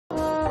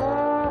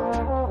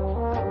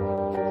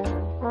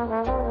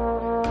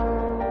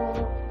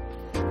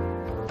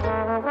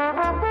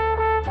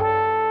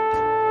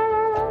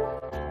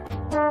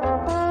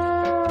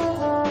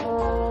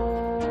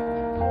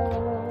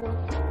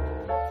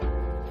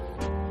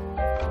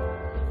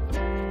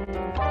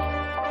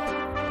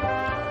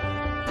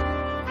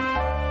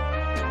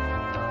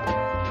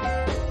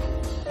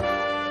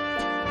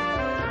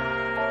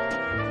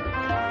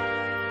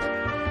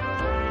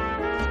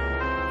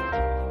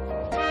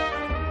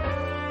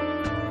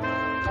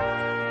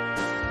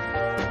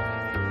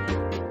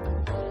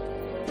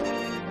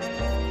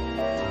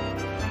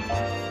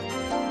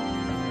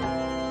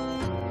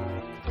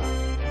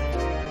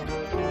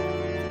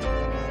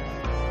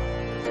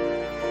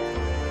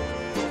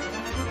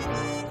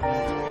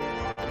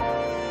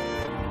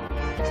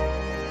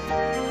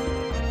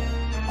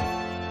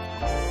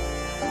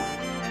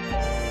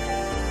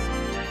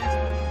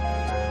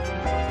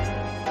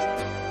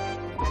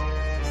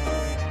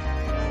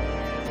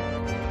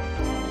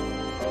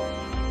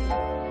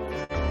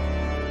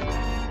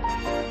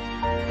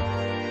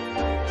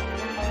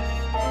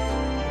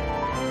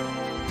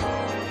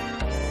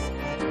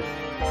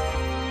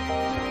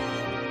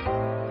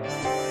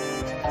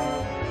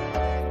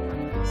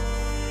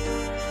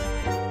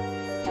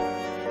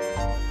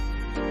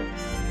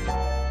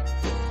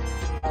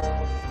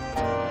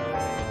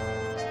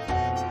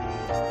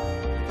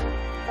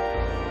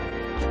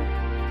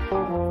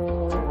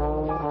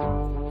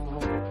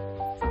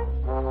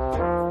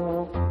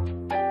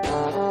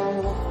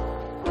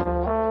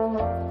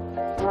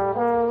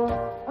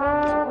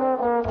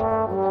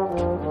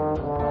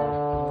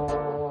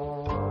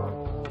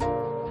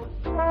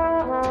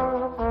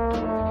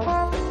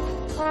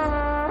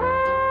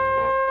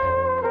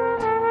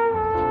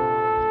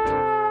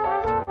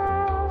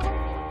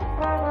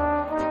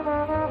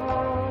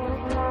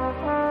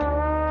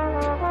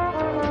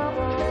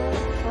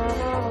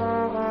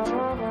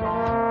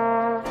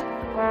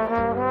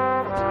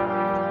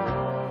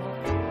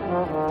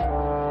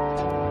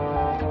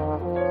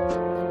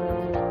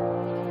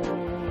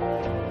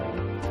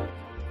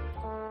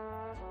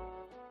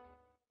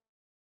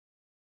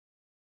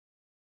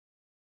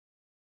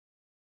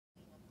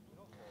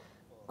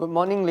Good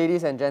morning,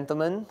 ladies and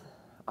gentlemen.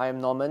 I am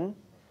Norman,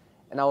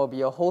 and I will be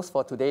your host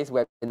for today's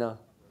webinar.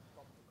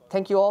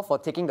 Thank you all for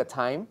taking the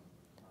time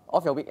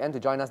off your weekend to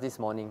join us this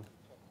morning.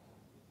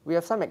 We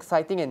have some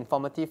exciting and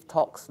informative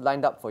talks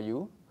lined up for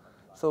you,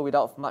 so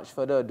without much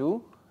further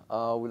ado,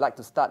 we'd like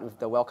to start with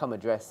the welcome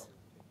address.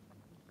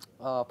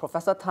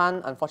 Professor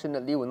Tan,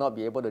 unfortunately, will not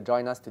be able to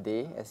join us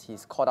today as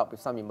he's caught up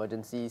with some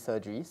emergency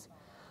surgeries,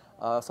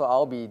 so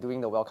I'll be doing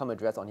the welcome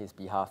address on his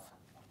behalf.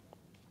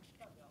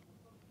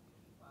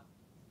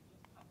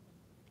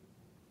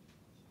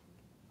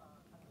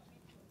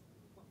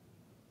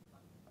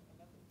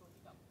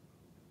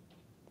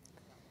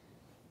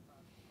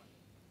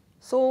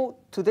 So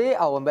today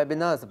our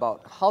webinar is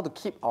about how to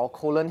keep our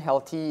colon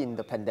healthy in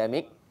the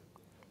pandemic.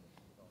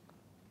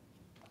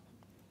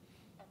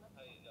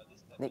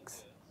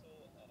 Next.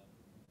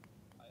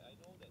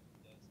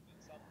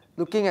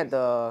 Looking at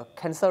the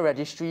cancer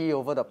registry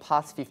over the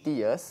past 50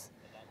 years,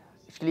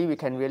 actually we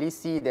can really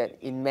see that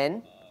in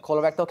men,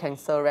 colorectal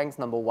cancer ranks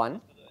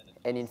 #1,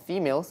 and in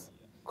females,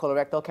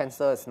 colorectal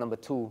cancer is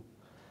 #2.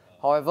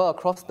 However,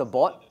 across the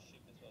board,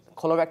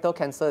 colorectal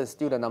cancer is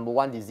still the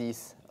 #1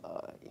 disease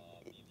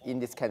in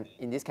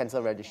this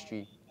cancer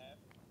registry.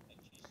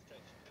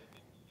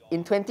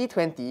 In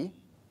 2020,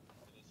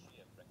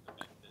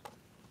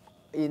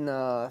 in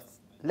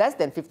less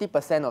than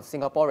 50% of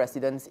Singapore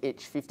residents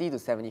aged 50 to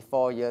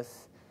 74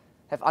 years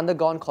have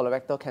undergone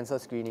colorectal cancer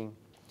screening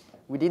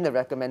within the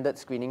recommended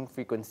screening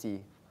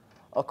frequency.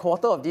 A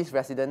quarter of these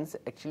residents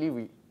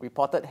actually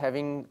reported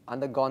having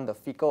undergone the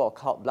fecal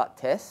occult blood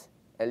test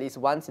at least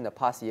once in the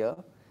past year,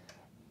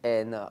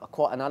 and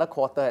another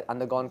quarter had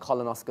undergone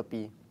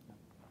colonoscopy.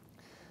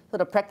 So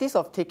the practice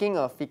of taking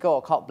a fecal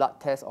occult blood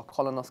test or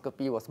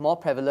colonoscopy was more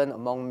prevalent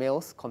among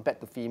males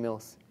compared to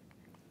females.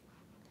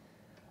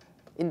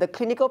 In the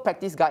clinical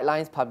practice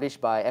guidelines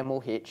published by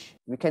NUH,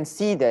 we can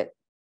see that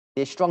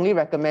they strongly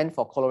recommend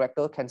for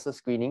colorectal cancer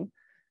screening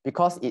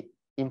because it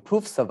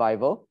improves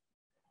survival,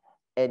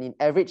 and in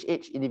average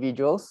age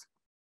individuals,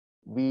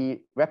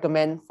 we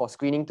recommend for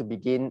screening to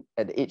begin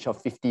at the age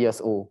of 50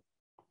 years old.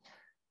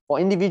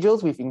 For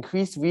individuals with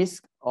increased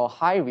risk or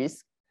high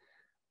risk,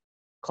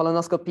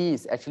 colonoscopy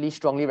is actually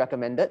strongly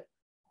recommended,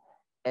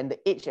 and the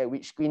age at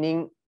which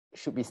screening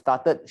should be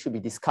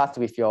discussed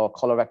with your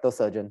colorectal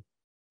surgeon.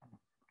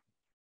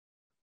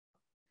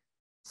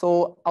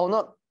 So I will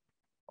not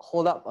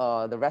hold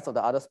up the rest of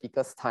the other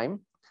speakers'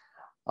 time.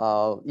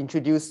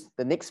 Introduce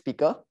the next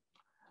speaker,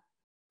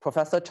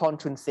 Professor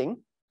Choon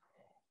Seng.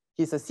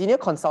 He's a senior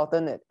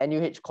consultant at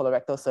NUH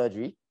colorectal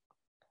surgery,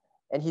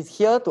 and he's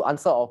here to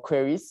answer our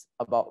queries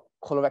about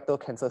colorectal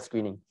cancer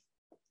screening.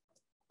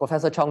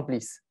 Professor Chong,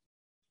 please.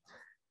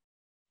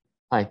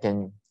 Hi,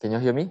 can you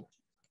hear me?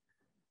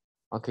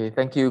 Okay,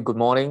 thank you. Good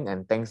morning,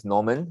 and thanks,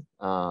 Norman.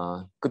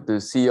 Good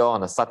to see you all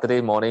on a Saturday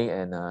morning,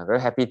 and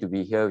very happy to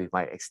be here with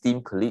my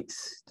esteemed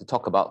colleagues to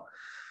talk about,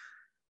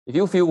 if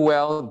you feel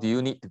well, do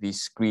you need to be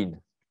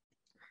screened?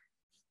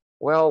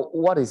 Well,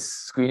 what is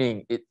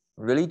screening? It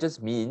really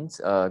just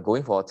means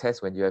going for a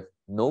test when you have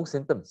no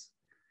symptoms.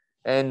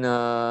 And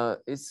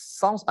it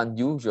sounds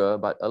unusual,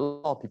 but a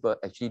lot of people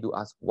actually do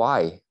ask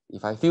why.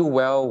 If I feel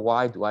well,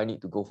 why do I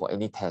need to go for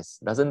any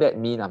test? Doesn't that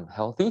mean I'm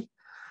healthy?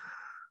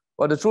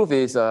 Well, the truth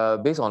is,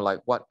 based on like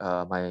what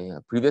my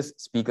previous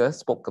speaker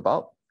spoke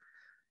about,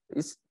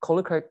 is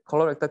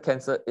colorectal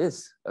cancer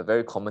is a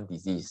very common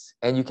disease.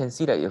 And you can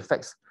see that it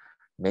affects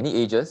many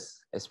ages,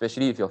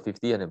 especially if you're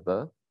 50 and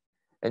above.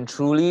 And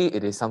truly,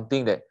 it is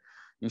something that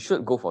you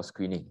should go for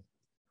screening.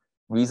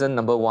 Reason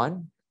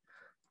 #1,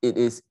 it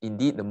is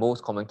indeed the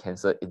most common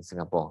cancer in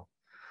Singapore.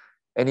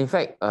 And in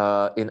fact,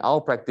 in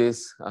our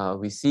practice,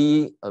 we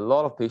see a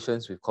lot of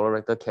patients with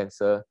colorectal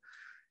cancer,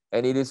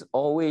 and it is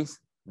always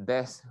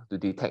best to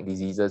detect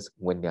diseases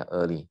when they're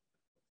early.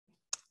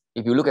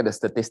 If you look at the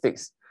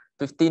statistics,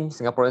 15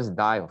 Singaporeans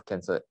die of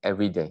cancer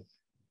every day.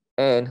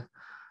 And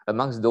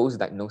amongst those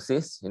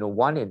diagnoses,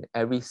 1 in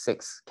every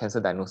 6 cancer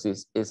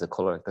diagnoses is a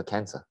colorectal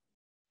cancer.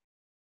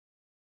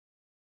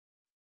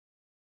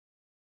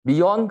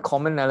 Beyond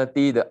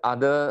commonality, the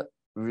other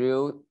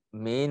real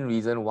main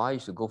reason why you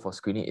should go for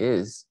screening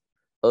is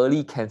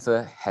early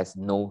cancer has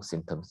no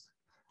symptoms.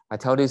 I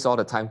tell this all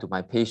the time to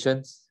my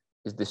patients,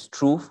 is this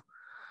truth?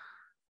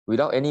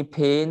 Without any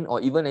pain or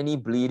even any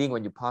bleeding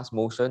when you pass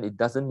motion, it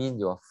doesn't mean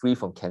you are free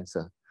from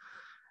cancer.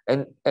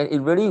 And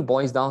it really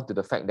boils down to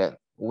the fact that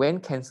when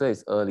cancer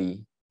is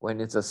early,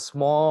 when it's a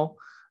small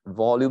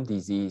volume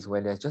disease,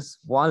 when there's just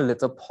one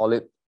little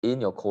polyp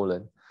in your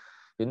colon,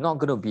 you're not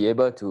going to be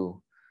able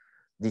to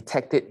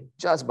detect it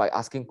just by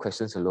asking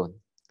questions alone.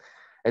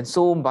 And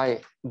so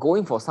by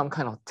going for some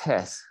kind of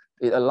test,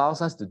 it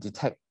allows us to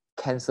detect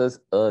cancers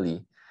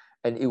early,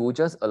 and it will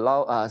just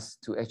allow us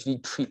to actually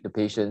treat the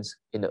patients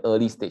in the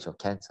early stage of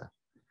cancer.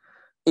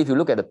 If you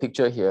look at the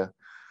picture here,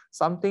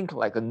 something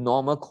like a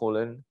normal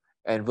colon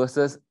and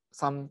versus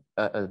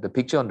the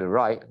picture on the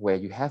right where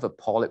you have a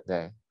polyp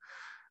there,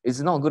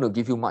 it's not going to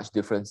give you much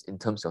difference in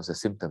terms of the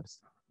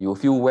symptoms. You will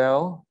feel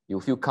well,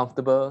 you'll feel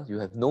comfortable, you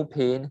have no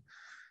pain,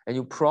 and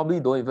you probably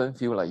don't even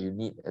feel like you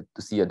need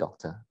to see a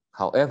doctor.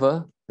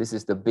 However, this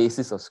is the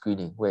basis of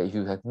screening, where if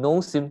you have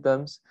no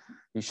symptoms,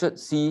 you should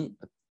see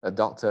a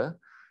doctor,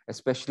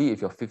 especially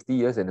if you're 50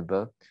 years and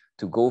above,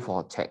 to go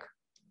for a check.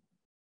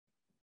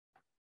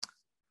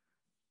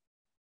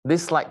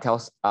 This slide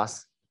tells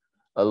us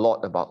a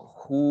lot about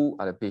who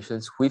are the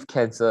patients with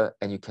cancer,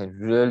 and you can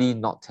really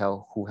not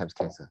tell who has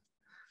cancer.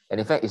 And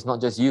in fact, it's not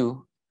just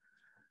you.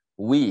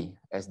 We,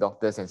 as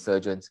doctors and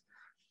surgeons,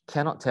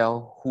 cannot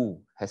tell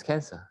who has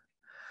cancer.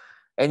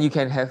 And you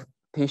can have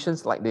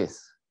patients like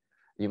this.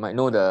 You might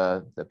know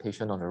the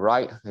patient on the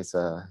right is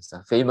a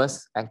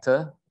famous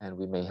actor, and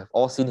we may have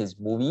all seen his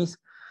movies.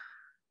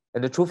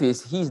 And the truth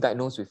is, he's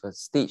diagnosed with a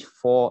stage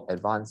 4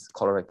 advanced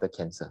colorectal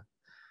cancer.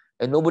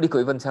 And nobody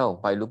could even tell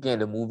by looking at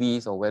the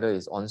movies or whether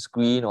it's on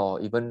screen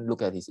or even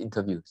look at his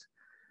interviews.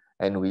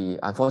 And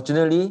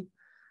unfortunately,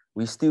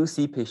 we still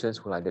see patients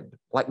who are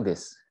like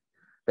this,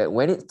 that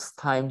when it's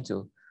time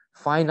to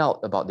find out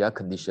about their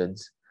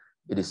conditions,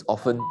 it is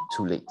often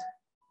too late.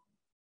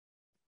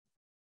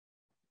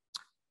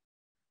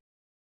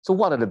 So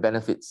what are the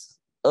benefits?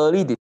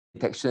 Early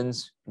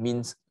detections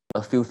means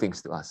a few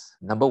things to us.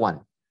 Number one,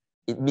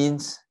 it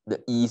means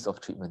the ease of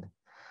treatment.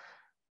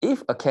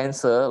 If a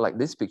cancer like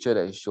this picture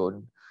that is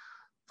shown,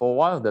 for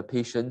one of the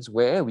patients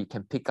where we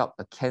can pick up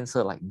a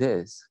cancer like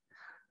this,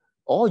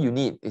 all you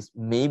need is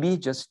maybe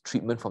just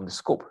treatment from the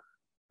scope.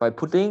 By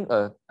putting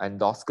an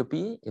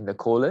endoscopy in the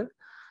colon,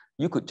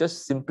 you could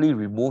just simply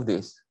remove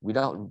this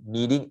without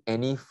needing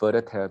any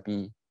further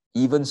therapy,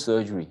 even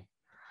surgery.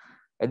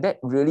 And that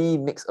really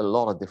makes a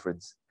lot of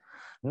difference.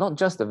 Not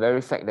just the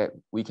very fact that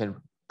we can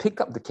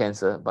pick up the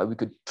cancer, but we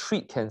could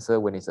treat cancer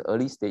when it's an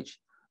early stage,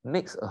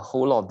 makes a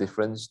whole lot of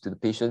difference to the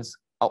patient's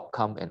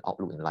outcome and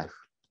outlook in life.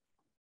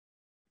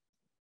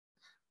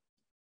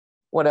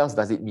 What else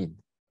does it mean?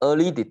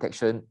 Early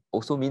detection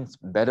also means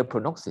better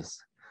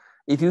prognosis.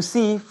 If you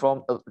see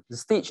from the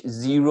stage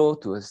 0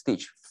 to a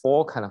stage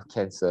 4 kind of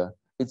cancer,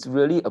 it's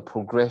really a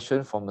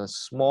progression from a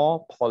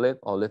small polyp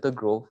or little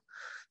growth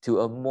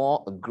to a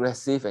more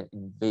aggressive and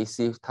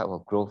invasive type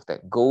of growth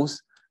that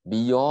goes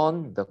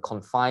beyond the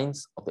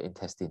confines of the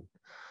intestine.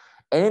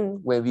 And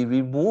when we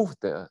remove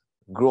the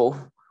growth,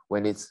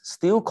 when it's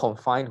still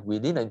confined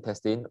within the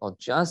intestine or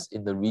just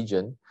in the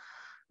region,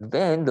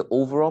 then the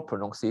overall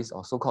prognosis,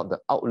 or so-called the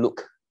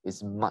outlook,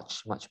 is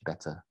much, much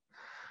better.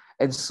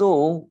 And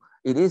so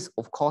it is,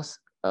 of course,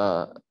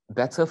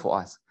 better for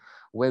us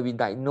where we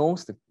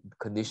diagnose the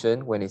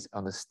condition when it's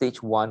on the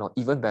stage 1, or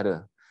even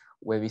better,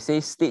 when we say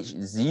stage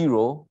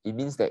 0, it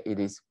means that it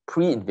is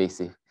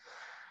pre-invasive,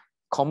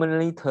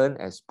 commonly termed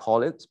as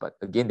polyps, but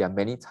again, there are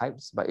many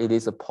types, but it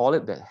is a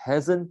polyp that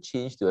hasn't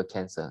changed to a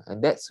cancer.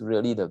 And that's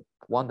really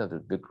one of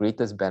the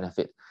greatest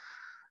benefit.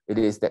 It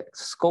is that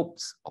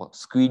scopes or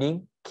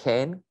screening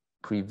can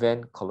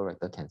prevent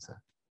colorectal cancer.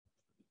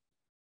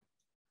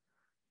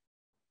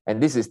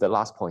 And this is the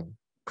last point.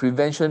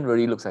 Prevention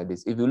really looks like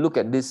this. If you look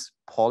at this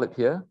polyp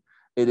here,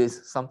 it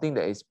is something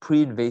that is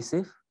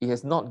pre-invasive. It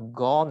has not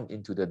gone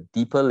into the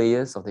deeper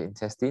layers of the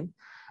intestine.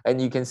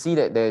 And you can see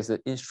that there is an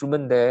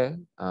instrument there.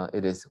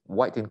 It is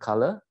white in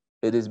color.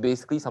 It is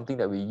basically something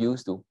that we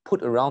use to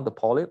put around the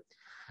polyp.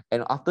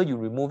 And after you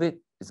remove it,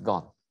 it's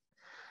gone.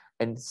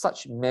 And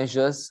such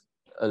measures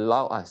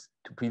allow us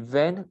to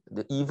prevent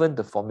even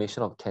the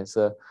formation of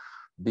cancer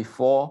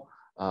before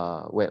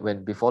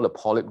before the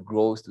polyp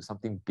grows to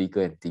something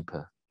bigger and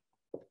deeper.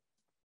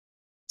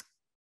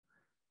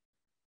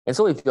 And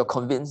so if you're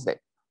convinced that,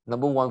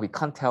 number one, we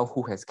can't tell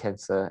who has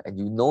cancer, and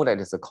you know that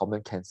it's a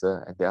common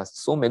cancer and there are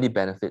so many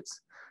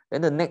benefits,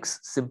 then the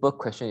next simple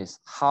question is,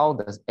 how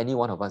does any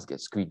one of us get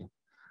screened?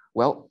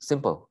 Well,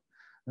 simple.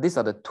 These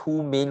are the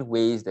two main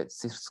ways that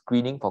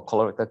screening for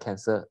colorectal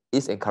cancer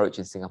is encouraged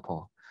in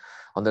Singapore.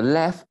 On the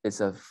left is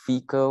a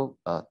fecal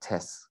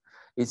test.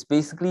 It's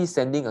basically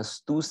sending a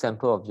stool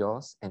sample of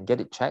yours and get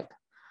it checked.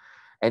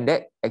 And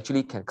that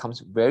actually can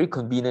very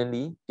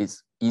conveniently.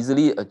 It's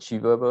easily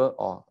achievable,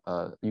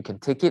 or you can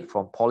take it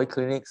from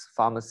polyclinics,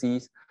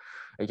 pharmacies.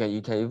 You can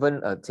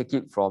even take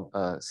it from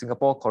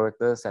Singapore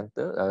Colorectal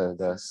Center,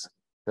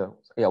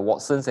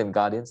 Watsons and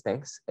Guardians,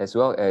 thanks, as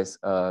well as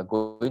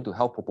going to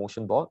Health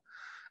Promotion Board.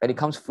 And it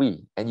comes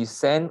free. And you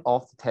send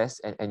off the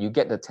test and you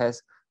get the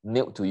test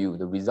mailed to you,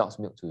 the results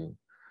mailed to you.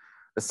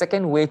 The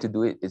second way to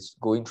do it is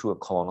going through a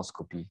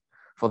colonoscopy.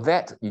 For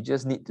that, you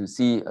just need to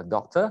see a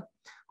doctor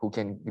who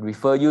can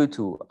refer you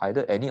to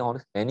either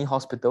any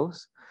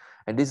hospitals.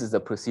 And this is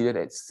a procedure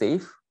that's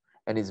safe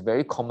and is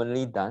very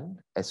commonly done,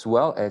 as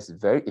well as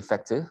very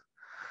effective.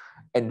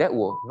 And that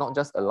will not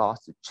just allow us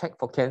to check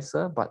for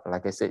cancer, but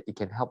like I said, it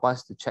can help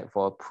us to check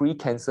for a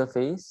pre-cancer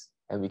phase,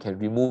 and we can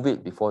remove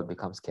it before it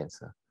becomes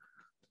cancer.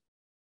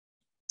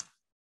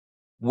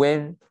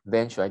 When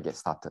then should I get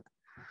started?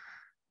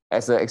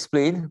 As I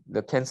explained,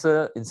 the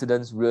cancer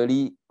incidence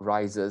really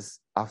rises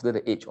after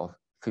the age of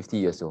 50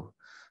 years old.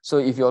 So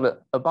if you're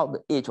about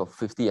the age of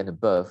 50 and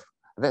above,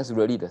 that's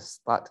really the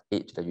start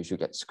age that you should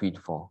get screened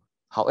for.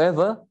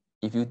 However,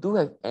 if you do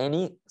have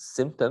any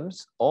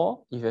symptoms,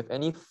 or if you have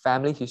any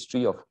family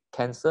history of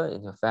cancer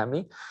in your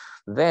family,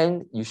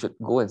 then you should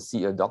go and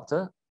see a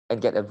doctor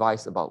and get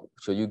advice about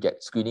should you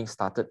get screening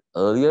started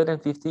earlier than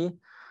 50,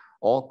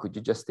 or could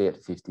you just stay at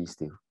 50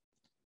 still?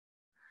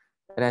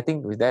 And I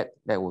think with that,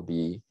 that will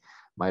be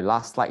my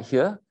last slide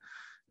here.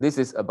 This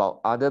is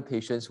about other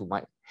patients who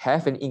might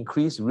have an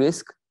increased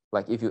risk.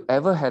 Like if you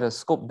ever had a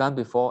scope done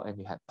before and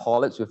you had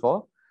polyps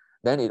before,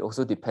 then it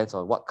also depends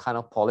on what kind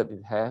of polyp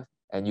you have,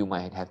 and you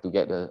might have to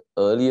get an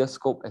earlier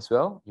scope as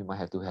well. You might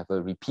have to have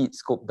a repeat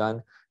scope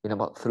done in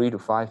about 3 to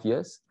 5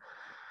 years.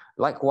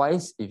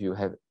 Likewise, if you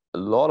have a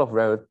lot of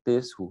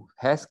relatives who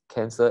has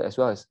cancer, as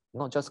well as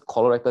not just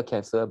colorectal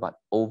cancer, but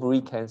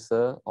ovary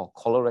cancer or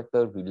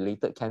colorectal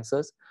related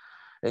cancers,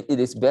 it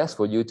is best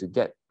for you to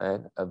get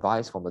an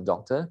advice from a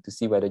doctor to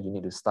see whether you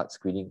need to start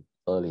screening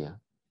earlier.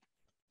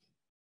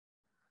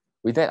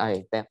 With that,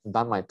 I have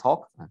done my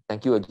talk.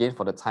 Thank you again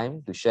for the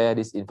time to share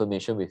this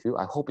information with you.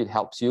 I hope it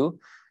helps you,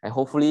 and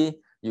hopefully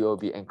you will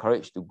be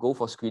encouraged to go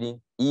for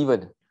screening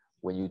even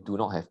when you do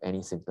not have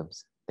any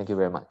symptoms. Thank you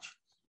very much.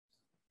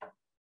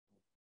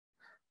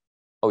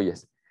 Oh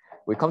yes,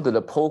 we come to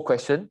the poll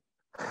question.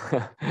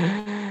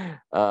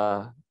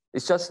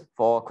 It's just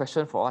for a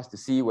question for us to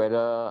see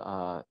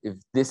whether if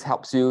this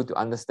helps you to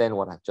understand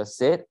what I've just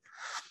said.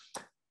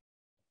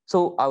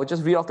 So I will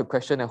just read off the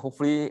question, and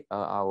hopefully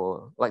I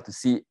will like to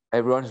see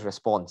everyone's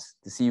response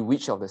to see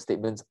which of the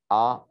statements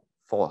are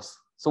false.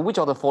 So which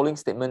of the following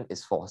statement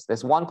is false?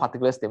 There's one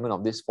particular statement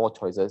of these 4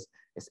 choices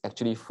is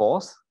actually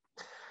false.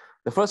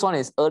 The first one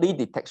is early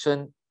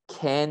detection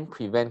can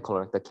prevent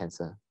colorectal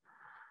cancer.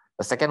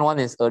 The second one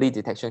is early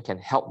detection can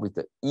help with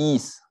the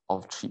ease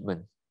of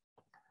treatment.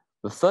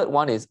 The third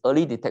one is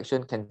early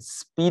detection can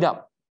speed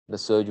up the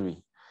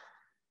surgery.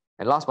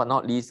 And last but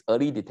not least,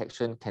 early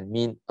detection can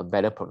mean a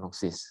better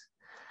prognosis.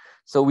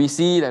 So we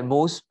see that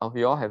most of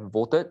you all have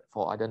voted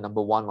for either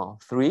number 1 or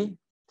 3.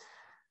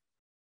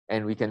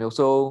 And we can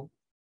also,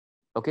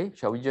 okay,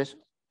 shall we just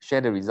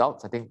share the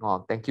results? I think,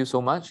 thank you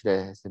so much.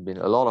 There has been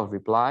a lot of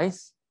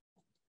replies.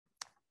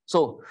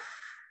 So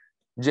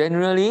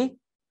generally,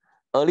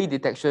 early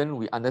detection,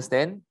 we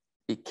understand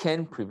it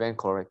can prevent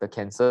colorectal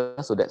cancer.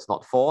 So that's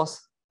not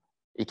false.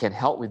 It can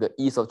help with the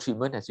ease of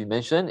treatment. As you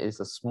mentioned, it's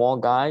a small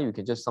guy. You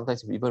can just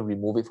sometimes even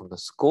remove it from the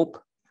scope.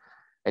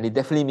 And it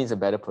definitely means a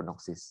better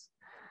prognosis.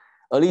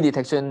 Early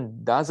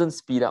detection doesn't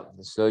speed up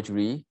the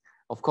surgery.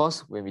 Of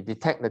course, when we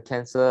detect the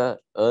cancer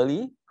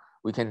early,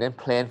 we can then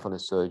plan for the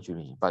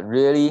surgery. But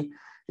really,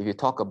 if you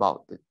talk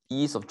about the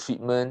ease of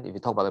treatment, if you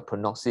talk about the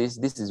prognosis,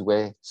 this is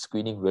where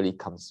screening really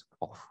comes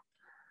off.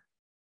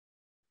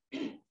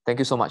 Thank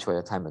you so much for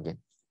your time again.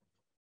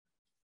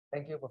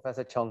 Thank you,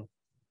 Professor Chong.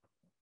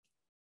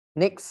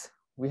 Next,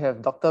 we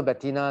have Dr.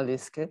 Bettina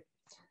Lieske,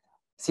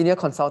 Senior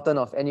Consultant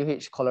of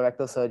NUH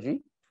Colorectal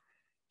Surgery.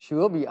 She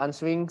will be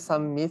answering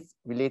some myths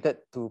related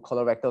to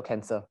colorectal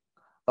cancer.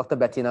 Dr.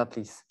 Bettina,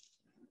 please.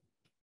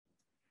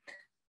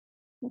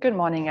 Good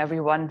morning,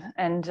 everyone,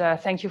 and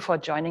thank you for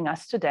joining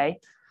us today.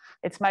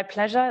 It's my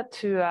pleasure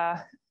to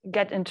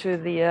get into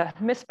the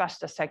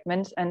Mythbusters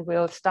segment, and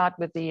we'll start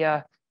with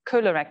the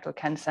colorectal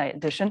cancer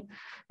edition,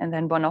 and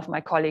then one of my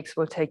colleagues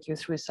will take you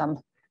through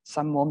some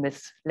more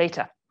myths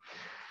later.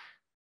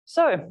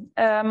 So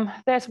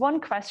there's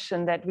one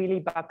question that really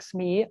bugs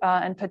me,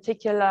 and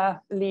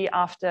particularly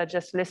after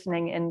just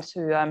listening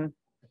into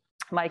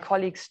my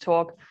colleague's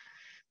talk.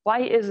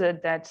 Why is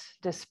it that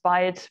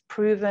despite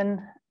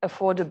proven,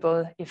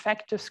 affordable,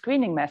 effective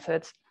screening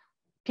methods,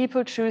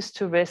 people choose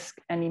to risk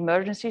an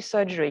emergency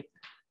surgery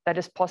that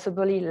is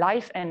possibly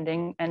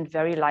life-ending and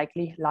very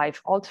likely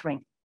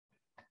life-altering?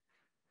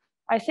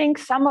 I think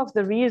some of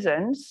the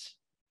reasons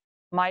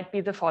might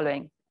be the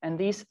following, and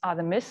these are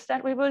the myths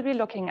that we will be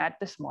looking at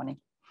this morning.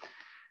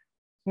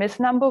 Myth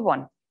number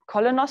 1,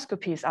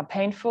 colonoscopies are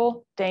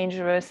painful,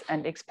 dangerous,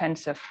 and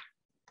expensive.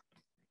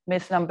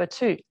 Myth number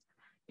 2,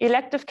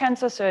 elective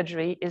cancer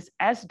surgery is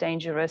as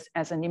dangerous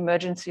as an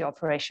emergency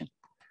operation.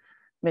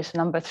 Myth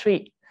number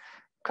 3,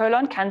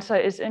 colon cancer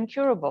is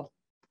incurable.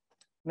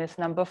 Myth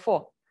number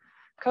 4,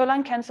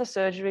 colon cancer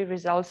surgery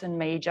results in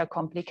major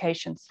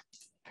complications.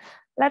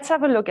 Let's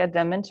have a look at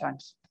them in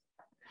turns.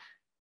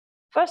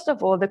 First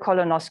of all, the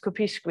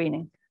colonoscopy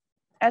screening.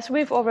 As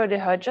we've already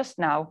heard just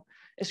now,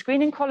 a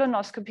screening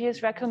colonoscopy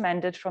is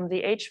recommended from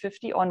the age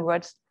 50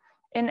 onwards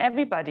in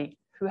everybody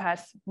who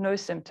has no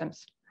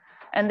symptoms.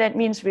 And that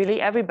means really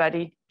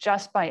everybody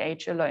just by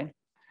age alone.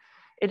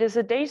 It is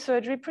a day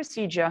surgery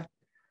procedure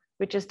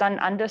which is done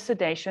under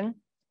sedation,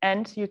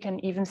 and you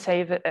can even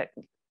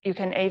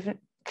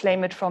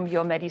claim it from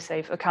your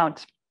MediSafe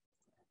account.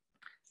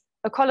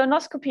 A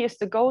colonoscopy is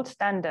the gold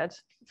standard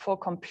for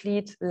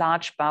complete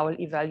large bowel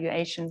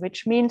evaluation,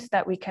 which means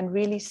that we can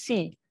really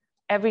see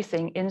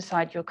everything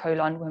inside your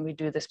colon when we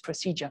do this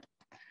procedure.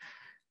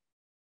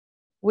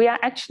 We are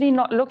actually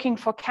not looking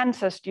for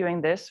cancers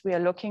during this. We are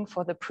looking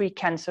for the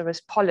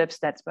precancerous polyps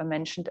that were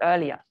mentioned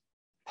earlier.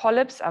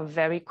 Polyps are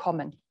very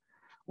common.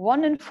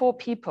 1 in 4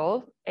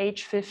 people,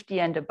 age 50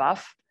 and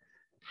above,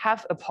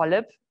 have a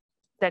polyp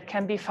that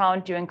can be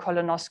found during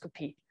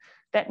colonoscopy.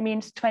 That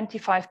means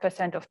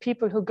 25% of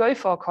people who go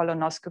for a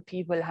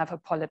colonoscopy will have a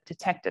polyp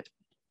detected.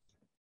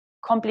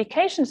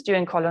 Complications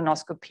during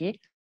colonoscopy,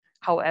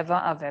 however,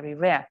 are very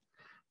rare.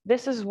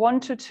 This is 1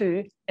 to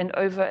 2 in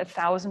over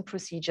 1,000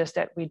 procedures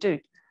that we do.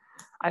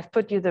 I've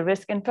put you the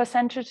risk in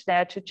percentage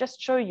there to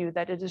just show you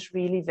that it is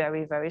really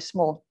very, very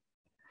small.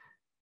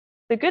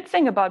 The good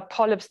thing about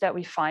polyps that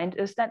we find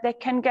is that they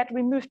can get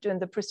removed during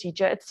the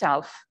procedure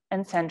itself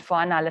and sent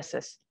for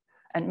analysis.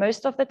 And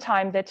most of the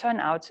time, they turn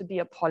out to be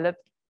a polyp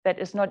that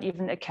is not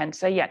even a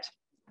cancer yet.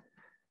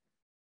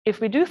 If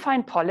we do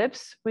find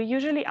polyps, we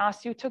usually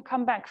ask you to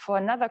come back for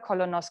another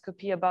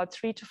colonoscopy about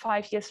 3 to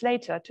 5 years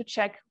later to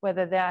check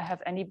whether there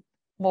have any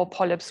more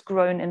polyps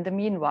grown in the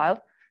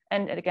meanwhile.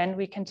 And again,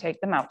 we can take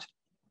them out.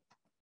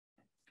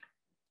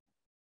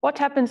 What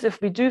happens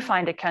if we do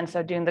find a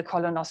cancer during the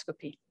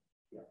colonoscopy?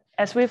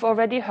 As we've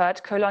already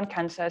heard, colon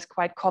cancer is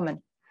quite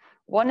common.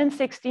 1 in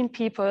 16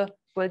 people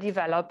will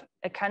develop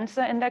a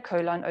cancer in their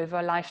colon over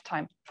a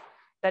lifetime.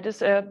 That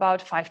is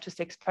about 5 to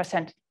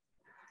 6%.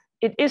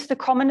 It is the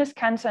commonest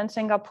cancer in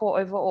Singapore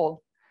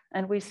overall,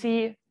 and we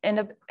see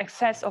in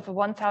excess of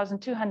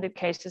 1,200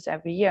 cases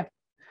every year.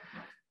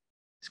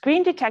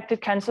 Screen-detected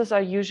cancers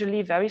are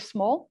usually very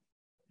small,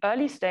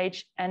 early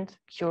stage, and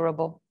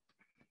curable.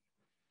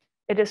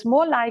 It is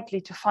more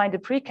likely to find a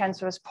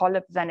precancerous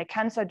polyp than a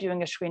cancer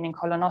during a screening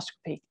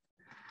colonoscopy.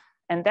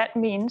 And that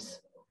means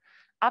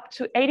up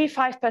to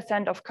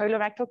 85% of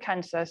colorectal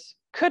cancers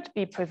could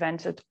be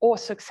prevented or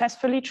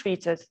successfully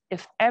treated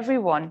if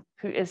everyone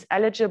who is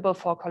eligible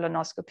for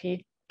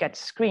colonoscopy gets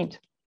screened.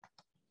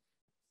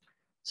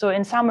 So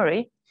in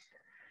summary,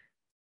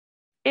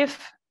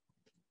 if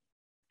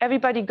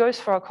everybody goes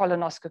for a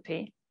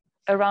colonoscopy,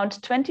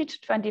 around 20 to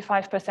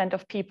 25%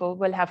 of people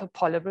will have a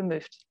polyp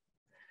removed.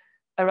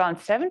 Around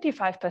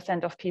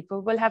 75% of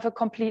people will have a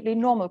completely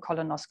normal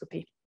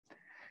colonoscopy.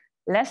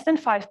 Less than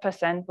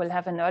 5% will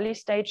have an early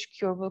stage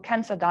curable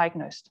cancer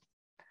diagnosed.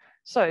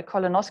 So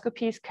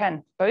colonoscopies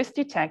can both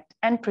detect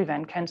and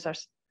prevent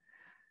cancers.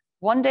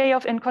 1 day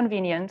of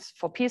inconvenience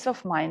for peace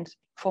of mind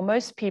for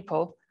most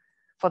people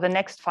for the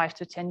next 5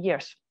 to 10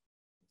 years.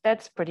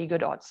 That's pretty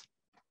good odds.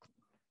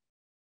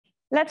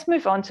 Let's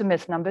move on to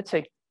myth number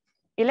 2.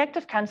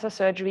 Elective cancer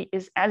surgery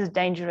is as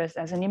dangerous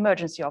as an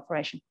emergency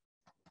operation.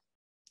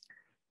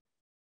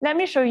 Let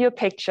me show you a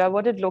picture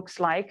what it looks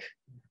like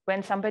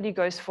when somebody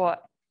goes for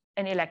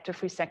an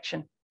elective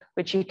resection,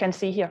 which you can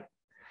see here.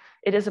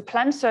 It is a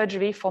planned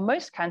surgery for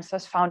most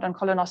cancers found on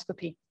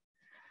colonoscopy.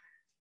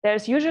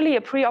 There's usually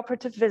a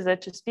preoperative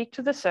visit to speak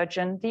to the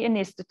surgeon, the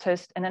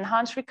anesthetist, an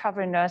enhanced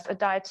recovery nurse, a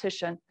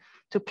dietitian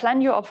to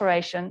plan your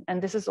operation,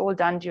 and this is all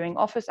done during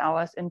office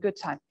hours in good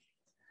time.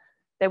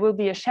 There will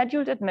be a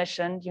scheduled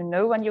admission, you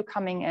know when you're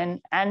coming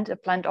in, and a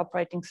planned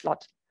operating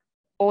slot,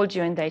 all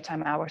during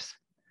daytime hours.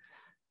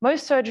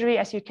 Most surgery,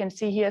 as you can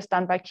see here, is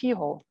done by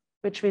keyhole,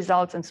 which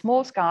results in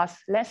small scars,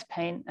 less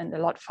pain, and a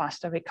lot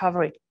faster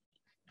recovery.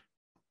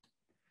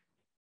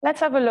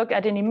 Let's have a look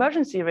at an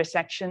emergency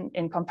resection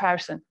in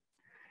comparison.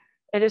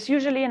 It is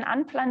usually an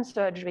unplanned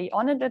surgery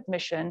on an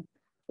admission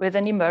with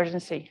an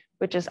emergency,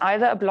 which is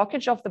either a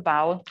blockage of the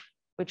bowel,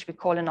 which we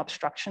call an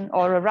obstruction,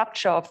 or a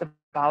rupture of the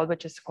bowel,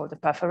 which is called a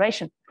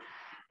perforation.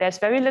 There's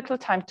very little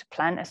time to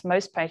plan as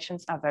most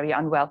patients are very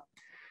unwell.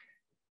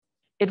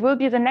 It will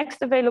be the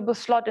next available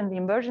slot in the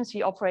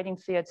emergency operating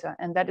theater,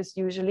 and that is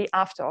usually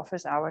after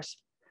office hours.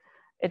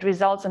 It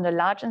results in a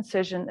large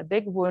incision, a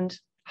big wound,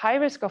 high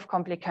risk of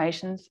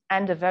complications,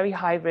 and a very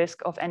high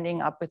risk of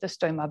ending up with a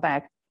stoma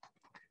bag.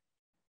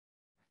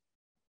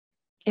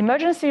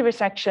 Emergency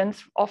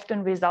resections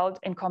often result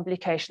in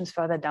complications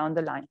further down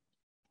the line.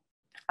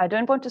 I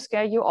don't want to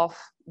scare you off,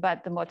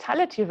 but the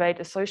mortality rate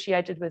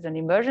associated with an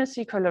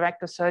emergency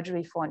colorectal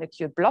surgery for an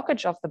acute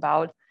blockage of the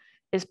bowel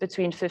is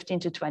between 15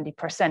 to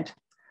 20%.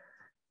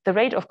 The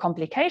rate of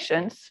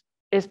complications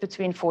is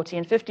between 40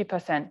 and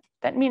 50%.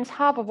 That means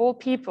half of all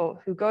people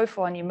who go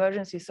for an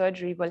emergency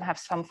surgery will have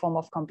some form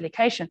of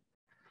complication.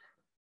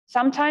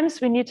 Sometimes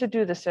we need to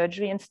do the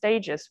surgery in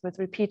stages with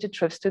repeated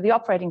trips to the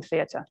operating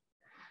theater.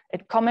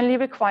 It commonly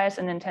requires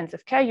an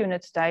intensive care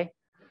unit stay.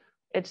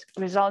 It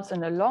results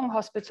in a long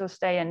hospital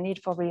stay and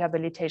need for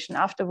rehabilitation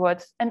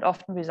afterwards, and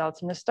often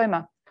results in a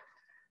stoma.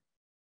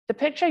 The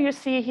picture you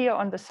see here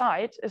on the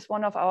side is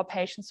one of our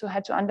patients who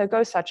had to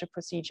undergo such a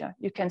procedure.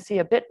 You can see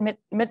a bit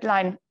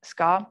midline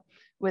scar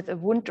with a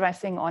wound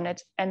dressing on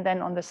it, and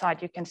then on the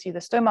side you can see the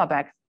stoma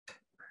bag.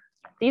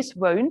 These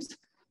wounds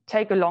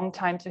take a long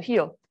time to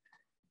heal.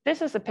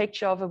 This is a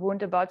picture of a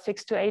wound about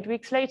 6 to 8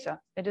 weeks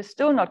later. It is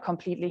still not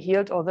completely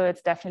healed, although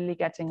it's definitely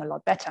getting a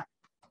lot better.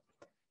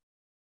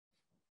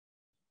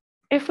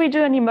 If we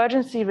do an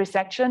emergency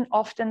resection,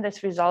 often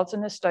this results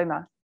in a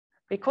stoma.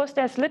 Because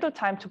there's little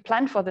time to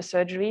plan for the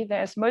surgery,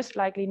 there is most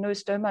likely no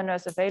stoma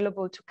nurse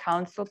available to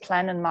counsel,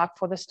 plan, and mark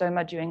for the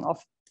stoma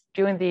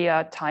during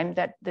the time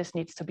that this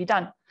needs to be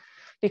done,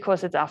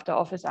 because it's after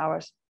office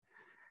hours.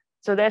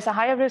 So there's a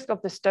higher risk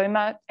of the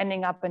stoma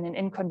ending up in an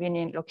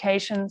inconvenient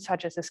location,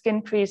 such as a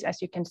skin crease, as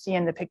you can see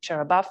in the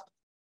picture above,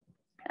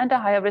 and a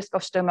higher risk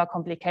of stoma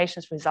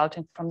complications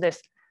resulting from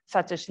this,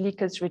 such as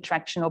leakage,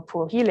 retraction, or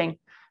poor healing,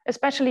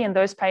 especially in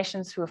those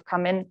patients who have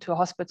come into a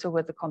hospital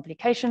with a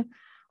complication,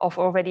 of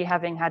already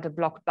having had a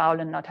blocked bowel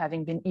and not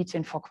having been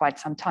eaten for quite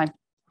some time.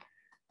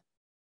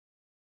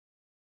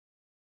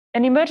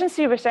 An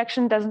emergency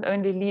resection doesn't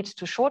only lead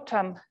to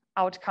short-term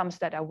outcomes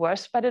that are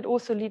worse, but it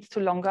also leads to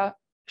longer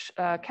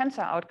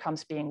cancer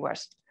outcomes being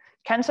worse.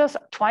 Cancers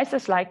are twice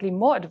as likely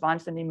more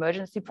advanced in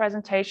emergency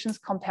presentations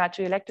compared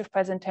to elective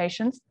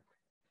presentations.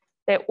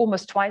 They're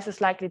almost twice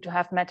as likely to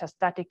have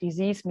metastatic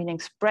disease, meaning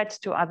spread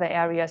to other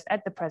areas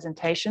at the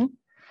presentation.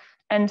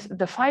 And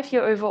the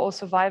 5-year overall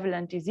survival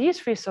and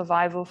disease-free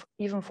survival,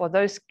 even for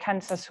those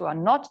cancers who are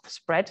not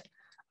spread,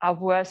 are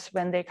worse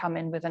when they come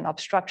in with an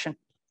obstruction,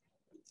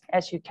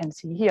 as you can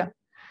see here.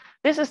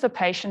 This is the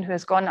patient who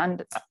has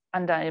gone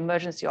under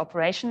emergency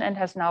operation and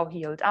has now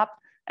healed up,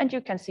 and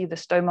you can see the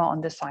stoma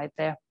on the side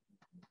there.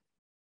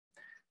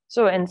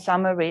 So in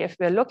summary, if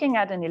we're looking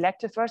at an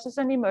elective versus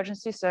an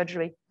emergency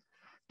surgery,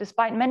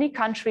 despite many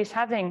countries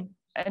having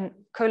a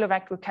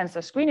colorectal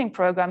cancer screening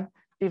program,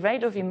 the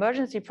rate of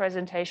emergency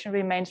presentation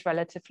remains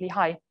relatively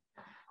high.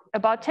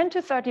 About 10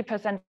 to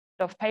 30%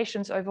 of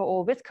patients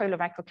overall with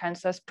colorectal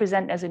cancers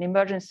present as an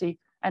emergency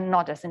and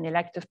not as an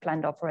elective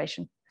planned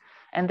operation.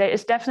 And there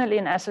is definitely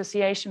an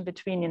association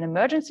between an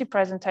emergency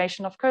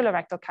presentation of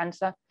colorectal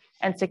cancer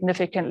and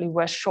significantly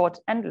worse short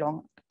and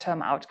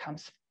long-term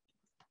outcomes.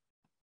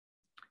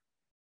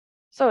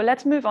 So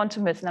let's move on to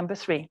myth number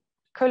 3.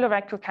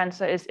 Colorectal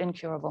cancer is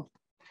incurable.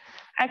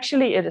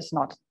 Actually, it is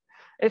not.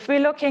 If we're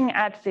looking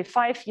at the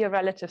 5-year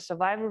relative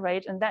survival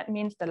rate, and that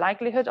means the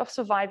likelihood of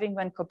surviving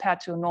when compared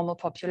to a normal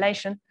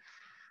population,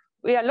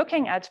 we are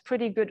looking at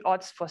pretty good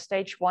odds for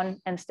stage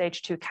 1 and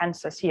stage 2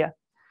 cancers here.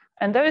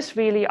 And those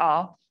really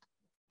are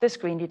the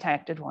screen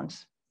detected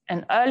ones.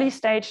 An early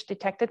stage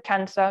detected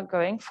cancer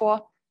going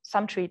for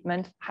some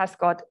treatment has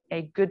got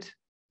a good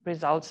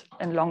result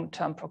in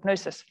long-term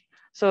prognosis.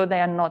 So they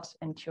are not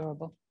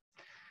incurable.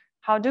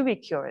 How do we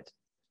cure it?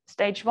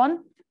 Stage 1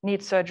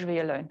 needs surgery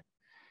alone.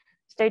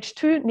 Stage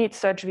 2 needs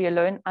surgery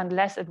alone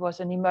unless it was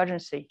an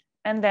emergency.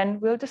 And then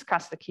we'll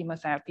discuss the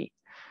chemotherapy.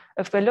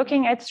 If we're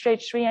looking at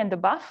stage 3 and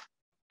above,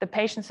 the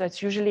patients are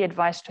usually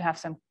advised to have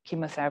some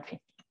chemotherapy.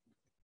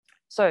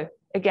 So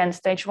again,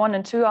 stage 1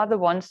 and 2 are the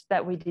ones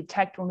that we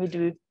detect when we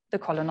do the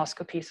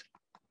colonoscopies.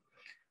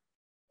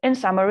 In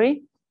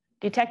summary,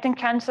 detecting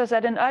cancers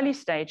at an early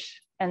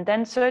stage and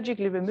then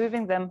surgically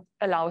removing them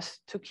allows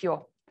to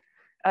cure.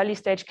 Early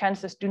stage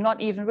cancers do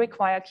not even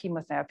require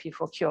chemotherapy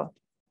for cure.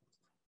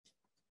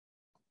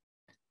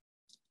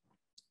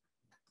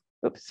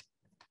 Oops.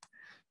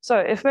 So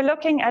if we're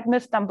looking at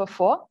myth number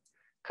 4,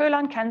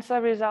 colon cancer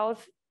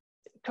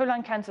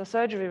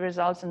surgery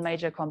results in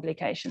major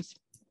complications.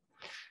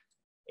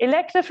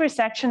 Elective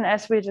resection,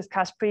 as we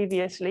discussed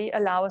previously,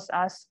 allows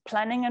us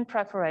planning and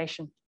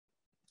preparation,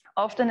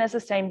 often as a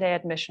same-day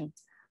admission.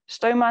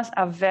 Stomas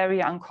are very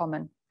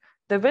uncommon.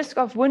 The risk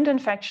of wound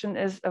infection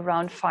is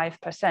around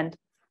 5%,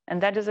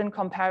 and that is in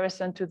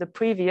comparison to the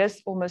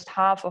previous, almost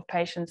half of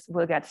patients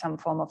will get some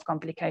form of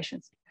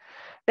complications.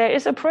 There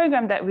is a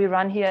program that we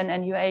run here in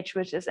NUH,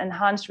 which is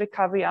enhanced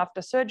recovery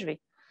after surgery.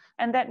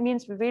 And that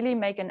means we really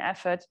make an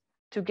effort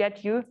to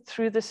get you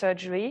through the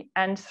surgery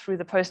and through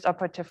the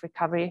post-operative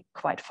recovery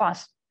quite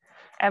fast.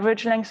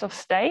 Average length of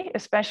stay,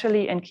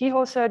 especially in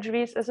keyhole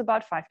surgeries, is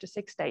about 5 to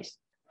 6 days.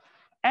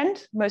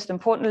 And most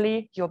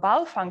importantly, your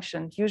bowel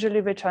function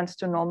usually returns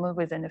to normal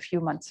within a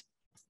few months.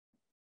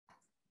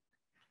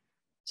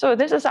 So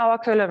this is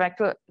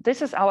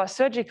our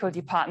surgical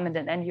department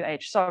in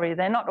NUH. Sorry,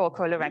 they're not all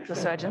colorectal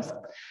surgeons.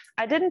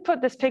 I didn't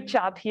put this picture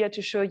up here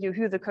to show you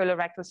who the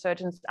colorectal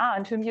surgeons are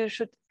and whom you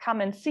should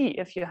come and see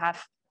if you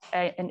have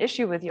an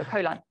issue with your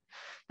colon.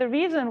 The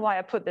reason why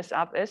I put this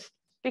up is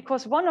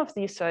because one of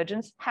these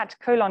surgeons had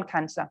colon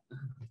cancer.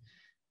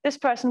 This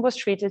person was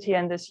treated here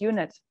in this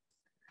unit.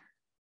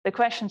 The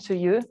question to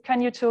you,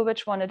 can you tell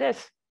which one it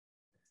is?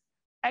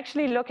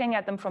 Actually, looking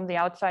at them from the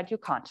outside, you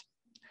can't.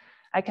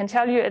 I can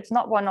tell you it's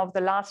not one of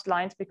the last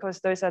lines because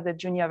those are the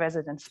junior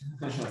residents.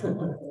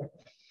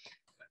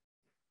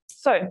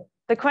 So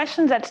the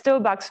question that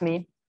still bugs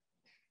me,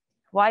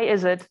 why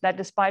is it that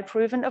despite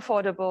proven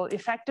affordable,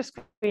 effective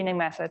screening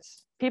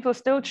methods, people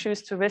still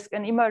choose to risk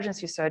an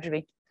emergency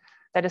surgery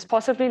that is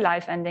possibly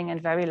life-ending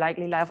and very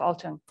likely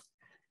life-altering?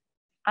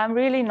 I'm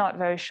really not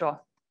very sure,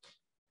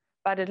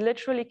 but it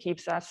literally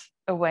keeps us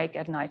awake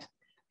at night.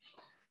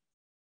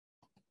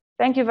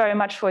 Thank you very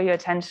much for your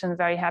attention.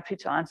 Very happy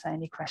to answer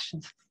any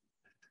questions.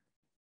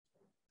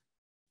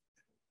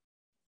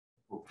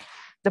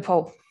 The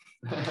poll.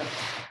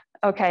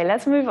 Okay,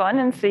 let's move on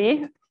and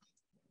see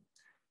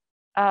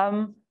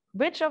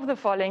which of the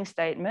following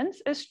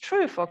statements is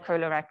true for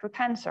colorectal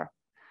cancer.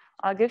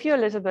 I'll give you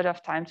a little bit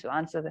of time to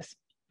answer this.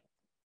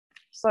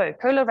 So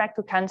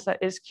colorectal cancer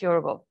is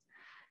curable.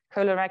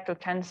 Colorectal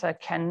cancer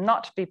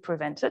cannot be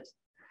prevented.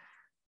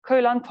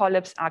 Colon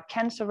polyps are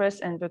cancerous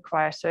and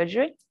require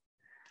surgery.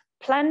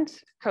 Planned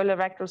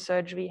colorectal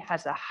surgery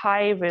has a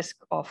high risk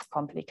of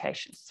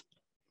complications.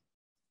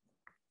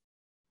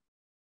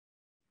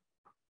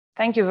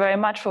 Thank you very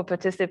much for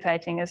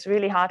participating. It's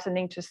really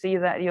heartening to see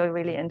that you're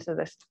really into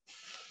this.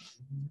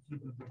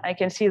 I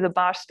can see the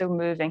bar still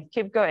moving.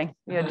 Keep going.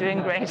 You're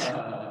doing great.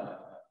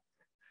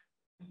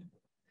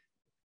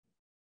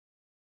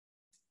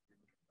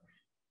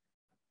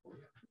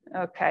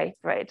 Okay,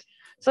 great.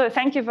 So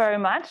thank you very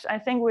much. I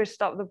think we'll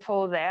stop the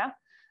poll there.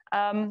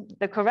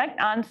 The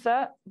correct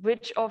answer,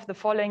 which of the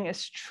following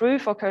is true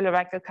for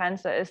colorectal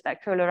cancer, is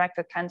that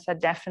colorectal cancer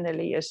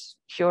definitely is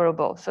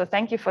curable. So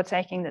thank you for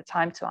taking the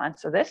time to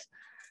answer this.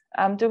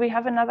 Do we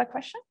have another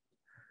question?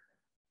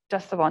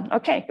 Just the one.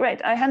 Okay,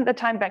 great. I hand the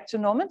time back to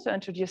Norman to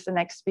introduce the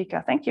next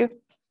speaker. Thank you.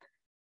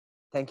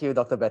 Thank you,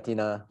 Dr.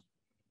 Bettina.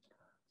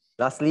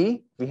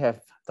 Lastly, we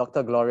have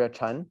Dr. Gloria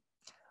Chan,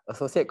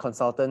 Associate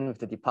Consultant with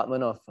the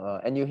Department of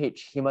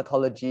NUH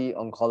Hematology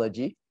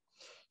Oncology.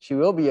 She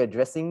will be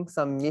addressing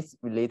some myths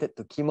related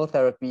to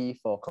chemotherapy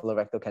for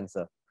colorectal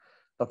cancer.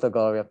 Dr.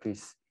 Gloria,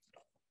 please.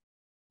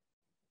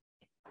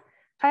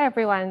 Hi,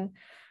 everyone.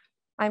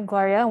 I'm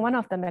Gloria, one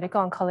of the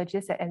medical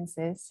oncologists at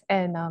Asst,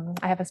 and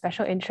I have a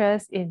special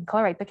interest in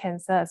colorectal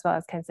cancer as well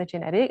as cancer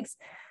genetics.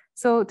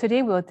 So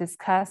today we'll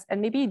discuss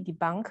and maybe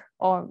debunk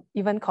or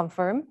even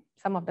confirm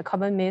some of the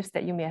common myths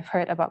that you may have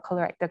heard about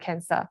colorectal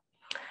cancer.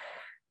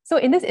 So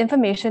in this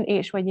information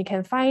age, when you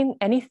can find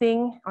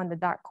anything on the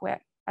dark web,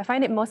 I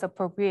find it most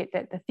appropriate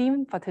that the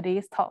theme for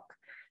today's talk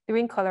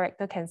during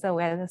Colorectal Cancer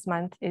Awareness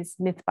Month is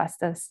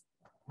Mythbusters.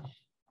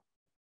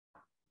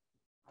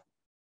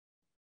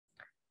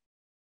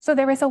 So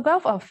there is a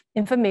wealth of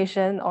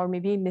information or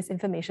maybe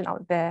misinformation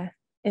out there.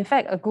 In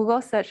fact, a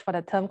Google search for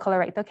the term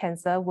colorectal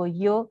cancer will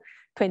yield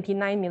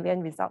 29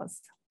 million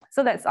results.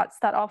 So let's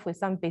start off with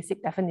some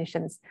basic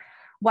definitions.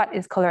 What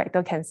is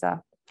colorectal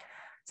cancer?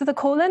 So the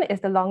colon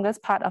is the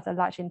longest part of the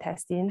large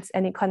intestines,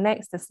 and it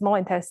connects the small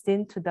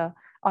intestine to the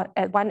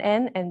at one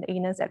end and the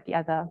anus at the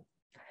other.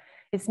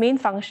 Its main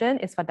function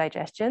is for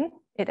digestion.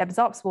 It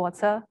absorbs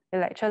water,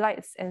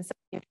 electrolytes, and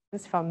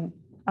nutrients from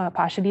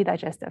partially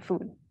digested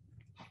food.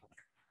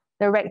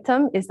 The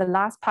rectum is the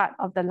last part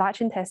of the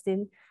large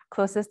intestine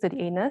closest to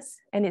the anus,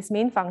 and its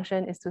main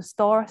function is to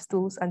store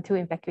stools until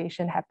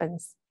evacuation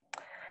happens.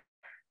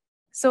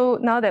 So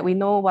now that we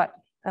know what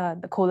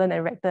the colon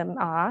and rectum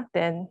are,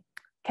 then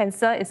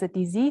cancer is a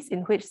disease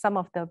in which some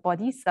of the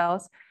body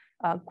cells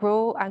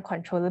grow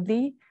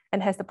uncontrollably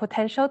and has the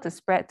potential to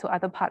spread to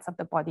other parts of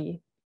the body.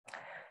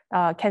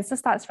 Cancer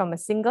starts from a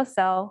single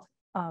cell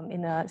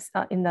in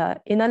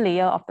the inner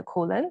layer of the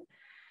colon.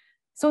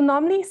 So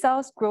normally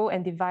cells grow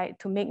and divide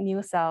to make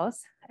new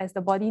cells as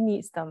the body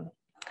needs them.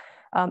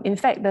 In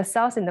fact, the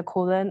cells in the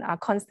colon are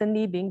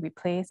constantly being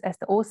replaced as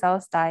the old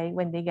cells die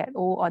when they get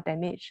old or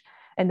damaged,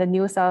 and the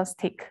new cells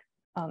take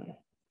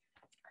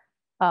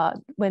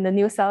when the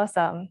new cells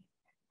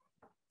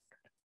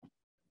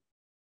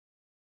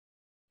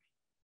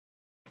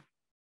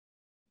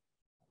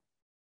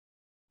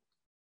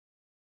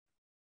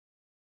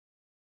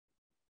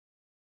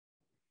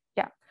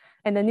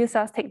and the new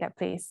cells take their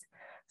place.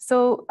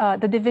 So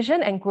the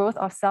division and growth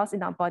of cells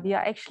in our body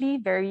are actually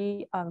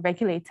very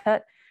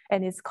regulated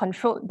and is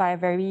controlled by a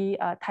very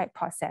tight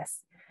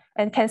process.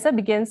 And cancer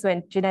begins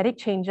when genetic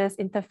changes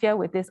interfere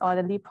with this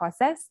orderly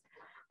process.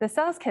 The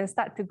cells can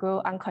start to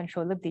grow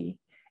uncontrollably,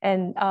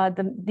 and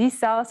these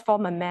cells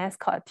form a mass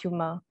called a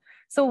tumor.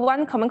 So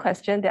one common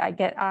question that I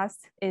get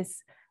asked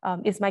is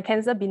my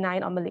cancer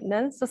benign or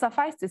malignant? So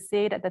suffice to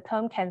say that the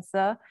term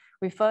cancer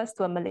refers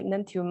to a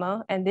malignant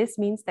tumor, and this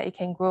means that it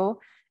can grow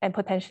and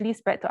potentially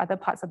spread to other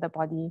parts of the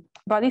body.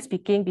 Broadly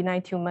speaking,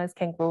 benign tumors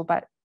can grow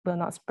but will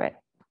not spread.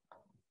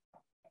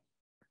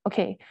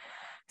 Okay,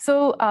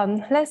 so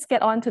let's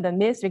get on to the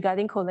myths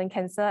regarding colon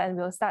cancer, and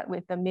we'll start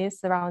with the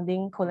myths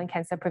surrounding colon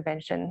cancer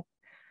prevention.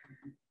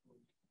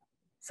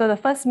 So the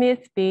first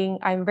myth being,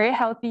 I'm very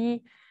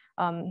healthy.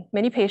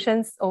 Many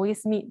patients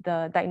always meet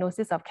the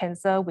diagnosis of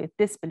cancer with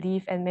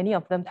disbelief, and many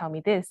of them tell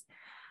me this: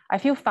 I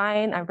feel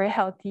fine, I'm very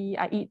healthy,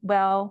 I eat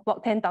well,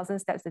 walk 10,000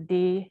 steps a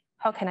day,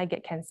 how can I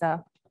get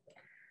cancer?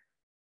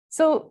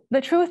 So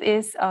the truth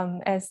is,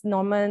 as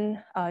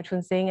Norman,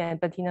 Choon, Seng, and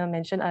Bettina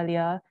mentioned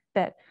earlier,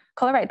 that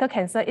colorectal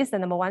cancer is the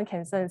 #1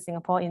 cancer in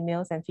Singapore in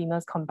males and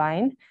females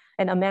combined,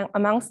 and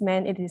amongst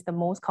men, it is the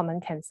most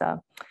common cancer.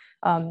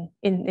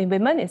 In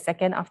women, it's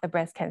second after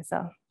breast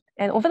cancer.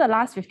 And over the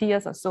last 50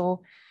 years or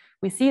so,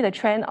 we see the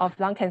trend of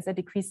lung cancer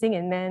decreasing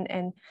in men,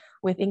 and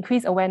with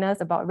increased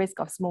awareness about risk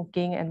of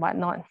smoking and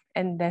whatnot,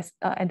 and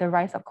the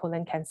rise of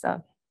colon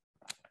cancer.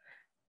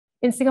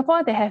 In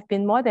Singapore, there have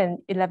been more than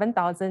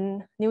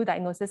 11,000 new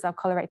diagnoses of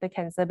colorectal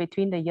cancer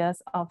between the years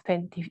of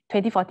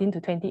 2014 to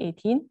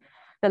 2018.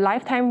 The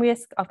lifetime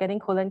risk of getting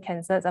colon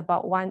cancer is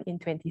about 1 in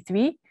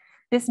 23.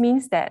 This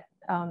means that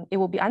it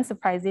will be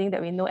unsurprising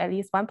that we know at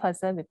least one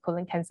person with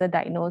colon cancer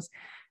diagnosed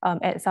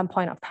at some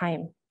point of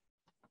time.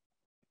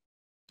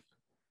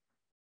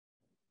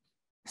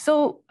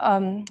 So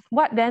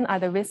what then are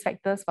the risk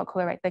factors for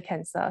colorectal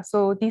cancer?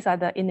 So these are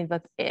the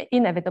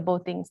inevitable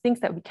things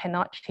that we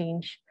cannot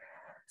change.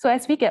 So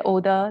as we get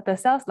older, the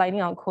cells lining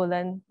our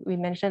colon, we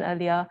mentioned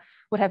earlier,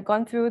 would have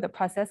gone through the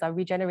process of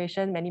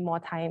regeneration many more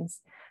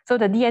times. So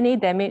the DNA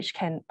damage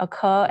can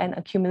occur and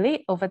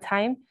accumulate over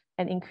time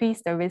and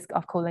increase the risk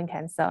of colon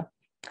cancer.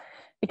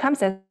 It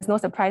comes as no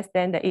surprise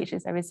then that age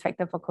is a risk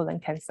factor for colon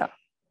cancer.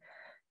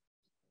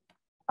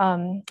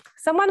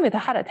 Someone with a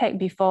heart attack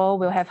before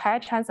will have higher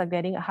chance of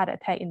getting a heart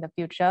attack in the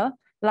future.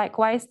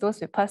 Likewise, those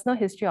with personal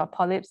history of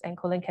polyps and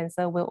colon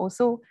cancer will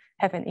also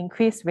have an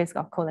increased risk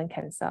of colon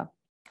cancer.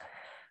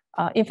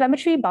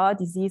 Inflammatory bowel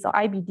disease, or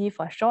IBD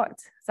for short,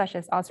 such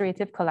as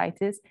ulcerative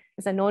colitis,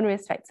 is a known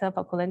risk factor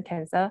for colon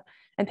cancer,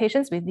 and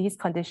patients with these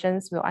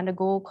conditions will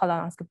undergo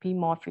colonoscopy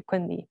more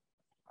frequently.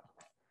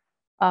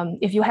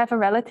 If you have a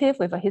relative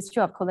with a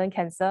history of colon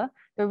cancer,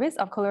 the risk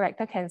of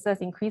colorectal cancer is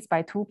increased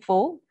by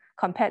twofold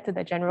compared to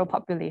the general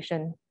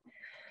population.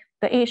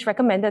 The age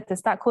recommended to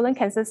start colon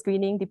cancer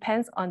screening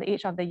depends on the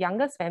age of the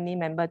youngest family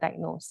member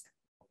diagnosed.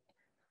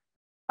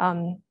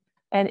 And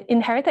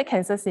inherited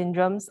cancer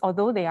syndromes,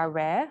 although they are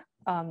rare,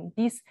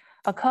 these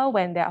occur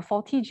when there are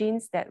faulty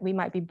genes that we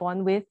might be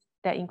born with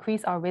that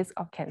increase our risk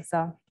of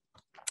cancer.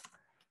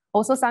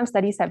 Also, some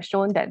studies have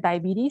shown that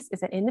diabetes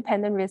is an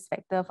independent risk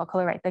factor for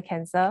colorectal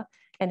cancer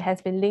and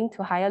has been linked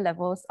to higher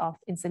levels of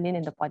insulin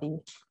in the body.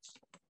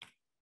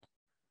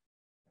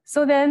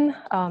 So then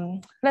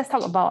let's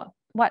talk about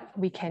what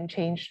we can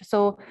change.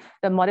 So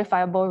the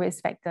modifiable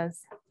risk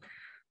factors.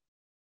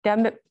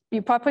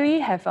 You probably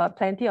have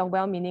plenty of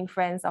well-meaning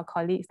friends or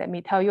colleagues that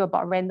may tell you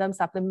about random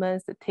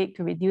supplements to take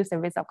to reduce the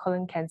risk of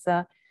colon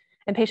cancer.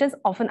 And patients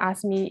often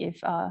ask me if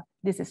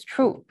this is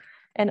true.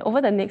 And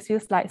over the next few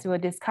slides, we will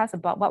discuss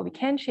about what we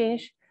can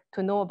change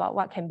to know about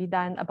what can be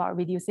done about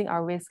reducing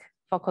our risk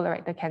for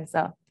colorectal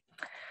cancer.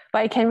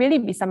 But it can really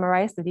be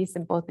summarized to these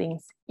simple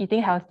things: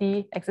 eating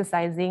healthy,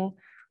 exercising,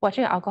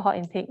 watching alcohol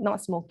intake,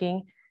 not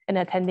smoking, and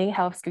attending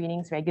health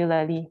screenings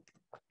regularly.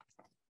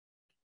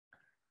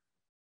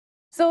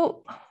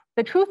 So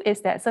the truth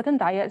is that certain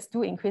diets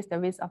do increase the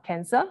risk of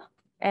cancer.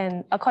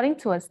 And according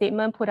to a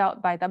statement put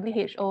out by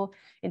WHO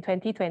in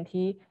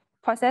 2020,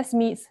 processed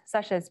meats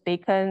such as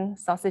bacon,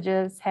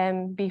 sausages,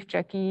 ham, beef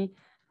jerky,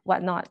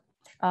 whatnot,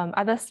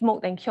 other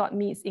smoked and cured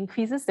meats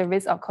increases the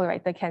risk of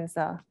colorectal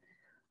cancer.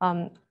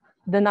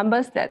 The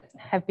numbers that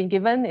have been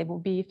given, it will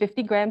be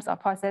 50 grams of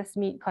processed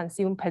meat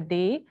consumed per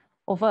day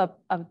over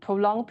a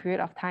prolonged period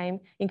of time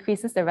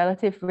increases the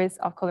relative risk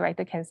of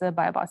colorectal cancer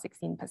by about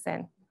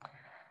 16%.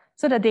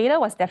 So the data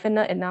was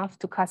definite enough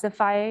to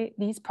classify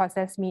these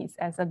processed meats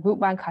as a group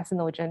 1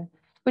 carcinogen,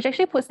 which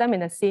actually puts them in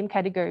the same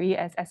category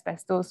as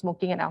asbestos,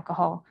 smoking, and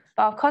alcohol.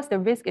 But of course, the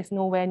risk is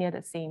nowhere near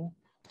the same.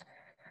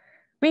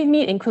 Red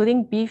meat,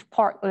 including beef,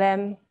 pork,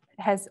 lamb,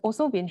 has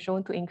also been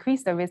shown to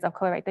increase the risk of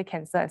colorectal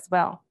cancer as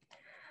well.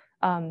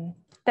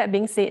 That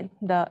being said,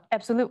 the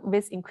absolute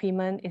risk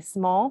increment is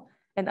small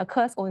and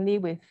occurs only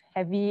with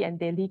heavy and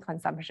daily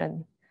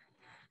consumption.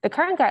 The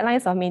current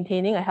guidelines of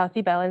maintaining a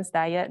healthy balanced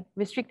diet,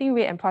 restricting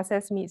red and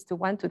processed meats to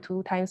 1 to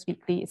 2 times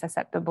weekly is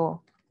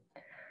acceptable.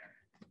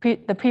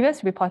 The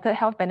previous reported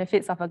health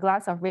benefits of a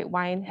glass of red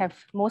wine have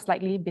most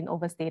likely been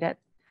overstated.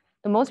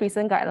 The most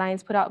recent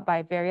guidelines put out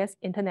by various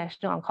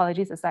international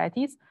oncology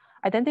societies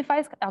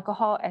identifies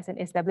alcohol as an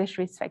established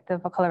risk factor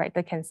for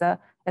colorectal cancer,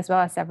 as well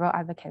as several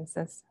other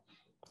cancers.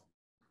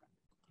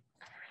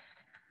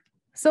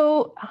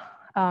 So,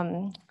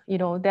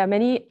 there are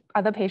many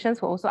other patients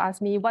who also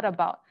ask me, what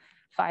about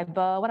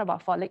fiber? What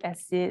about folic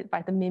acid,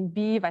 vitamin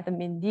B,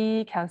 vitamin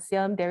D,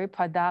 calcium, dairy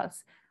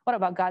products? What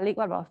about garlic?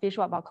 What about fish?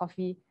 What about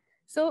coffee?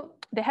 So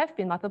there have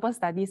been multiple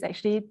studies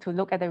actually to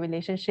look at the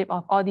relationship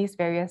of all these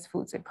various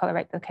foods with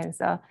colorectal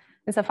cancer.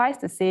 And suffice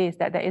to say is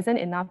that there isn't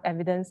enough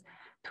evidence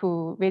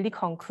to really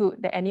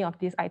conclude that any of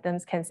these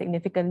items can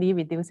significantly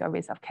reduce your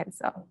risk of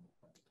cancer.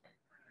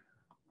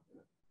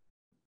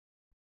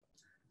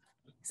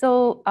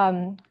 So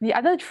the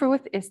other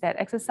truth is that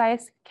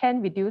exercise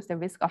can reduce the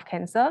risk of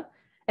cancer.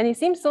 And it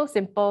seems so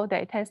simple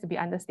that it tends to be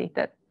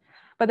understated.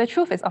 But the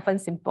truth is often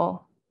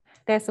simple.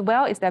 There's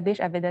well-established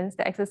evidence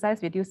that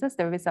exercise reduces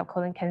the risk of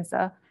colon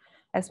cancer,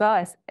 as well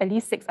as at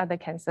least 6 other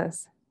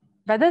cancers.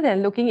 Rather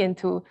than looking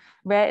into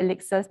rare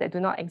elixirs that do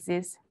not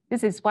exist,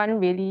 this is one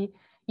really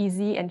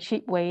easy and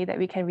cheap way that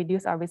we can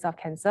reduce our risk of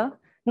cancer,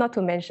 not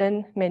to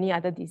mention many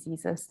other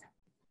diseases.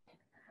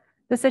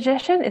 The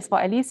suggestion is for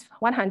at least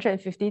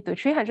 150 to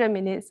 300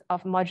 minutes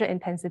of moderate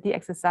intensity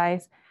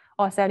exercise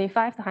or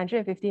 75 to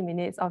 150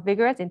 minutes of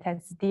vigorous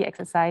intensity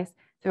exercise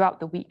throughout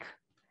the week.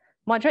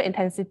 Moderate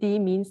intensity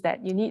means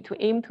that you need to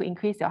aim to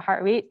increase your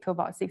heart rate to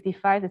about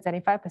 65 to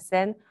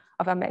 75%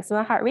 of your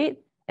maximum heart rate,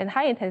 and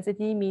high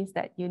intensity means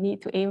that you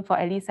need to aim for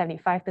at least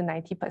 75 to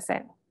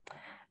 90%.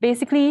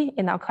 Basically,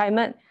 in our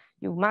climate,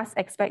 you must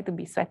expect to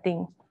be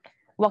sweating.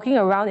 Walking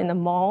around in the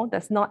mall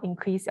does not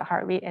increase your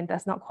heart rate and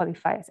does not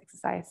qualify as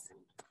exercise.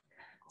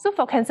 So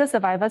for cancer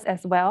survivors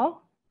as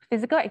well,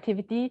 physical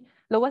activity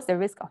lowers the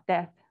risk of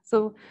death.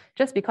 So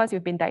just because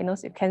you've been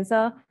diagnosed with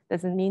cancer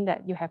doesn't mean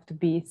that you have to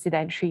be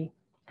sedentary,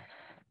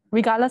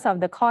 regardless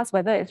of the cause,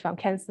 whether it's from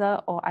cancer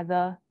or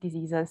other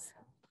diseases.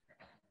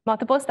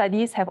 Multiple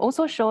studies have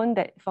also shown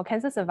that for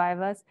cancer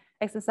survivors,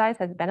 exercise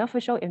has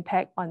beneficial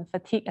impact on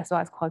fatigue as well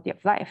as quality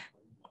of life.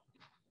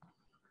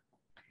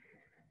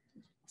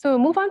 So we'll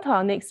move on to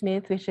our next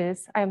myth, which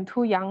is, I am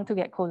too young to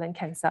get colon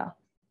cancer.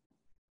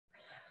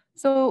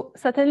 So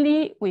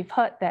certainly we've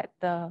heard that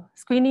the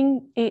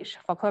screening age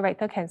for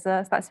colorectal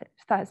cancer starts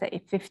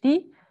at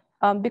 50,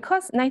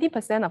 because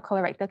 90% of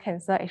colorectal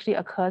cancer actually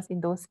occurs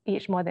in those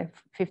aged more than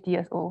 50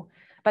 years old.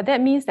 But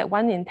that means that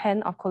 1 in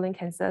 10 of colon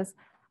cancers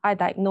are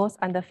diagnosed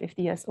under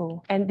 50 years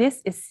old, and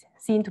this is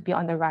seen to be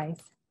on the rise.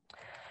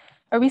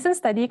 A recent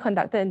study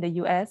conducted in the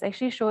US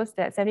actually shows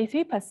that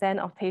 73%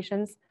 of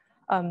patients,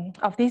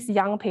 of these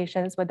young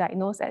patients were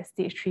diagnosed at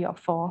stage 3 or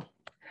 4.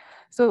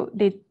 So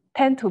they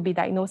tend to be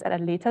diagnosed at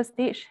a later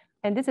stage,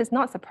 and this is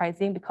not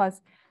surprising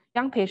because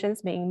young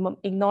patients may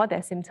ignore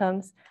their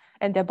symptoms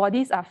and their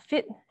bodies are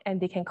fit and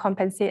they can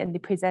compensate and they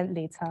present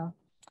later.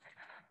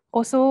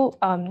 Also,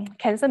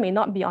 cancer may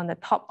not be on the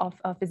top of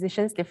a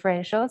physician's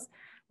differentials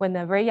when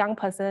a very young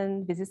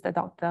person visits the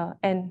doctor,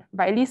 and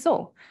rightly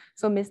so.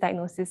 So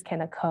misdiagnosis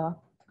can occur.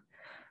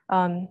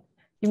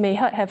 You may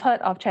have heard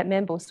of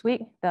Chadman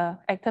Boswick, the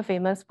actor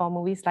famous for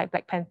movies like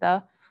Black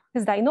Panther.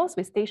 He's diagnosed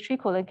with stage 3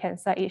 colon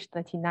cancer age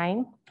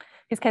 39.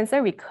 His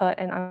cancer recurred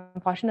and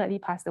unfortunately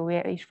passed away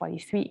at age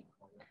 43.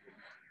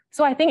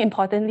 So I think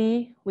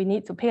importantly, we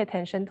need to pay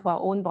attention to our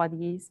own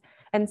bodies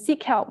and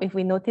seek help if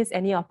we notice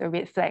any of the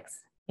red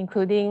flags,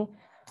 including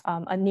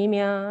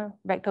anemia,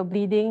 rectal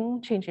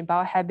bleeding, change in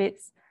bowel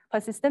habits,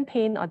 persistent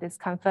pain or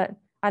discomfort,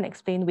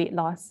 unexplained weight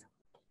loss.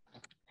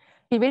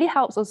 It really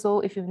helps also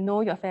if you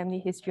know your family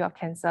history of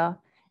cancer.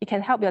 It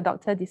can help your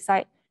doctor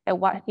decide at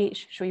what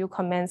age should you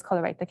commence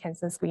colorectal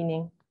cancer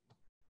screening.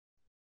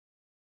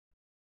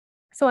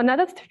 So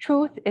another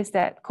truth is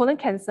that colon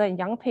cancer in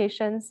young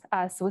patients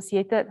are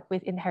associated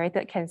with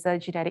inherited cancer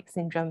genetic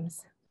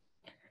syndromes.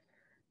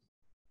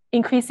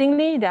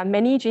 Increasingly, there are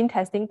many gene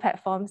testing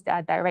platforms that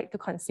are direct to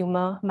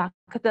consumer,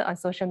 marketed on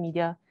social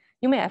media.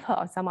 You may have heard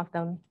of some of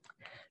them.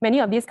 Many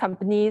of these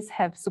companies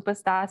have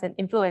superstars and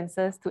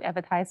influencers to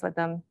advertise for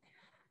them.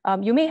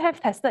 You may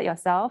have tested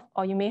yourself,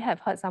 or you may have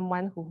heard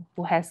someone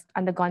who has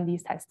undergone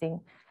these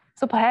testing.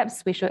 So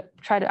perhaps we should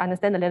try to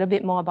understand a little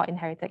bit more about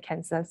inherited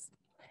cancers.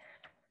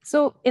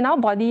 So in our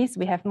bodies,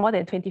 we have more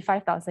than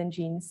 25,000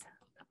 genes.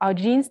 Our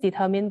genes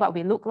determine what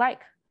we look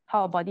like,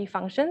 how our body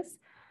functions.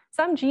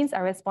 Some genes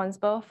are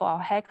responsible for our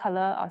hair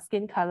color, our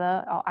skin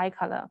color, our eye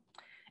color.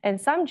 And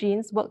some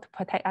genes work to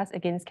protect us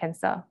against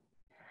cancer.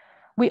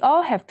 We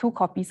all have 2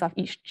 copies of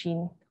each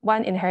gene,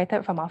 one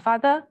inherited from our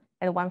father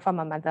and one from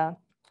our mother.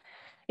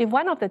 If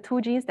one of the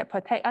 2 genes that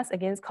protect us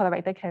against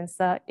colorectal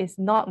cancer is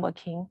not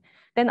working,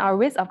 then our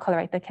risk of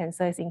colorectal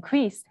cancer is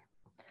increased.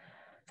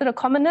 So the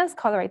commonest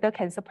colorectal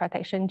cancer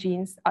protection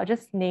genes, I'll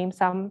just name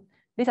some.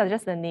 These are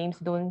just the names,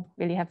 you don't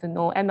really have to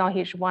know,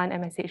 MLH1,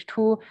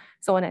 MSH2,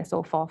 so on and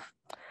so forth.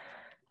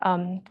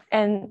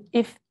 And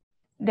if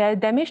their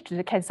damage to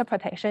the cancer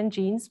protection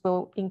genes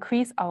will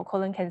increase our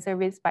colon cancer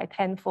risk by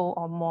 10-fold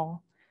or more.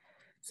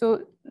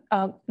 So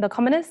the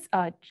commonest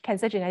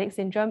cancer genetic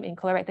syndrome in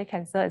colorectal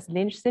cancer is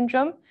Lynch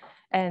syndrome,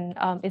 and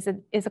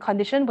it's a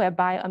condition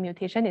whereby a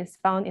mutation is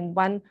found in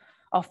one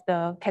of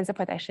the cancer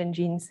protection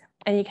genes,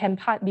 and it can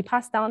be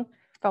passed down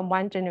from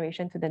one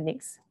generation to the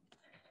next.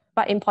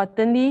 But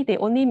importantly, they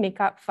only make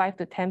up 5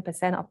 to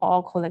 10% of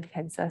all colon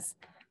cancers,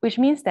 which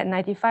means that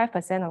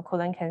 95% of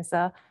colon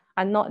cancer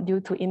are not due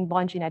to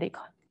inborn genetic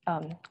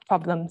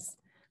problems.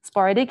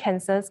 Sporadic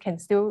cancers can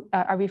still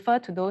are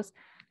referred to those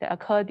that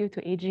occur due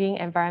to aging,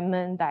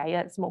 environment,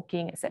 diet,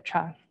 smoking,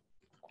 etc.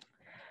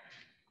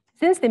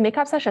 Since they make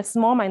up such a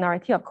small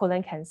minority of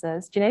colon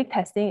cancers, genetic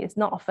testing is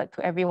not offered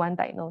to everyone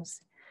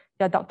diagnosed.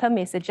 Your doctor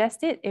may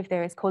suggest it if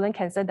there is colon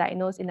cancer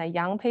diagnosed in a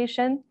young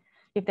patient,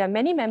 if there are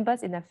many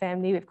members in the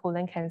family with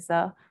colon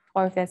cancer,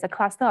 or if there's a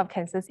cluster of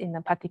cancers in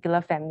a particular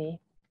family.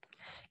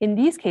 In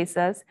these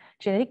cases,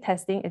 genetic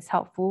testing is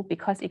helpful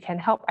because it can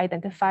help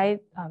identify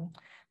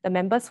the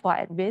members who are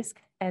at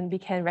risk, and we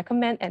can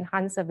recommend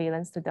enhanced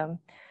surveillance to them,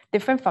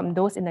 different from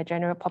those in the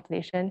general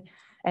population,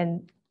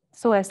 and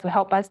so as to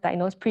help us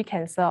diagnose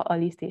pre-cancer or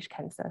early stage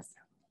cancers.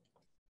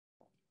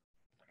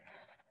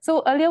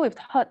 So earlier we've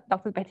heard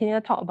Dr.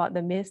 Bettina talk about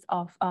the myths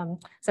of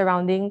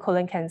surrounding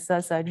colon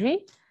cancer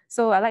surgery.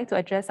 So I'd like to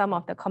address some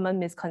of the common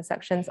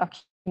misconceptions of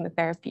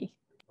chemotherapy.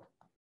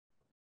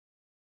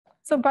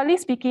 So broadly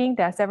speaking,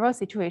 there are several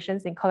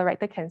situations in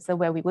colorectal cancer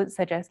where we would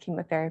suggest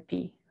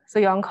chemotherapy. So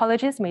your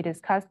oncologist may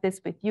discuss this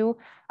with you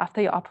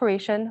after your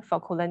operation for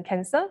colon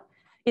cancer.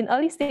 In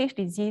early stage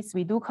disease,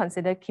 we do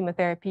consider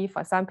chemotherapy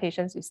for some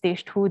patients with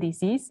stage 2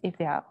 disease if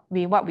they are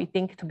what we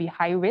think to be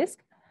high risk,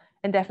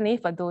 and definitely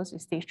for those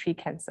with stage 3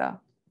 cancer.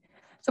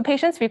 So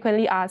patients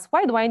frequently ask,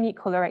 why do I need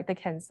colorectal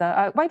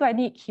cancer? Why do I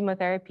need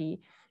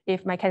chemotherapy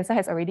if my cancer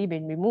has already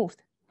been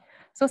removed?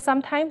 So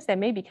sometimes there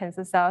may be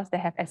cancer cells that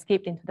have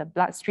escaped into the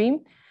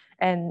bloodstream,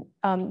 and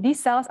these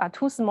cells are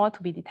too small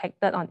to be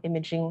detected on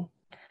imaging.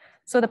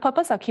 So the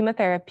purpose of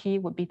chemotherapy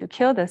would be to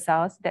kill the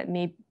cells that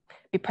may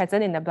be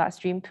present in the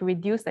bloodstream to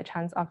reduce the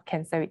chance of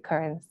cancer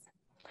recurrence.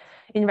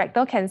 In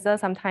rectal cancer,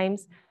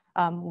 sometimes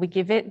we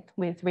give it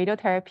with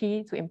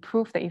radiotherapy to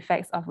improve the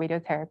effects of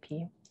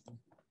radiotherapy.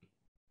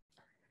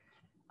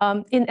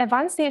 In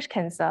advanced stage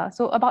cancer,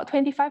 so about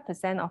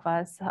 25% of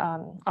us,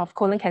 of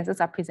colon cancers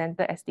are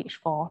presented at stage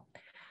 4.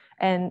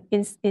 And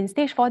in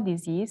stage 4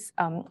 disease,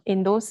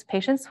 in those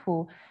patients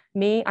who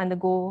may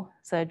undergo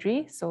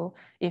surgery, so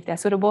if they're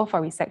suitable for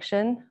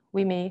resection,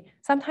 we may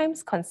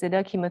sometimes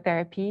consider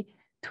chemotherapy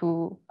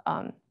to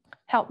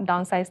help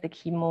downsize the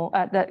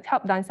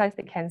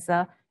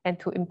cancer and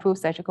to improve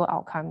surgical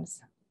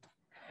outcomes.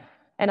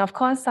 And of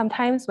course,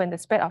 sometimes when the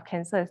spread of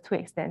cancer is too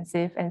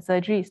extensive and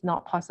surgery is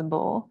not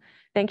possible,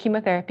 then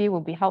chemotherapy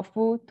will be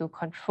helpful to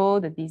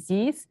control the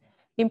disease,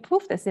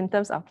 improve the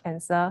symptoms of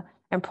cancer,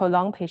 and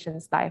prolong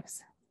patients'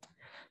 lives.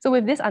 So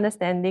with this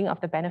understanding of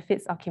the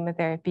benefits of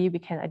chemotherapy, we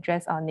can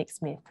address our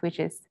next myth, which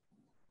is,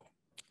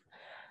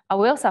 I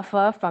will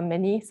suffer from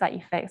many side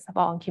effects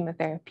on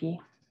chemotherapy.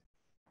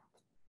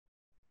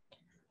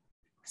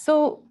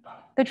 So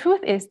the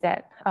truth is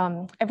that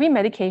every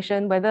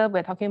medication, whether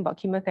we're talking about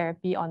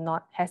chemotherapy or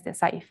not, has their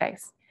side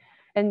effects.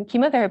 And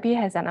chemotherapy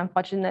has an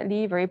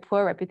unfortunately very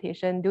poor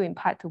reputation due in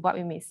part to what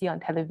we may see on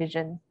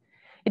television.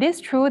 It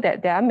is true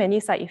that there are many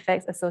side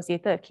effects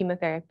associated with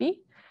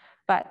chemotherapy,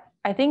 but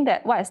I think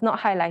that what is not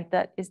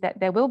highlighted is that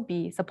there will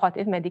be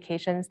supportive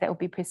medications that will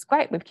be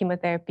prescribed with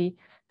chemotherapy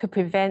to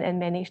prevent and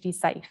manage these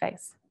side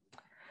effects.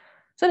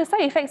 So the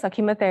side effects of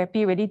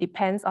chemotherapy really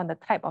depends on the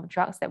type of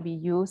drugs that we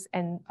use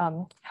and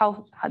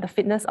how the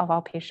fitness of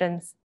our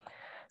patients.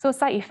 So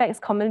side effects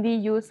commonly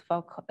used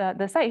for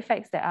the side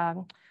effects that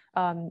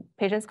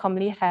patients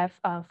commonly have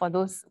for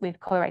those with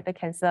colorectal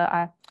cancer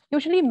are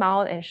usually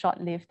mild and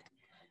short-lived.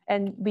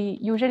 And we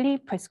usually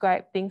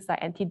prescribe things like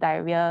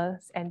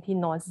anti-diarrheas,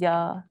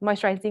 anti-nausea,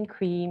 moisturizing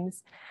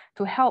creams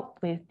to help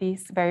with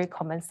these very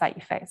common side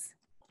effects.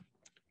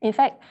 In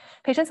fact,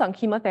 patients on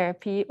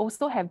chemotherapy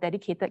also have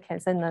dedicated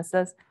cancer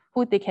nurses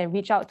who they can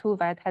reach out to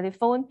via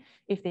telephone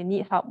if they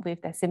need help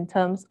with their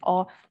symptoms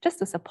or just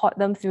to support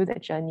them through the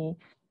journey.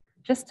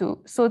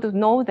 So to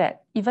know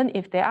that even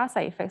if there are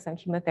side effects on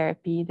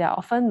chemotherapy, they're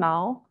often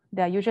mild,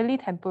 they're usually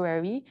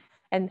temporary,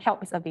 and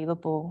help is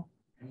available.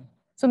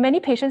 So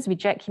many patients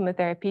reject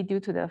chemotherapy due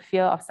to the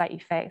fear of side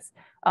effects.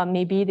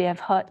 Maybe they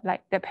have heard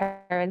like their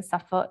parents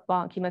suffered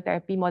while on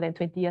chemotherapy more than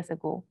 20 years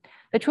ago.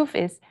 The truth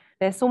is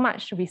there's so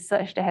much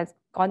research that has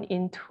gone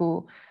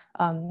into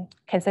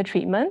cancer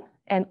treatment,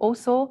 and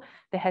also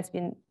there has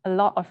been a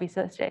lot of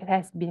research that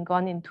has been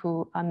gone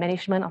into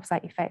management of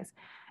side effects.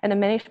 And the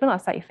management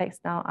of side effects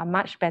now are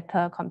much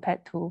better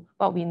compared to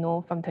what we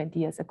know from 20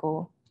 years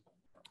ago.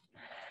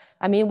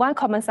 I mean, one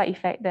common side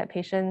effect that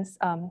patients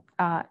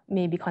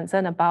may be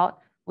concerned about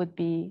would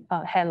be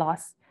hair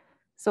loss.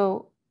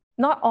 So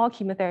not all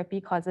chemotherapy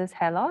causes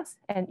hair loss.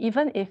 And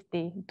even if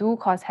they do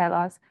cause hair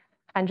loss,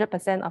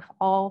 100% of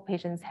all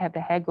patients have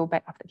their hair grow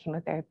back after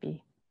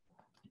chemotherapy.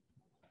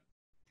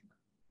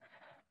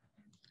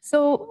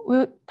 So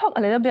we'll talk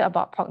a little bit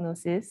about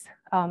prognosis.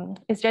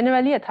 It's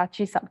generally a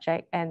touchy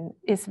subject and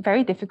it's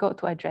very difficult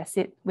to address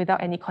it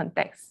without any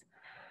context.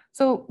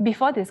 So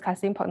before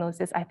discussing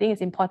prognosis, I think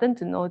it's important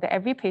to know that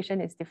every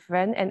patient is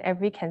different and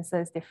every cancer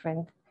is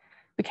different.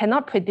 We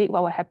cannot predict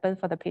what will happen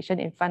for the patient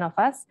in front of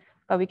us,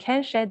 but we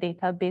can share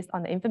data based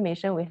on the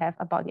information we have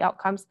about the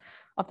outcomes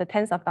of the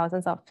tens of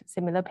thousands of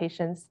similar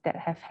patients that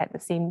have had the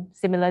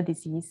similar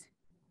disease.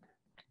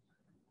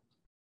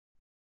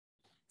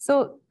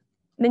 So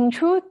in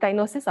truth,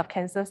 diagnosis of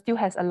cancer still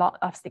has a lot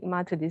of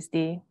stigma to this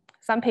day.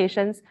 Some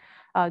patients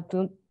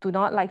do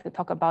not like to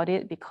talk about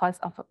it because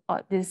of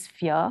this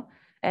fear,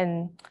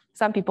 and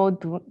some people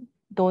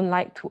don't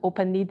like to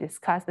openly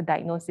discuss the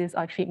diagnosis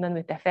or treatment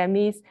with their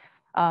families.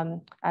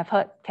 I've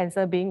heard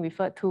cancer being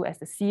referred to as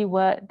the C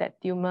word, that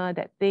tumor,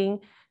 that thing,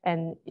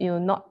 and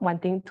not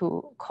wanting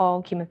to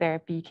call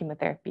chemotherapy,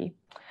 chemotherapy.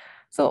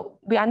 So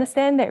we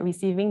understand that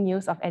receiving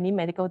news of any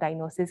medical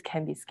diagnosis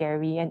can be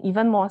scary, and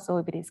even more so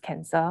if it is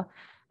cancer.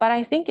 But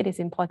I think it is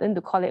important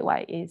to call it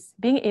what it is.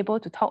 Being able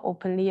to talk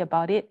openly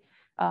about it,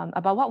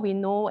 about what we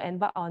know and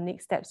what our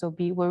next steps will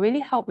be, will really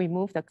help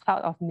remove the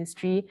cloud of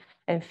mystery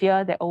and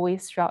fear that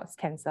always shrouds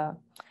cancer.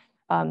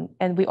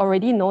 And we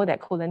already know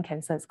that colon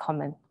cancer is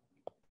common.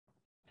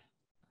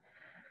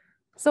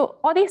 So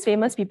all these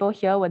famous people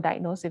here were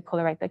diagnosed with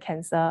colorectal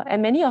cancer,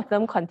 and many of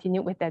them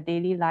continued with their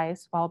daily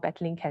lives while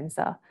battling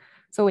cancer.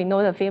 So we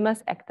know the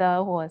famous actor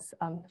who was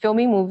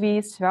filming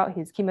movies throughout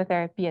his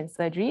chemotherapy and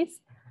surgeries.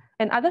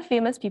 And other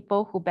famous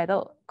people who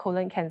battled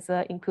colon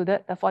cancer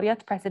included the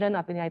 40th President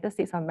of the United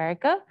States of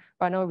America,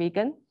 Ronald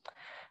Reagan,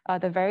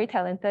 the very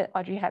talented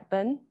Audrey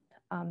Hepburn,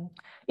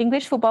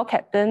 English football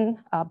captain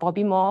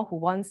Bobby Moore, who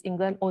won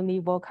England's only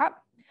World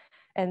Cup,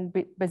 and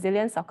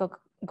Brazilian soccer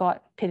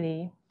god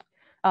Pelé.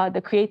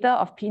 The creator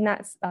of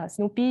Peanuts,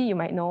 Snoopy, you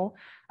might know,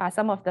 are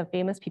some of the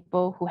famous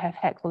people who have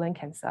had colon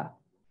cancer.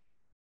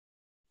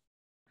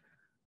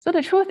 So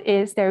the truth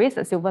is there is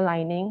a silver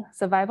lining.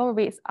 Survival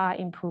rates are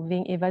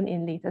improving even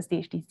in later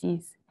stage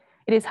disease.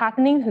 It is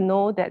heartening to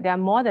know that there are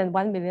more than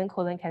 1 million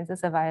colon cancer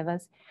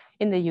survivors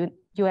in the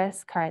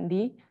US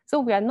currently, so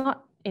we are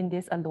not in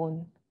this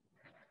alone.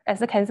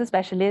 As a cancer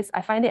specialist,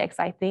 I find it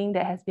exciting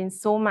there has been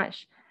so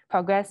much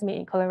progress made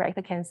in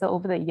colorectal cancer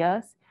over the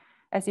years.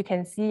 As you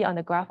can see on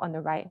the graph on the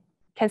right,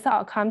 cancer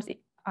outcomes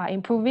are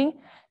improving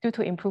due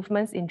to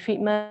improvements in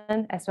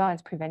treatment as well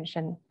as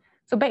prevention.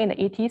 So back in the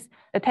 80s,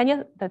 the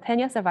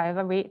 10-year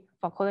survival rate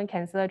for colon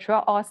cancer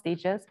throughout all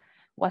stages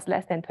was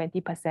less than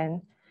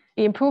 20%.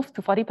 It improved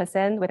to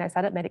 40% when I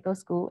started medical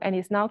school, and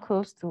is now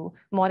close to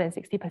more than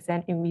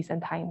 60% in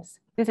recent times.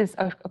 This is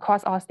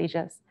across all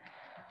stages.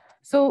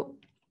 So,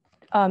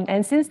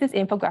 and since this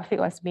infographic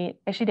was made,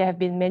 actually there have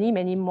been many,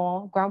 many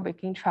more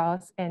groundbreaking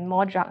trials and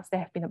more drugs that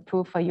have been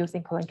approved for use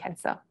in colon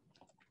cancer.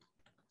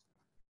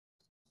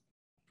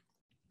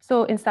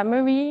 So in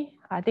summary,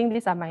 I think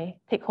these are my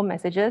take-home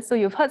messages. So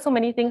you've heard so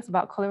many things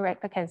about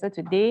colorectal cancer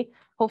today.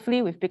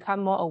 Hopefully we've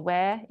become more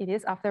aware. It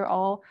is, after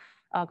all,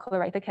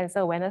 Colorectal Cancer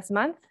Awareness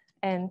Month.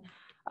 And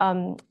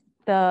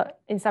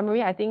in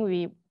summary, I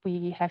think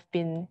we have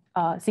been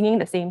singing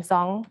the same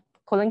song.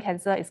 Colon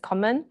cancer is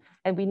common,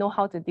 and we know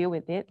how to deal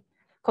with it.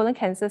 Colon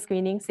cancer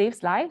screening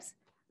saves lives.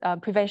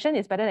 Prevention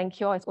is better than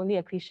cure. It's only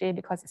a cliche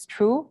because it's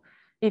true.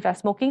 If you're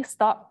smoking,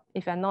 stop.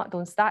 If you're not,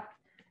 don't start.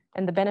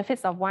 And the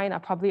benefits of wine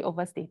are probably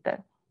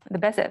overstated. The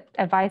best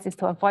advice is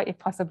to avoid if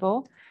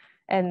possible.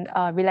 And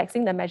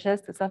relaxing the measures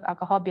to serve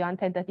alcohol beyond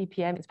 10:30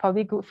 p.m. is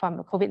probably good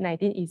from a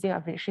COVID-19 easing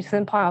of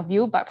restriction point of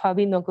view, but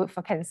probably no good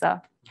for cancer.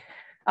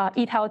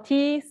 Eat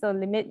healthy, so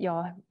limit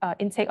your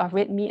intake of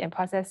red meat and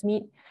processed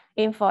meat.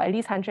 Aim for at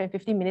least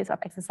 150 minutes of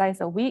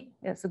exercise a week.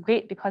 It's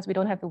great because we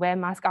don't have to wear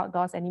masks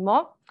outdoors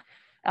anymore.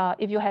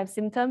 If you have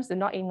symptoms, do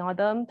not ignore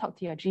them. Talk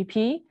to your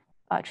GP.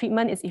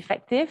 Treatment is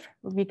effective.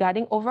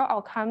 Regarding overall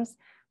outcomes,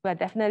 we're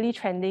definitely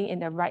trending in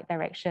the right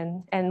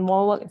direction, and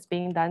more work is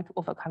being done to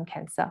overcome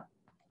cancer.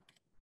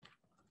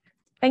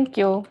 Thank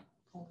you.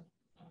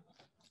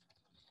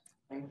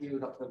 Thank you,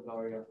 Dr.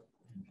 Gloria.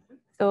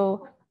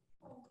 So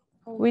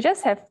we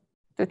just have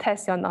to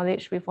test your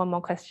knowledge with one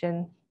more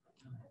question.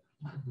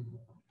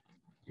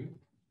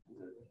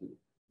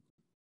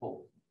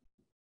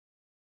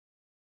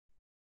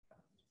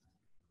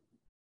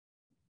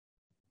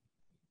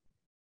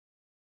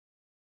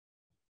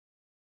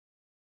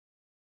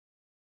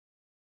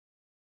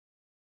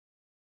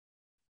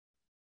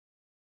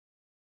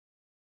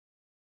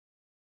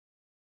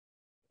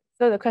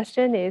 So the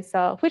question is,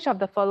 which of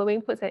the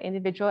following puts an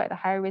individual at a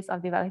higher risk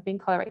of developing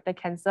colorectal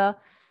cancer?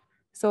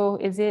 So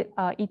is it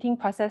eating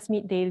processed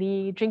meat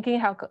daily, drinking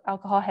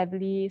alcohol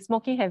heavily,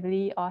 smoking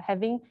heavily, or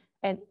having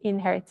an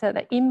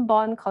inherited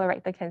inborn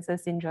colorectal cancer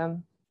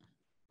syndrome?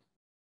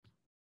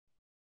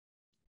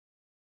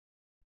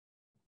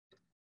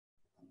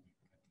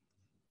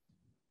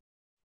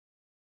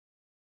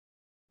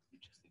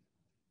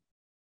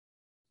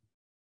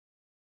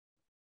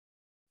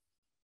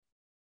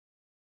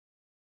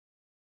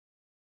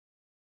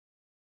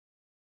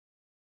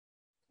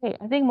 Okay,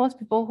 I think most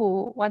people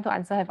who want to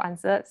answer have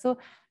answered. So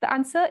the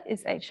answer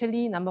is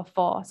actually number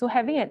 4. So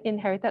having an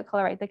inherited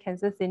colorectal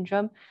cancer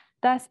syndrome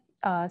does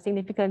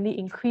significantly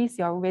increase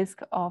your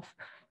risk of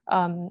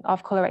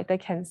colorectal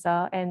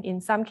cancer, and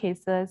in some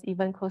cases,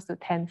 even close to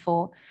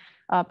 10-fold.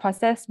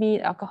 Processed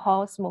meat,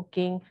 alcohol,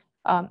 smoking,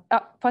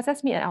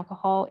 processed meat and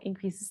alcohol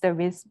increases the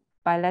risk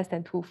by less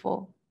than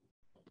 2-fold.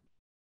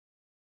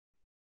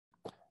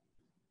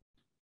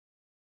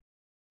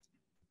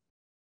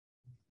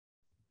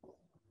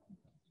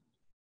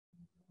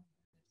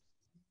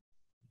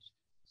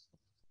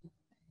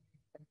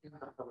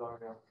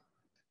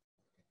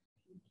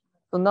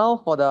 So now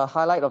for the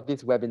highlight of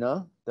this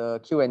webinar, the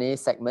Q&A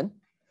segment.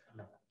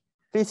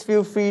 Please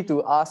feel free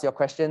to ask your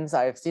questions.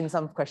 I've seen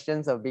some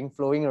questions have been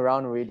flowing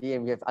around already,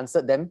 and we have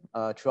answered them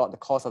throughout the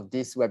course of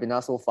this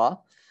webinar so far.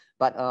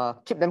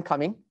 But keep them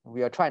coming.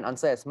 We will try and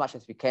answer as much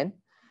as we can.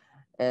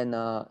 And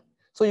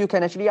so you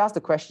can actually ask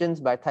the questions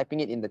by typing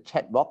it in the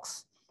chat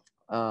box.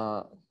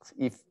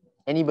 If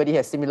anybody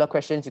has similar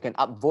questions, you can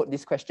upvote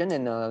this question,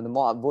 and the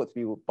more upvotes,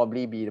 we will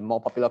probably be the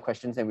more popular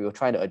questions, and we will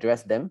try to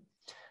address them.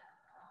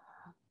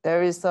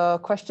 There is a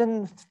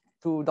question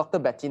to Dr.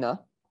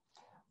 Bettina.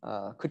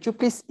 Could you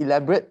please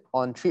elaborate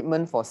on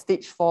treatment for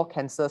stage 4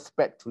 cancer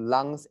spread to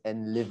lungs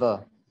and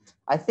liver?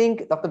 I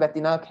think Dr.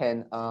 Bettina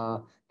can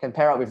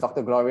pair up with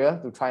Dr. Gloria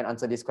to try and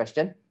answer this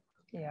question.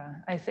 Yeah,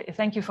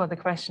 thank you for the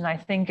question. I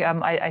think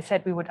I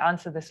said we would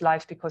answer this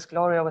live because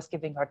Gloria was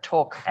giving her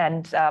talk,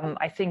 and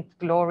I think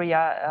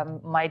Gloria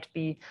might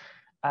be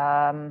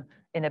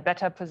in a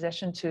better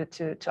position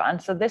to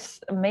answer this.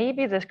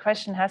 Maybe this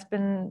question has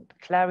been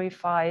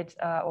clarified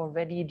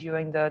already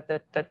during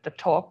the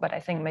talk, but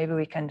I think maybe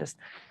we can just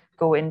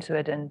go into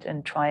it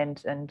and try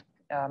and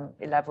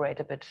elaborate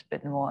a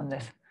bit more on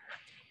this.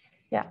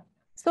 Yeah.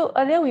 So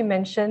earlier we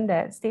mentioned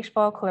that stage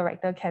 4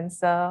 colorectal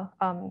cancer,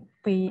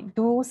 we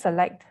do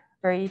select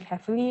very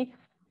carefully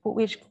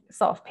which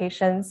sort of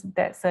patients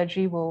that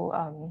surgery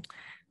will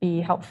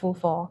be helpful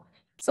for.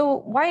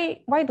 So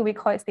why do we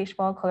call it stage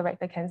 4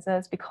 colorectal cancer?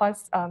 It's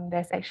because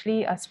there's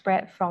actually a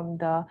spread from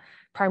the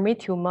primary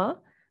tumor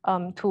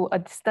to a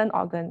distant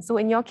organ. So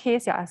in your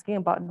case, you're asking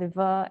about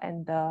liver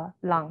and the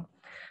lung.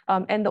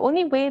 And the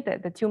only way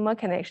that the tumor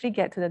can actually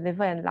get to the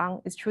liver and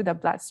lung is through the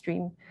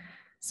bloodstream.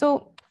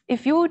 So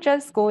if you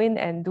just go in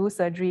and do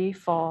surgery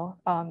for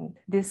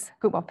this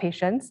group of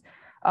patients,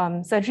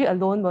 surgery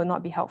alone will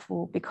not be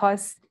helpful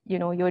because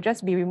you'll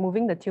just be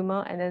removing the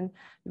tumor and then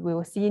we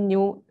will see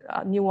new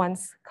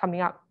ones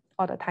coming up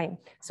all the time.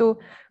 So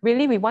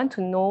really we want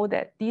to know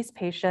that these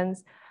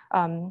patients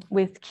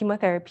with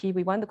chemotherapy,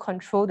 we want to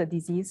control the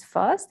disease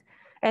first.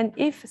 And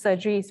if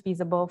surgery is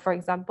feasible, for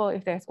example,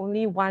 if there's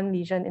only one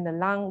lesion in the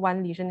lung,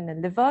 one lesion in the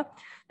liver,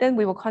 then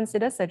we will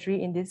consider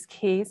surgery in this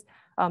case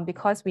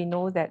because we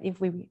know that if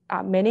we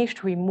manage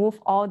to remove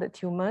all the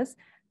tumors,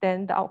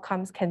 then the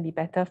outcomes can be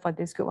better for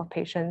this group of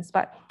patients.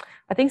 But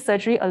I think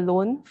surgery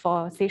alone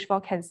for stage 4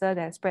 cancer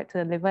that spread to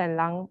the liver and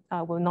lung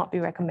will not be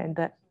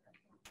recommended.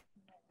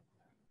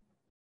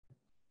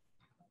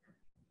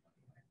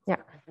 Yeah.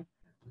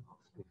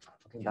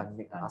 Okay,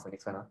 done. Ask the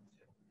next one.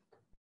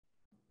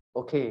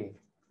 Okay.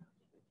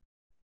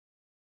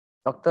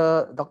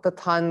 Dr.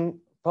 Tan,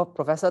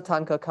 Professor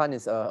Tan Ke Kan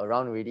is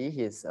around already.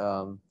 He's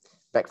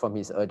back from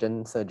his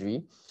urgent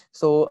surgery.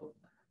 So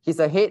he's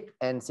the head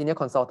and senior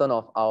consultant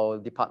of our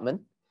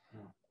department.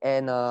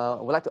 And I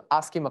would like to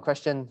ask him a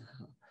question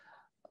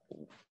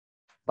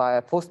by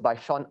a post by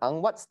Sean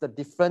Ang. What's the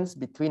difference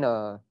between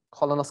a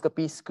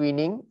colonoscopy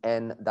screening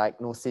and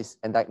diagnosis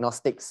and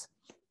diagnostics?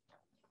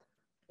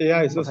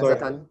 Yeah, so Professor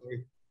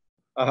sorry.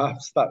 Tan?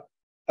 Start.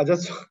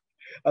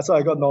 So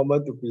I got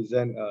Norman to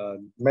present.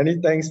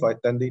 Many thanks for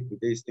attending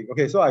today's thing.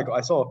 Okay, so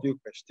I saw a few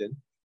questions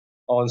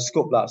on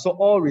scope lah. So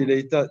all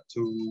related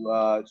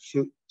to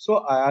so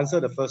I answer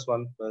the first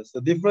one first.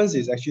 The difference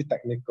is actually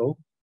technical.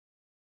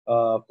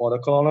 For the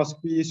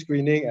colonoscopy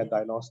screening and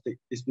diagnostic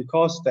is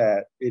because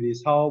that it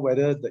is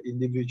whether the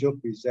individual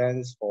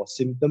presents for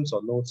symptoms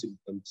or no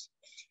symptoms.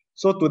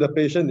 So to the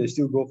patient, they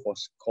still go for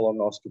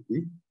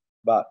colonoscopy,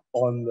 but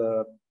on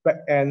the back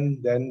end,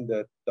 then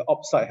the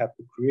op site have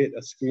to create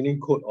a screening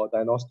code or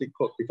diagnostic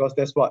code because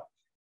that's what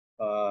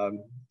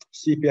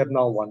CPF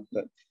now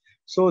wanted.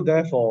 So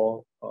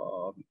therefore,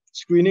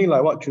 screening,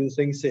 like what Choon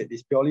Seng said,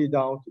 is purely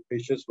down to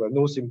patients who have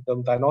no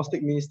symptom.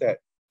 Diagnostic means that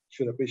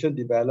should a patient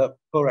develop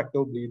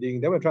colorectal bleeding,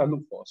 then we're trying to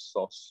look for a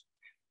source.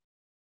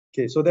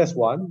 Okay, so that's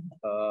one.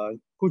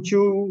 Could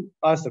you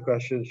ask the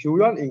question, should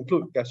one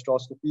include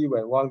gastroscopy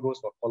when one goes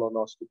for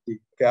colonoscopy?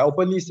 Okay, I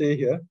openly say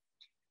here,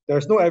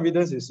 there's no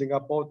evidence in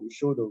Singapore to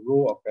show the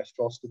role of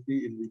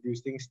gastroscopy in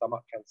reducing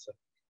stomach cancer.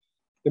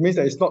 It means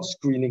that it's not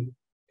screening.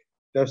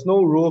 There's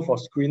no role for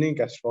screening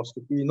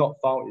gastroscopy not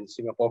found in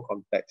Singapore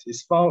context.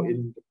 It's found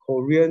in the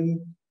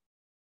Korean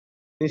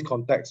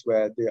context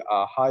where there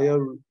are higher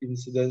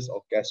incidence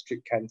of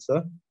gastric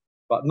cancer,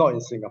 but not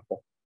in Singapore.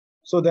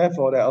 So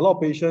therefore, there are a lot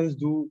of patients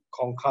do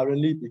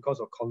concurrently because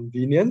of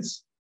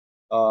convenience,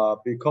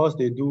 because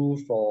they do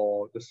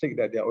for the sake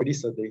that they're already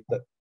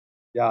sedated.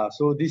 Yeah,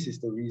 so this is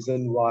the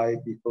reason why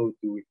people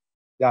do it.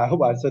 Yeah, I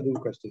hope I answered the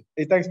question.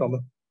 Hey, thanks,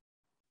 Norman.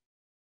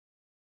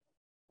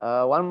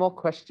 One more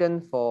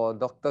question for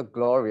Dr.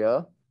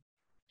 Gloria.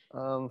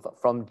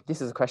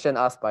 This is a question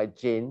asked by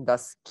Jane.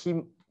 Does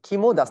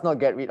chemo does not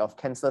get rid of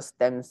cancer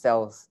stem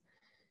cells?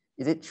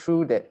 Is it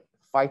true that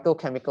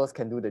phytochemicals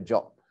can do the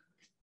job?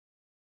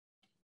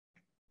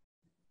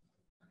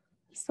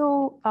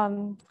 So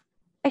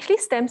actually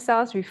stem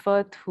cells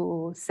refer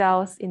to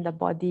cells in the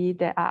body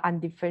that are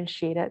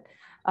undifferentiated.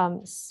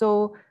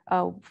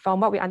 From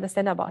what we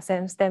understand about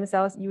stem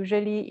cells,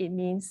 usually it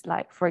means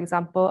like, for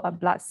example, a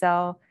blood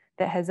cell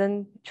that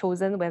hasn't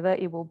chosen whether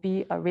it will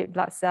be a red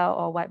blood cell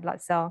or white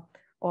blood cell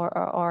or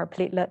a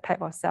platelet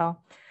type of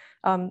cell.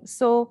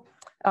 So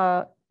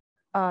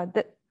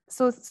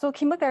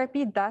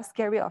chemotherapy does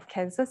get rid of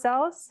cancer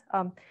cells.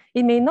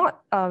 It may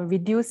not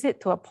reduce it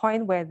to a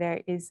point where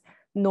there is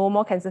no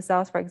more cancer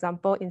cells, for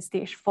example, in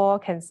stage 4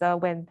 cancer,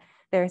 when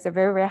there is a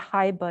very, very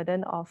high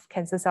burden of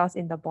cancer cells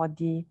in the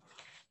body.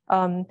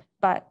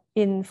 But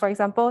in, for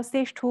example,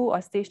 stage 2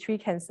 or stage 3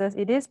 cancers,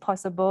 it is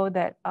possible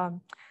that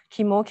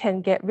chemo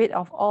can get rid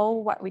of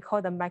all what we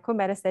call the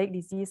micrometastatic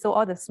disease, so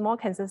all the small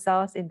cancer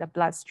cells in the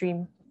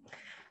bloodstream.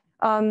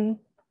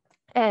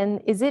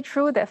 And is it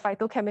true that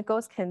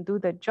phytochemicals can do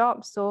the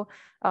job? So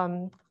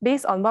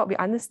based on what we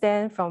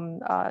understand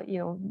from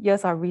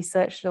years of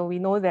research, so we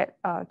know that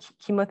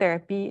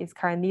chemotherapy is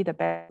currently the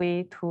best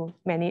way to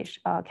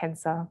manage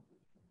cancer.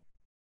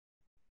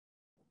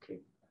 Okay.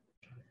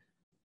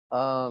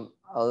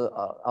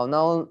 I'll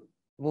now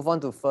move on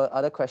to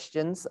other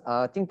questions.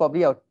 I think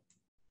probably I'll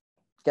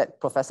get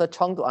Professor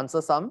Chong to answer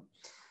some.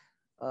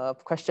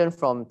 Question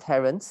from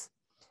Terence.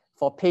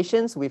 For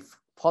patients with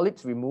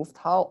polyps removed,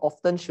 how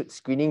often should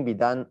screening be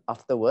done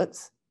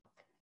afterwards?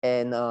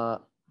 And a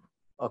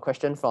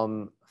question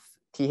from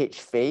TH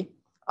Fei.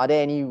 Are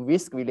there any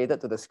risks related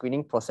to the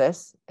screening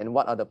process, and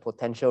what are the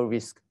potential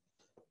risks?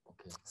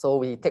 Okay. So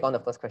we take on the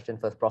first question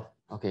first, Prof.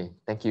 Okay,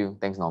 thank you.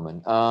 Thanks,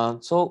 Norman.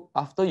 So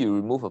after you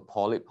remove a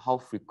polyp, how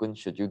frequent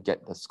should you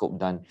get the scope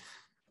done?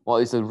 Well,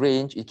 it's a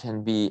range. It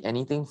can be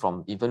anything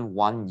from even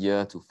 1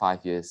 year to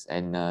 5 years.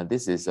 And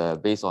this is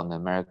based on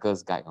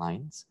America's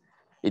guidelines.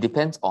 It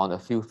depends on a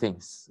few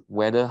things,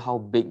 whether how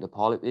big the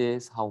polyp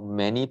is, how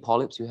many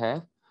polyps you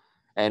have,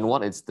 and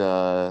what is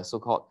the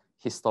so-called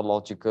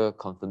histological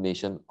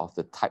confirmation of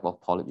the type of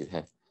polyp you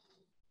have.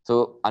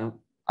 So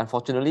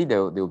unfortunately,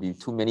 there will be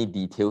too many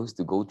details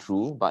to go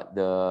through, but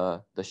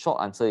the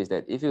short answer is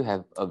that if you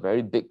have a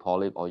very big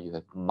polyp or you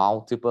have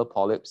multiple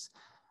polyps,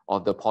 or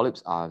the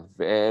polyps are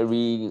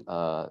very,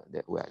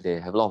 they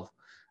have a lot of,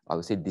 I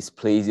would say,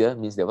 dysplasia,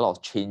 means there are a lot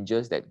of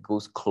changes that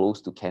goes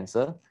close to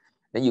cancer,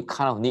 then you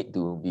kind of need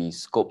to be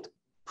scoped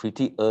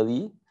pretty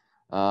early.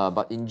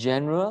 But in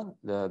general,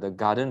 the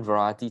garden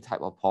variety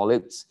type of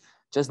polyps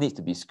just needs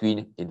to be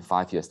screened in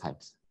 5 years' time.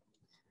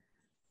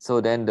 So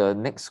then the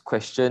next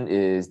question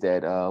is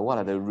that what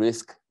are the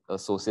risks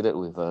associated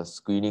with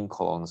screening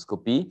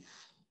colonoscopy?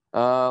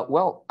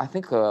 Well, I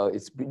think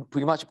it's been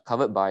pretty much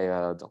covered by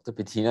Dr.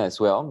 Bettina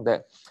as well,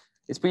 that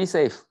it's pretty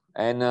safe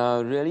and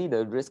really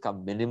the risks are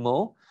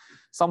minimal.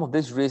 Some of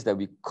these risks that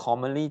we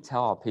commonly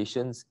tell our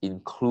patients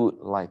include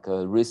like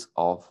a risk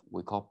of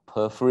we call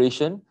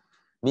perforation,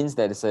 means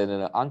that it's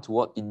an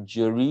untoward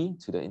injury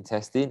to the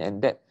intestine,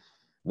 and that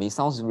may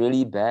sound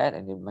really bad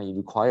and it may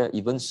require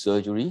even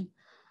surgery,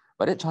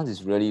 but that chance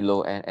is really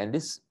low. And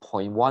this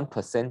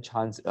 0.1%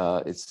 chance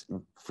is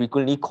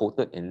frequently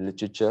quoted in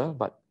literature,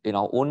 but in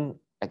our own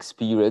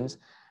experience,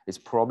 it's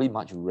probably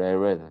much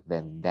rarer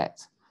than that.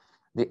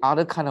 The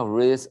other kind of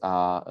risks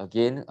are,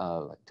 again,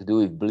 to do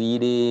with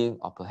bleeding,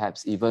 or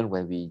perhaps even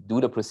when we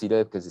do the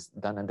procedure, because it's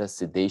done under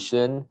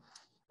sedation,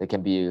 there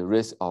can be a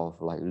risk of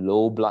like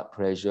low blood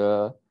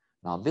pressure.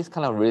 Now, these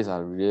kind of risks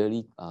are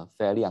really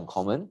fairly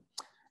uncommon,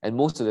 and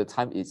most of the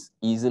time it's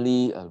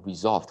easily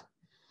resolved,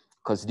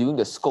 because during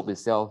the scope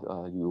itself,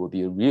 you will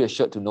be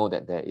reassured to know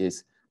that there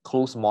is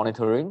close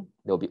monitoring.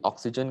 There will be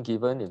oxygen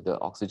given if the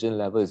oxygen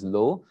level is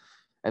low,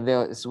 and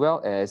there as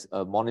well as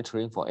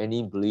monitoring for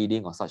any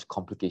bleeding or such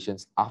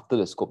complications after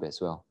the scope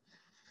as well.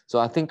 So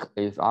I think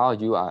if I were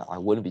you, I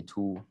wouldn't be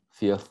too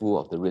fearful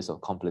of the risk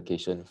of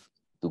complications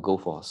to go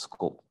for a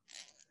scope.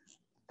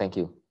 Thank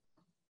you.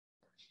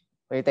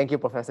 Okay, thank you,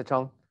 Professor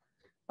Chong.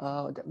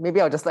 Maybe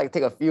I'll just like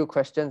take a few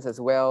questions as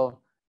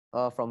well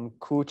from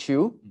Ku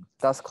Chiu.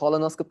 Does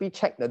colonoscopy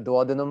check the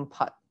duodenum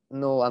part?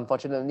 No,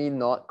 unfortunately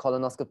not.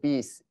 Colonoscopy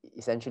is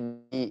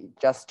essentially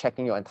just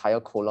checking your entire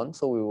colon.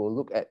 So we will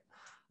look at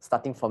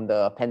starting from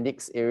the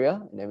appendix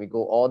area, and then we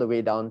go all the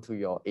way down to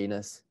your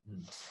anus.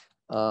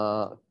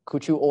 Ku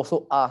Chiu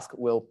also asked,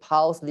 will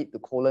piles lead to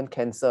colon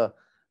cancer?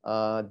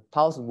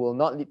 Piles will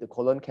not lead to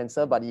colon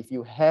cancer, but if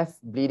you have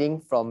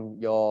bleeding from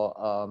your,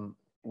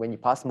 when you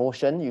pass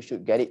motion, you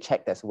should get it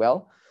checked as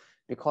well.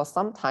 Because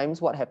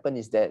sometimes what happens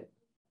is that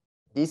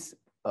this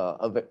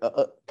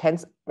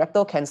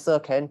rectal cancer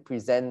can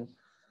present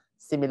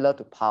similar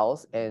to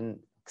piles and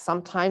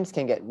sometimes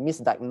can get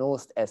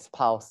misdiagnosed as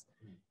piles.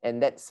 And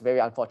that's very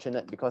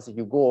unfortunate, because if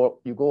you go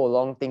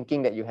along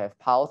thinking that you have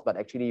piles, but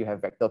actually you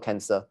have rectal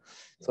cancer.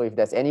 So if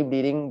there's any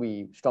bleeding,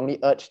 we strongly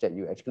urge that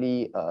you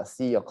actually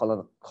see your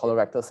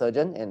colorectal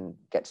surgeon and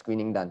get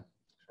screening done.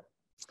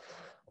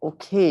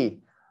 Okay,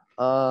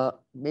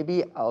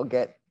 maybe I'll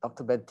get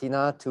Dr.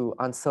 Bettina to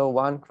answer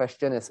one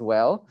question as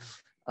well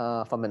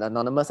from an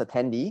anonymous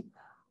attendee.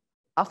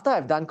 After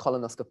I've done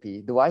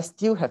colonoscopy, do I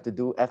still have to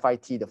do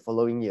FIT the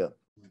following year?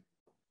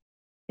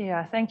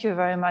 Yeah, thank you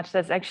very much.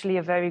 That's actually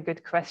a very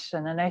good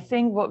question. And I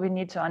think what we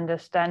need to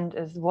understand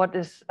is what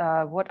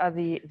are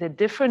the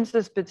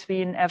differences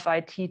between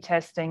FIT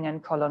testing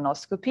and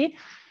colonoscopy,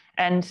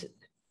 and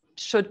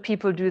should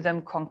people do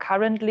them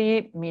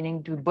concurrently,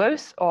 meaning do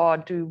both, or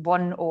do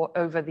one or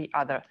over the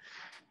other?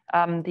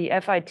 The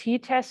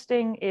FIT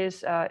testing is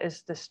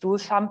the stool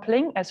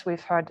sampling, as we've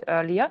heard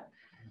earlier.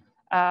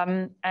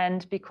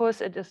 And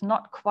because it is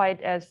not quite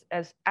as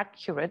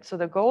accurate, so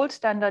the gold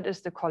standard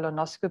is the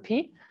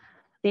colonoscopy.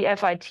 The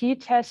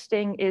FIT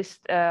testing is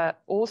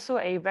also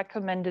a